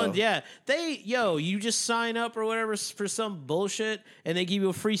up, first though. one. Yeah, you just sign up or whatever for some bullshit, and they give you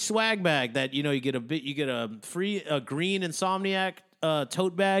a free swag bag. That you get a free green Insomniac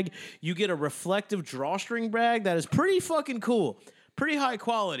tote bag. You get a reflective drawstring bag that is pretty fucking cool, pretty high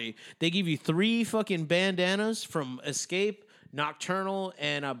quality. They give you 3 fucking bandanas from Escape, Nocturnal,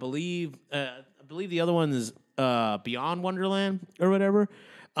 and I believe the other one is Beyond Wonderland or whatever.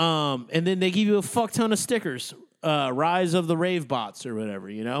 And then they give you a fuck ton of stickers. Rise of the Rave Bots or whatever,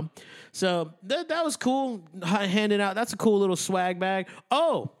 you know? So that was cool, handing out. That's a cool little swag bag.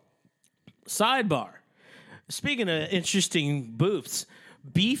 Oh, sidebar. Speaking of interesting booths,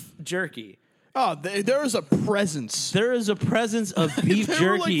 beef jerky. Oh, there was a presence. There is a presence of beef There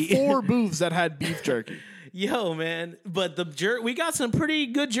jerky. were like 4 booths that had beef jerky. Yo, man. But we got some pretty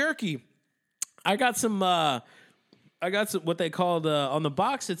good jerky. I got some what they called on the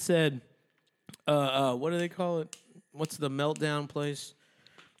box. It said, what do they call it? What's the meltdown place?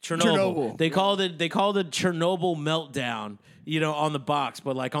 Chernobyl. They called it Chernobyl meltdown. On the box,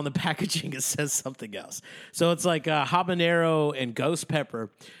 but like on the packaging, it says something else. So it's like habanero and ghost pepper,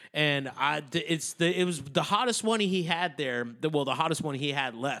 and it was the hottest one he had there. The hottest one he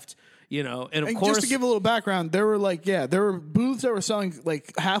had left. And of course, just to give a little background, there were booths that were selling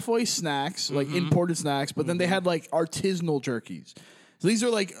like halfway snacks, like imported snacks, but then they had like artisanal jerkies. So these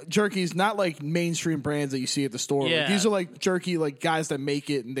are like jerkies, not like mainstream brands that you see at the store. Yeah. Like, these are like jerky, like guys that make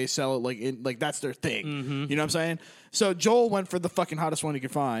it and they sell it like that's their thing. You know what I'm saying? So Joel went for the fucking hottest one he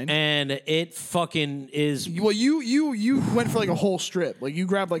could find. And it fucking is. Well, you went for like a whole strip. Like you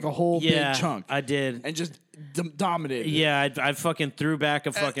grabbed like a whole big chunk. I did. And just dominated. Yeah, I fucking threw back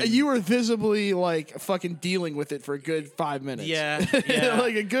a fucking. You were visibly like fucking dealing with it for a good 5 minutes. Yeah,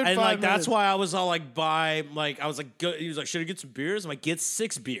 like a good 5 minutes. That's why I was all like, buy. Like I was like, he was like, should I get some beers? I'm like, get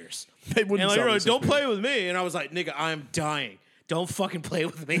 6 beers. They wouldn't and like, sell don't play with me. And I was like, nigga, I'm dying. Don't fucking play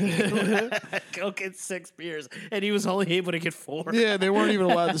with me. Go get 6 beers. And he was only able to get 4. Yeah, they weren't even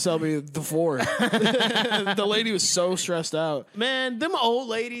allowed to sell me the 4. The lady was so stressed out. Man, them old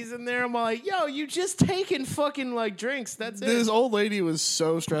ladies in there, I'm like, yo, you just taking fucking like drinks. That's it. This old lady was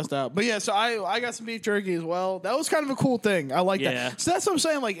so stressed out. But yeah, so I got some beef jerky as well. That was kind of a cool thing. I like that. So that's what I'm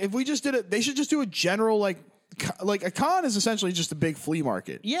saying. Like, if we just did it, they should just do a general like a con is essentially just a big flea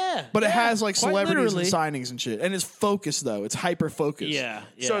market. Yeah. But it has like celebrities literally. and signings and shit. And it's focused though. It's hyper focused. Yeah.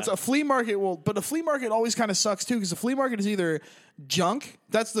 So it's a flea market. But a flea market always kind of sucks too, because the flea market is either junk,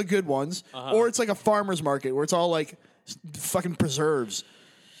 that's the good ones, or it's like a farmer's market where it's all like fucking preserves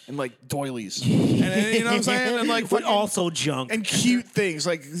and like doilies. And you know what I'm saying? And like but also junk. And cute things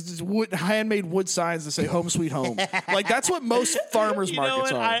like handmade wood signs that say home sweet home. Like that's what most farmers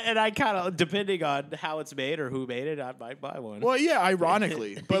markets are. I kind of, depending on how it's made or who made it, I might buy one. Well, yeah,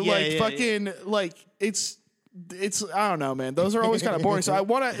 ironically. But like it's I don't know, man. Those are always kind of boring. So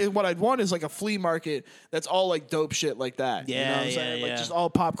what I'd want is like a flea market that's all like dope shit like that. Yeah, you know what I'm saying? Like just all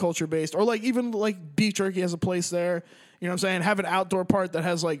pop culture based, or like even like beef jerky has a place there. You know what I'm saying? Have an outdoor part that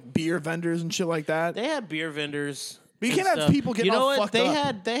has like beer vendors and shit like that. They had beer vendors. But you can't have people getting all fucked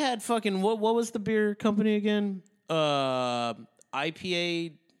up. They had fucking what was the beer company again?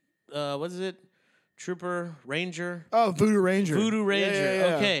 IPA. What is it? Trooper Ranger. Oh, Voodoo Ranger. Voodoo Ranger.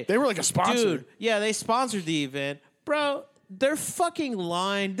 Yeah. Okay, they were like a sponsor. Dude, yeah, they sponsored the event, bro. Their fucking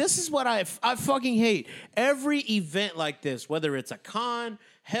line. This is what I fucking hate. Every event like this, whether it's a con,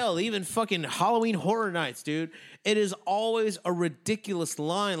 hell, even fucking Halloween Horror Nights, dude. It is always a ridiculous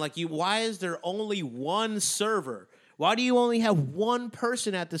line. Like, why is there only one server? Why do you only have one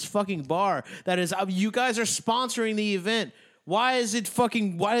person at this fucking bar? That is, you guys are sponsoring the event. Why is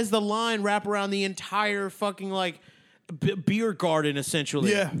the line wrap around the entire fucking like beer garden,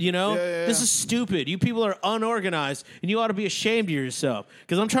 essentially? Yeah. You know? Yeah. This is stupid. You people are unorganized, and you ought to be ashamed of yourself.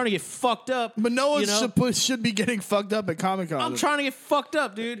 Because I'm trying to get fucked up. But no one should be getting fucked up at Comic-Con. I'm trying to get fucked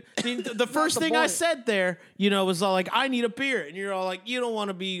up, dude. I mean, the first thing I said there, was all like, I need a beer. And you're all like, you don't want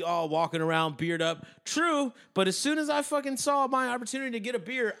to be all walking around beard up. True, but as soon as I fucking saw my opportunity to get a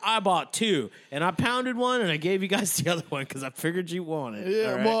beer, I bought 2. And I pounded one, and I gave you guys the other one because I figured you wanted.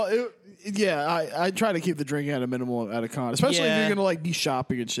 Yeah, right? well, I try to keep the drinking at a minimal at a con, especially if you're gonna like be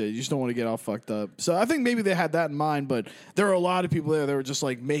shopping and shit. You just don't want to get all fucked up. So I think maybe they had that in mind, but there were a lot of people there that were just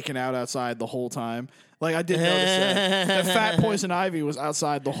like making out outside the whole time. Like I did notice that Fat Poison Ivy was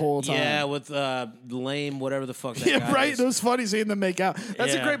outside the whole time. Yeah, with lame whatever the fuck that guy right. is. It was funny seeing them make out.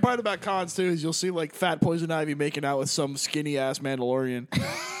 That's a great part about cons too. Is you'll see like Fat Poison Ivy making out with some skinny ass Mandalorian.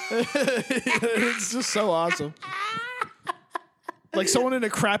 It's just so awesome. Like someone in a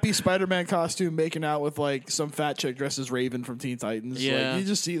crappy Spider-Man costume making out with like some fat chick dressed as Raven from Teen Titans. Yeah, like, you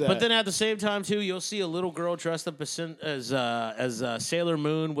just see that. But then at the same time too, you'll see a little girl dressed up as Sailor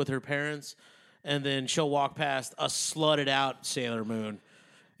Moon with her parents, and then she'll walk past a slutted out Sailor Moon.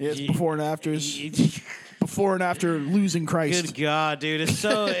 Yeah, it's before and afters. Before and after losing Christ. Good God, dude! It's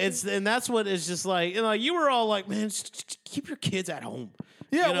so and that's what it's just like. You were all like, man, just keep your kids at home.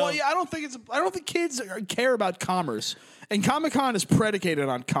 Yeah, well, I don't think kids care about commerce. And Comic-Con is predicated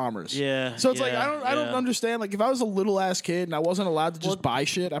on commerce. Yeah. So it's like I don't understand. Like if I was a little ass kid and I wasn't allowed to just buy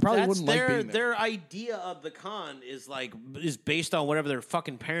shit, I probably wouldn't like being there. Their idea of the con is based on whatever their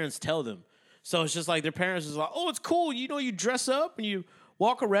fucking parents tell them. So it's just like their parents is like, oh, it's cool. You dress up and you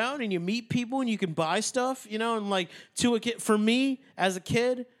walk around and you meet people and you can buy stuff. And like to a kid, for me as a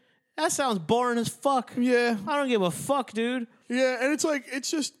kid, that sounds boring as fuck. Yeah. I don't give a fuck, dude. Yeah, and it's like it's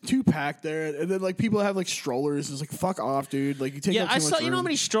just too packed there, and then like people have like strollers. It's like fuck off, dude. Like you take up too much room. You know how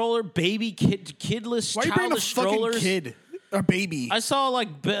many kidless, Why are you bringing a strollers? fucking kid, a baby? I saw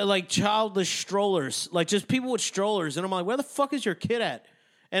like childless strollers, like just people with strollers, and I'm like, where the fuck is your kid at?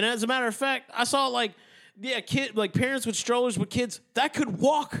 And as a matter of fact, I saw parents with strollers with kids that could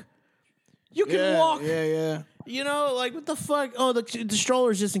walk. You can walk. Yeah. Like what the fuck? Oh, the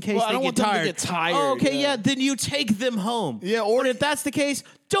strollers just in case I don't they want get them tired. to get tired. Oh, okay, yeah. Then you take them home. Yeah, or if that's the case,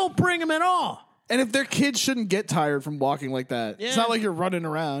 don't bring them at all. And if their kids shouldn't get tired from walking like that, it's not like you're running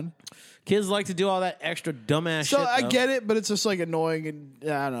around. Kids like to do all that extra dumbass So shit. I though. get it, but it's just like annoying, and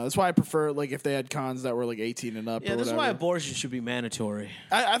I don't know. That's why I prefer like if they had cons that were like 18 and up. Yeah, or that's whatever. why abortion should be mandatory.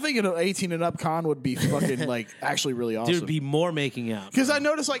 I think an 18 and up con would be fucking like actually really awesome. There'd be more making out. Because I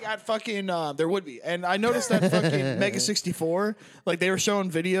noticed, like, at fucking, there would be. And I noticed that fucking Mega 64, like, they were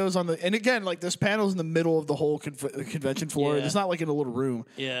showing videos on the, and again, like, this panel's in the middle of the whole convention floor. Yeah. It's not like in a little room.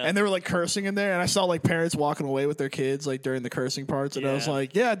 Yeah. And they were, like, cursing in there. And I saw, like, parents walking away with their kids, like, during the cursing parts. And I was Yeah.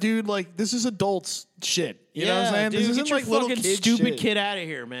 like, yeah, dude, like, this is adults shit. You know what I'm saying? Dude, This get isn't, your like, little fucking kid stupid shit. kid out of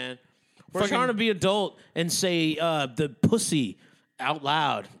here, man. We're Fucking- trying to be adult and say the pussy out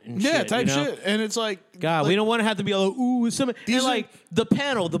loud and Yeah, shit, type you know? shit. And it's like, God, we don't want to have to be like, ooh, something. These And are- like the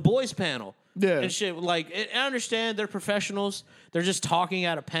panel, the boys panel. Yeah. And shit. Like, I understand they're professionals. They're just talking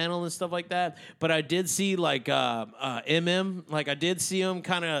at a panel and stuff like that. But I did see, like, MM. Like, I did see him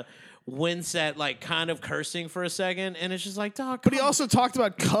kind of wince at, like, kind of cursing for a second. And it's just like, dog, But he also talked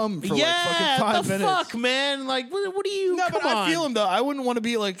about cum for like fucking 5 the minutes. fuck, man? Like, what do you? No, come but on. I feel him though. I wouldn't want to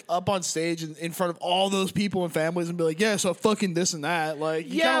be like up on stage in front of all those people and families and be like, yeah, so fucking this and that. Like,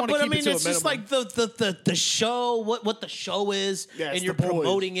 you Yeah, want to but I keep mean, it to it's a just minimum. like the show, what the show is, Yeah, it's and you're the boys.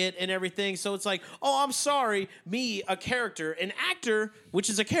 promoting it and everything. So it's like, oh, I'm sorry, me, a character, an actor,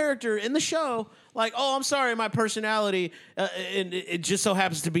 which is a character in the show. Like, oh, I'm sorry, my personality, and it just so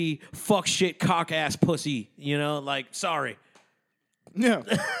happens to be fuck shit, cock ass pussy. You know, like, sorry. Yeah,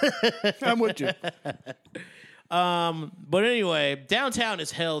 I'm with you. But anyway, downtown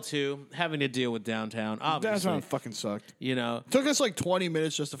is hell too. Having to deal with downtown, obviously. Downtown fucking sucked. You know, Took us like 20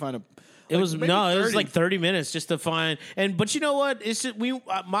 minutes just to find a. It was maybe no, it was 30. like 30 minutes just to find. But you know what? It's just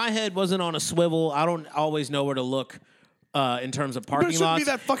my head wasn't on a swivel. I don't always know where to look in terms of parking shouldn't lots. be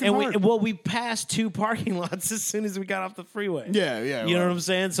that fucking and hard. we passed 2 parking lots as soon as we got off the freeway. Yeah. You know what I'm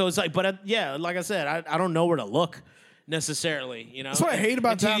saying? So it's like, but yeah, like I said, I don't know where to look necessarily. You know, That's what I hate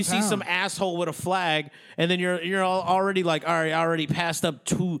about until you see downtown. some asshole with a flag, and then you're already like, all right, I already passed up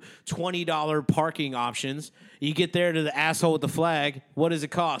 2 $20 parking options. You get there to the asshole with the flag. What does it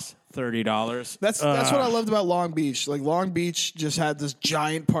cost? $30. That's what I loved about Long Beach. Like Long Beach just had this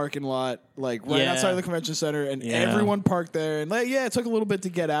giant parking lot, like right Yeah. outside of the convention center, and Yeah. everyone parked there. And like, yeah, it took a little bit to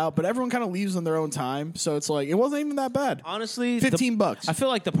get out, but everyone kind of leaves on their own time. So it's like it wasn't even that bad. Honestly, $15. I feel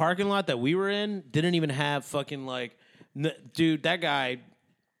like the parking lot that we were in didn't even have fucking like, dude, that guy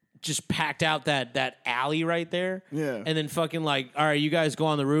just packed out that alley right there. Yeah. And then fucking like, all right, you guys go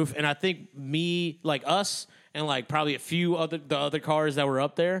on the roof. And I think me, like us, and like probably a few other cars that were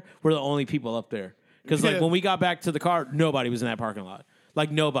up there were the only people up there. Because like Yeah. when we got back to the car, nobody was in that parking lot. Like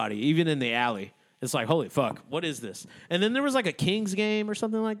nobody, even in the alley. It's like, holy fuck, what is this? And then there was like a Kings game or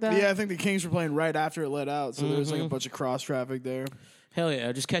something like that. Yeah, I think the Kings were playing right after it let out, so there was Mm-hmm. like a bunch of cross traffic there. Hell yeah,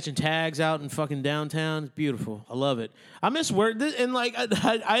 just catching tags out in fucking downtown. It's beautiful. I love it. I miss work, and like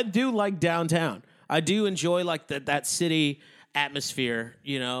I do like downtown. I do enjoy like that city atmosphere.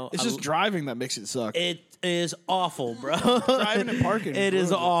 You know, It's just driving that makes it suck. it is awful, bro. Driving and parking. It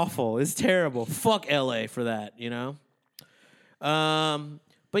is ruins awful. It's terrible. Fuck LA for that. You know.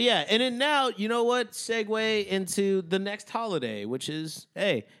 But yeah, and then now, you know what? Segue into the next holiday, which is,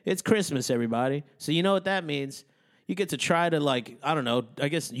 hey, it's Christmas, everybody. So you know what that means. You get to try to, like, I don't know, I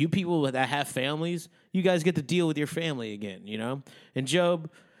guess you people that have families, you guys get to deal with your family again, you know? And Job,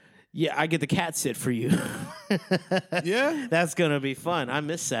 yeah, I get the cat sit for you. Yeah, That's going to be fun. I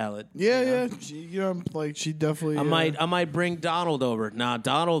miss Salad. yeah. She definitely. I might bring Donald over. Nah,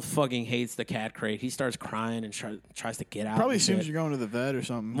 Donald fucking hates the cat crate. He starts crying and tries to get out. probably and assumes shit. you're going to the vet or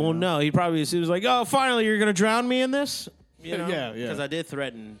something. Well, no, he probably was like, "Oh, finally, you're gonna drown me in this." You know? Yeah. Because I did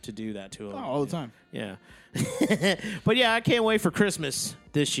threaten to do that to him. Oh, all the time. Yeah, but yeah, I can't wait for Christmas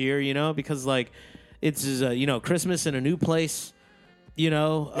this year. You know, because like it's Christmas in a new place. You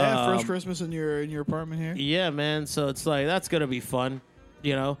know, Yeah, first Christmas in your apartment here. yeah, man. So it's like that's gonna be fun.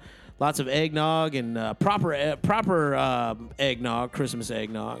 You know, lots of eggnog and proper eggnog, Christmas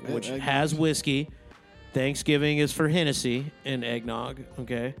eggnog, which eggnog. has whiskey. Thanksgiving is for Hennessy and eggnog.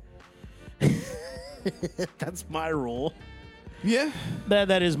 Okay, that's my rule. Yeah,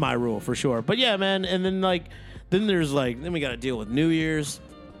 That is my rule for sure. But yeah, man. And then then we got to deal with New Year's.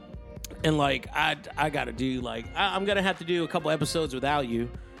 And like I got to do I'm gonna have to do a couple episodes without you,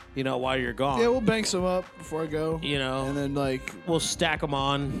 you know, while you're gone. yeah. We'll bank some up before I go. You know, and then we'll stack them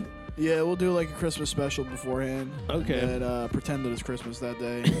on. yeah, we'll do like a Christmas special beforehand. Okay. And pretend that it's Christmas that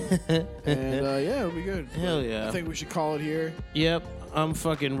day. And yeah, it'll be good. Hell yeah. I think we should call it here. Yep, I'm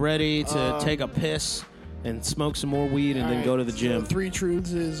fucking ready to take a piss and smoke some more weed and All then right, go to the gym. So 3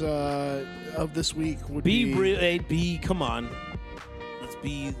 truths is of this week would Be come on. Let's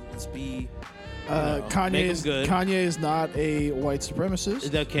be Kanye is not a white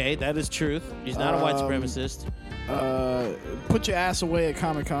supremacist. Okay, that is truth. He's not a white supremacist. Put your ass away at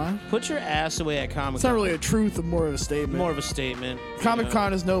Comic-Con. Put your ass away at Comic-Con. It's not really a truth, more of a statement. More of a statement.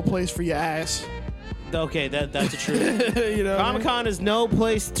 Comic-Con is no place for your ass. Okay, that's a truth. You know, Comic-Con is no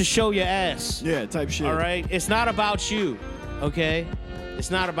place to show your ass. Yeah, type shit. All right? It's not about you, okay?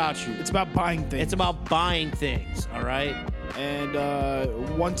 It's not about you. It's about buying things. It's about buying things, all right? And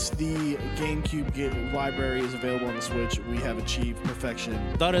once the GameCube library is available on the Switch, we have achieved perfection.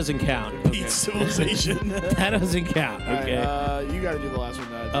 That doesn't count. Beat civilization. That doesn't count, okay? Right, you got to do the last one.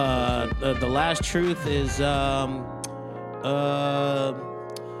 The last truth is,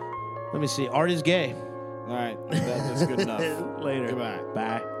 let me see. Art is gay. All right, that's good enough. Later. Goodbye.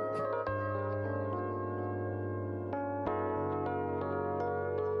 Bye.